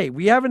blasé.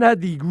 We haven't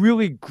had the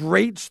really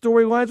great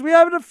storylines. We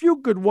have had a few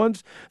good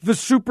ones, the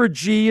Super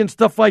G and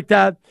stuff like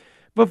that.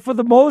 But for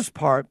the most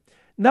part,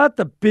 not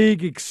the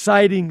big,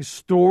 exciting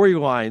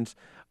storylines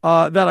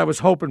that I was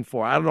hoping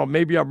for. I don't know,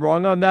 maybe I'm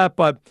wrong on that,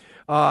 but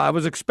I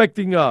was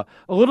expecting a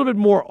little bit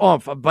more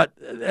oomph. But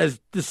as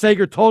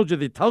DeSager told you,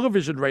 the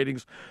television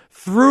ratings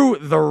through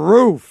the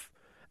roof.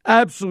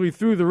 Absolutely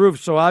through the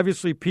roof. So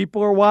obviously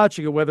people are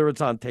watching it, whether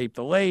it's on tape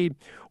delayed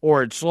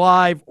or it's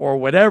live or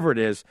whatever it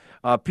is.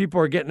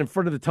 People are getting in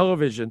front of the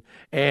television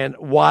and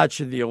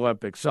watching the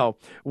Olympics. So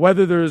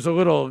whether there's a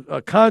little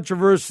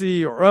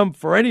controversy or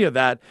for any of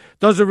that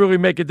doesn't really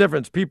make a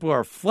difference. People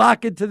are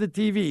flocking to the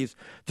TVs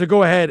to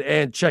go ahead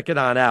and check it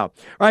on out.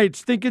 All right,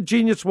 Stinkin'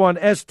 Genius one,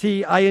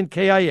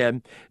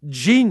 STINKIN,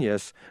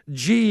 Genius,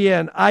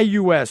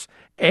 GENIUS,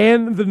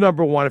 and the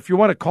number one. If you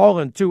want to call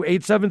in to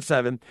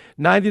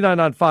 877-99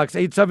 on Fox,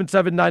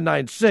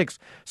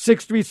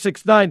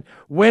 877-996-6369.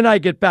 When I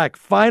get back,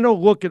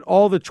 final look at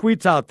all the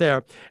tweets out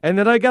there. And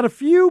then I got a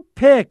few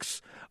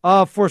picks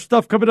for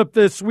stuff coming up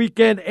this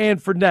weekend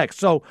and for next.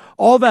 So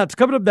all that's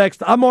coming up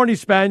next. I'm Arnie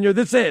Spanier.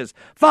 This is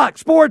Fox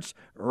Sports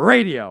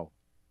Radio.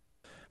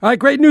 All right,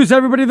 great news,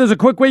 everybody. There's a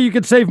quick way you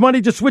can save money.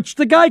 Just switch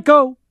to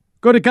Geico.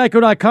 Go to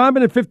geico.com,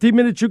 and in 15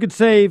 minutes, you could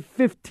save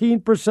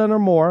 15% or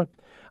more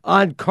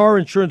on car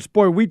insurance.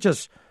 Boy, we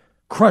just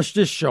crushed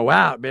this show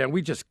out, man.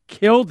 We just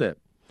killed it.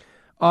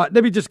 Let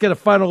me just get a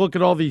final look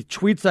at all the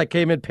tweets that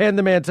came in.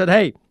 Panda Man said,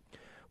 hey,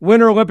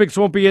 Winter Olympics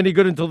won't be any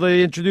good until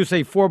they introduce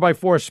a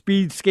 4x4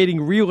 speed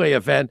skating relay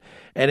event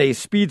and a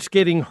speed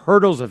skating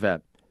hurdles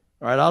event.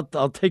 All right,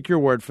 I'll take your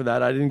word for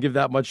that. I didn't give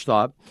that much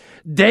thought.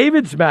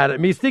 David's mad at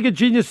me. He's thinking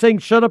Genius saying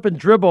shut up and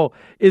dribble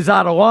is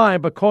out of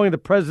line, but calling the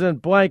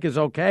president blank is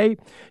okay.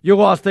 You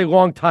lost a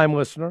long-time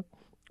listener.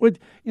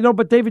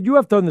 But David, you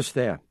have to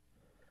understand.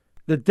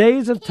 The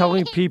days of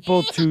telling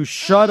people to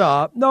shut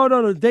up. No.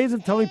 The days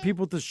of telling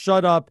people to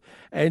shut up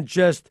and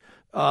just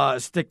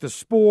stick to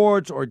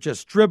sports or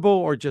just dribble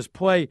or just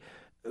play,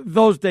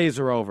 those days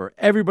are over.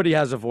 Everybody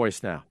has a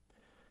voice now.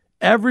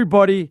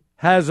 Everybody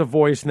has a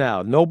voice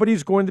now.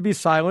 Nobody's going to be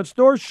silenced,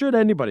 nor should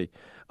anybody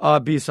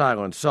be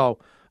silenced. So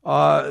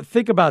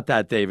think about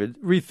that, David.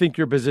 Rethink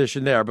your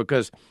position there,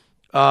 because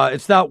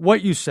it's not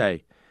what you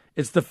say.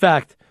 It's the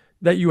fact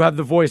that you have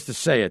the voice to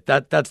say it.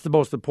 That's the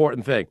most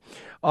important thing.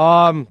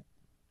 So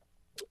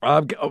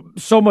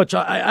much.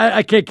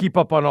 I can't keep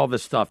up on all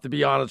this stuff, to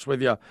be honest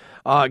with you.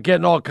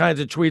 Getting all kinds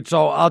of tweets,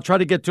 so I'll try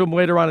to get to them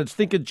later on. It's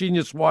Thinking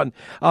Genius 1.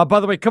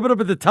 By the way, coming up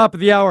at the top of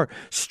the hour,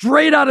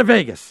 straight out of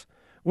Vegas,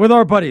 with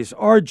our buddies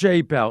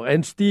RJ Bell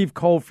and Steve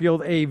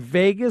Cofield, a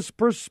Vegas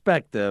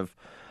perspective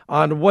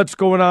on what's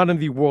going on in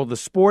the world of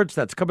sports.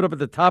 That's coming up at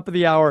the top of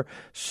the hour,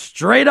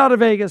 straight out of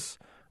Vegas,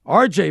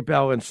 RJ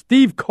Bell and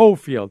Steve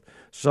Cofield.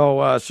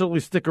 So certainly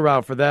stick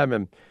around for them.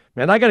 And,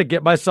 man, I got to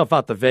get myself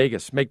out to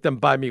Vegas, make them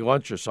buy me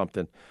lunch or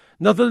something.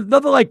 Nothing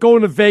like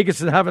going to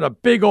Vegas and having a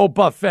big old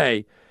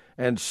buffet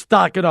and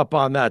stocking up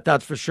on that,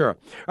 that's for sure.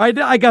 All right,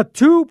 I got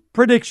two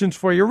predictions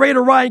for you.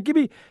 Raider Ryan, give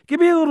me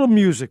a little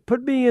music.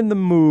 Put me in the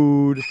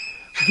mood.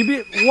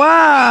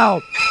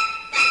 Wow.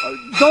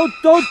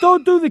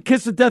 Don't do the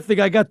kiss of death thing.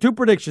 I got two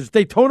predictions.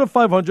 Daytona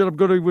 500, I'm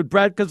going to with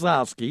Brad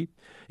Keselowski.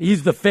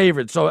 He's the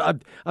favorite, so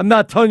I'm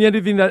not telling you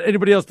anything that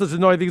anybody else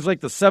doesn't know. I think he's like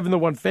the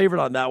 7-1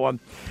 favorite on that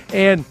one.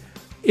 And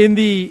in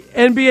the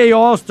NBA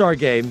All-Star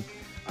game,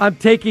 I'm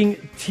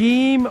taking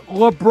Team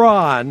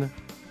LeBron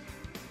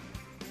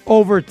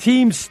over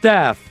Team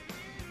Steph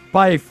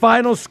by a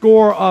final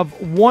score of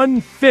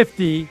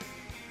 150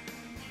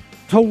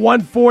 to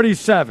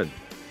 147.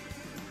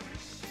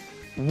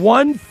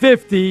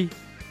 150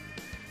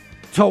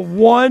 to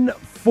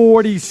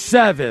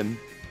 147.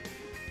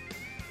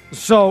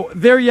 So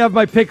there you have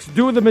my picks.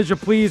 Do them as you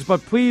please,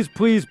 but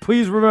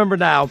please remember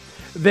now,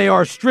 they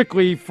are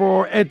strictly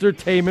for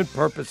entertainment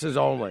purposes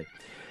only.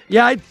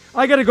 Yeah,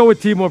 I got to go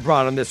with Team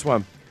LeBron on this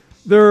one.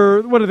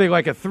 They're, what are they,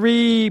 like a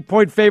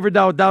 3-point favorite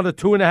now, down to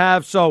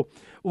 2.5. So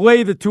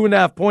lay the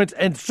 2.5 points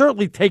and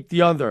certainly take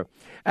the under,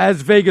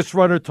 as Vegas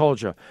Runner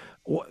told you.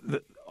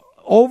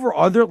 Over,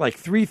 under, like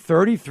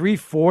 330,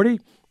 340?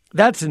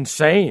 That's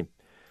insane.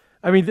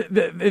 I mean,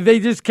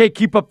 they just can't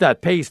keep up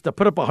that pace. To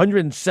put up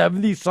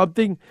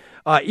 170-something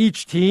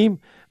each team,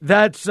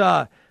 that's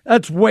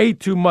way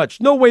too much.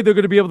 No way they're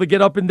going to be able to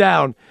get up and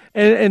down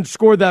and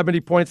score that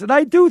many points. And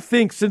I do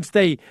think since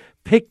they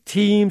pick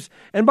teams,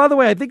 and by the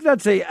way, I think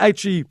that's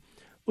actually a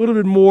little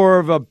bit more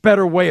of a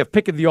better way of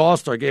picking the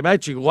All-Star game. I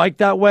actually like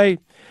that way.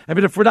 I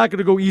mean, if we're not going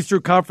to go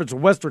Eastern Conference or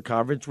Western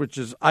Conference, which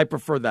is, I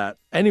prefer that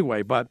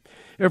anyway, but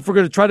if we're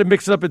going to try to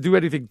mix it up and do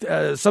anything,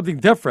 something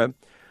different,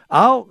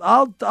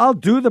 I'll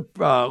do the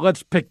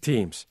let's pick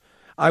teams.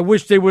 I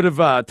wish they would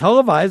have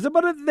televised it,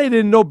 but they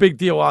didn't. No big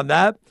deal on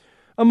that.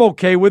 I'm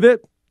okay with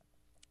it.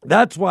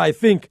 That's why I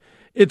think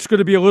it's going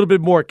to be a little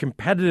bit more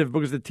competitive,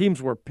 because the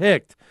teams were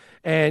picked,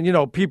 and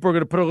people are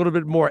going to put a little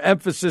bit more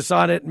emphasis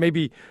on it,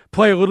 maybe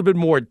play a little bit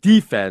more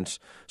defense.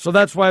 So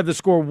that's why I have the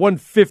score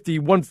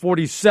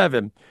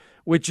 150-147,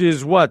 which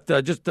is what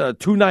just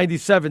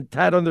 297,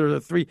 tad under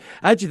the 3.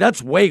 Actually,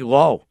 that's way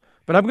low,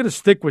 but I'm going to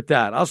stick with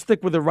that. I'll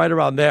stick with it right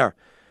around there.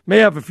 May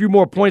have a few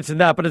more points than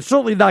that, but it's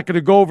certainly not going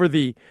to go over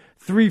the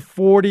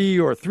 340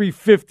 or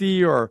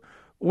 350 or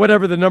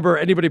whatever the number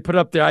anybody put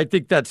up there. I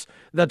think that's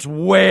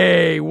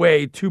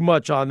way too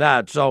much on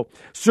that. So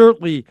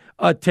certainly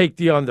take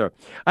the under.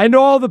 I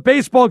know all the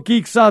baseball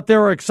geeks out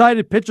there are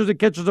excited. Pitchers and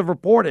catchers have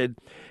reported,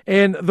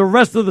 and the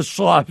rest of the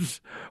schlubs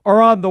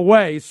are on the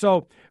way.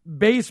 So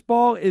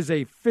baseball is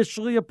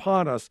officially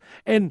upon us.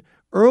 And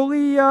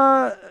early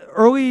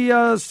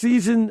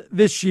season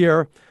this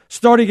year,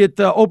 starting at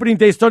the opening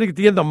day, starting at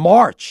the end of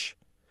March.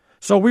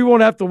 So we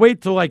won't have to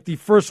wait till like the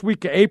first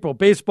week of April.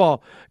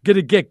 Baseball going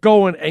to get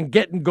going and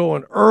getting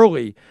going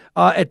early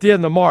at the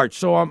end of March.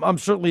 So I'm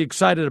certainly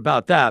excited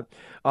about that.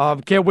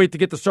 Can't wait to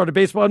get the start of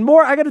baseball. And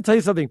more, I got to tell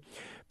you something.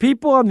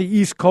 People on the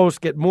East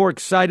Coast get more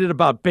excited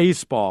about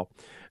baseball,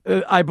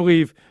 I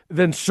believe,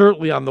 than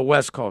certainly on the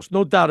West Coast.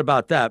 No doubt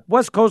about that.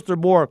 West Coast are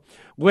more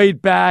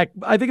laid back.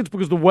 I think it's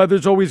because the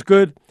weather's always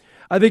good.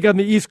 I think on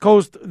the East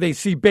Coast, they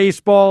see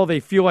baseball. They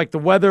feel like the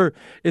weather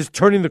is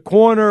turning the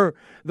corner.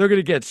 They're going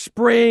to get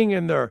spring,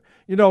 and they're,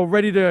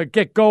 ready to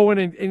get going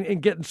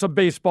and getting some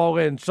baseball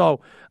in.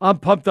 So I'm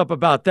pumped up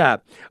about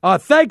that.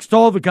 Thanks to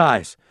all the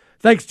guys.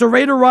 Thanks to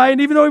Raider Ryan,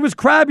 even though he was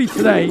crabby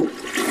today.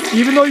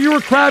 Even though you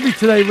were crabby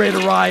today, Raider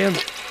Ryan.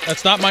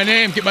 That's not my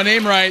name. Get my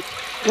name right.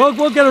 Well,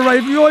 we'll get it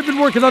right. We've only been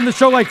working on the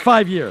show like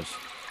 5 years.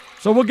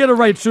 So we'll get it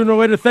right sooner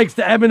or later. Thanks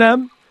to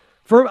Eminem.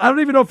 I don't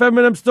even know if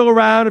Eminem's still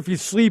around, if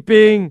he's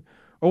sleeping,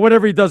 or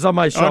whatever he does on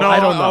my show. Oh, no, I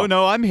don't know. Oh,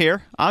 no, I'm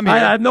here. I'm here. I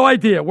have no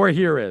idea where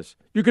here is.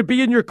 You could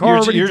be in your car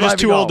already You're driving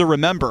just too home. old to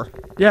remember.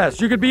 Yes,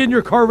 you could be in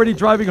your car already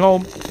driving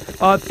home.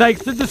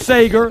 Thanks to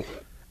DeSager.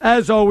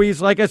 As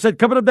always, like I said,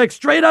 coming up next,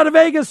 straight out of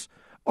Vegas,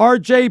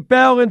 RJ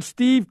Bell and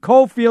Steve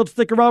Cofield.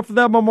 Stick around for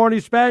them on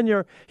Marnie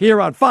Spanier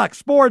here on Fox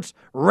Sports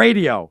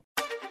Radio.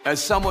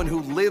 As someone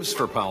who lives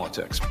for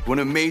politics, when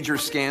a major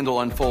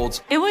scandal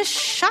unfolds, it was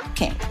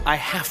shocking. I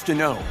have to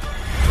know,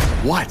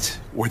 what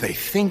were they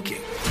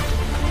thinking?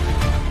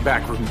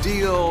 Backroom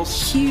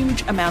deals,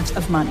 huge amounts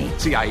of money,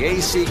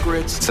 CIA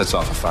secrets, sets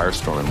off a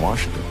firestorm in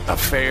Washington,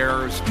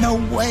 affairs. No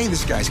way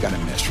this guy's got a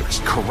mistress.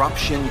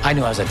 Corruption. I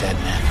knew I was a dead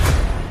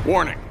man.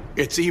 Warning,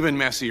 it's even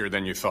messier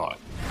than you thought.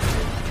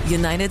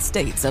 United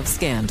States of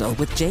Scandal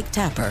with Jake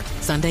Tapper,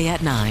 Sunday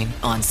at 9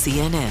 on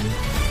CNN.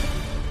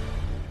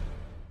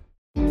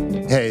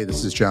 Hey,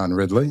 this is John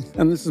Ridley.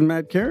 And this is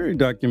Matt Carey,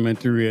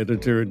 documentary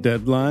editor at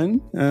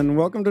Deadline. And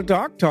welcome to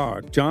Talk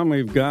Talk. John,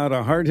 we've got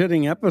a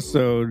hard-hitting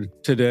episode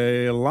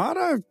today. A lot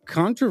of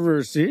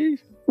controversy.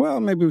 Well,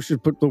 maybe we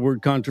should put the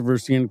word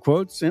controversy in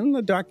quotes in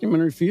the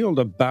documentary field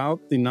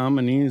about the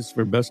nominees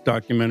for Best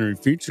Documentary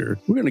Feature.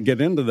 We're going to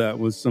get into that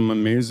with some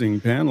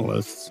amazing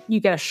panelists. You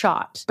get a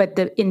shot, but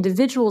the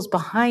individuals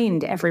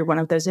behind every one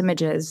of those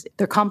images,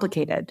 they're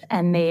complicated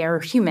and they are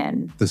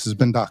human. This has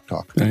been Doc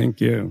Talk.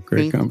 Thank you.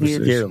 Great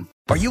conversation. Thank you.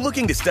 Are you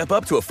looking to step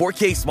up to a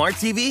 4K smart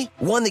TV?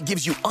 One that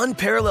gives you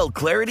unparalleled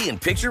clarity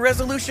and picture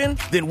resolution?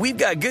 Then we've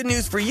got good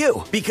news for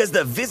you, because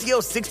the Vizio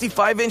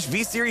 65-inch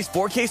V-Series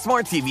 4K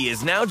smart TV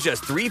is now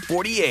just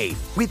 $348.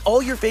 With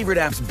all your favorite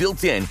apps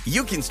built in,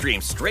 you can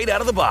stream straight out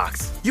of the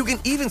box. You can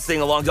even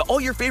sing along to all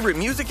your favorite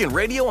music and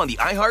radio on the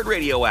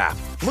iHeartRadio app.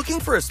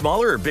 Looking for a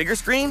smaller or bigger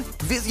screen?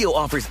 Vizio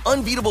offers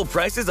unbeatable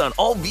prices on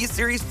all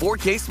V-Series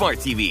 4K smart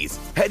TVs.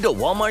 Head to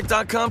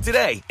Walmart.com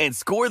today and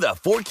score the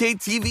 4K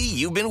TV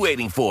you've been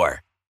waiting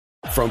for.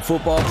 From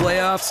football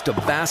playoffs to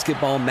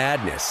basketball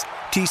madness,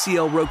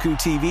 TCL Roku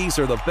TVs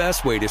are the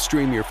best way to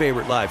stream your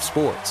favorite live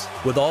sports.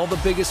 With all the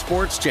biggest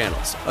sports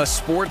channels, a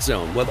sports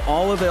zone with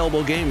all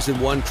available games in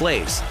one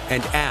place,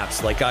 and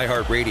apps like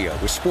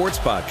iHeartRadio with sports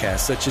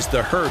podcasts such as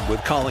The Herd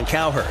with Colin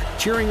Cowherd.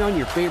 Cheering on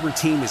your favorite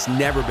team has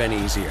never been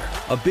easier.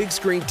 A big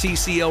screen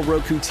TCL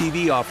Roku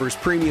TV offers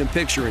premium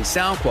picture and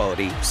sound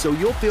quality, so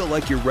you'll feel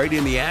like you're right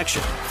in the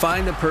action.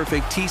 Find the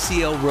perfect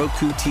TCL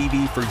Roku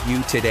TV for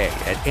you today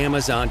at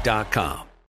Amazon.com.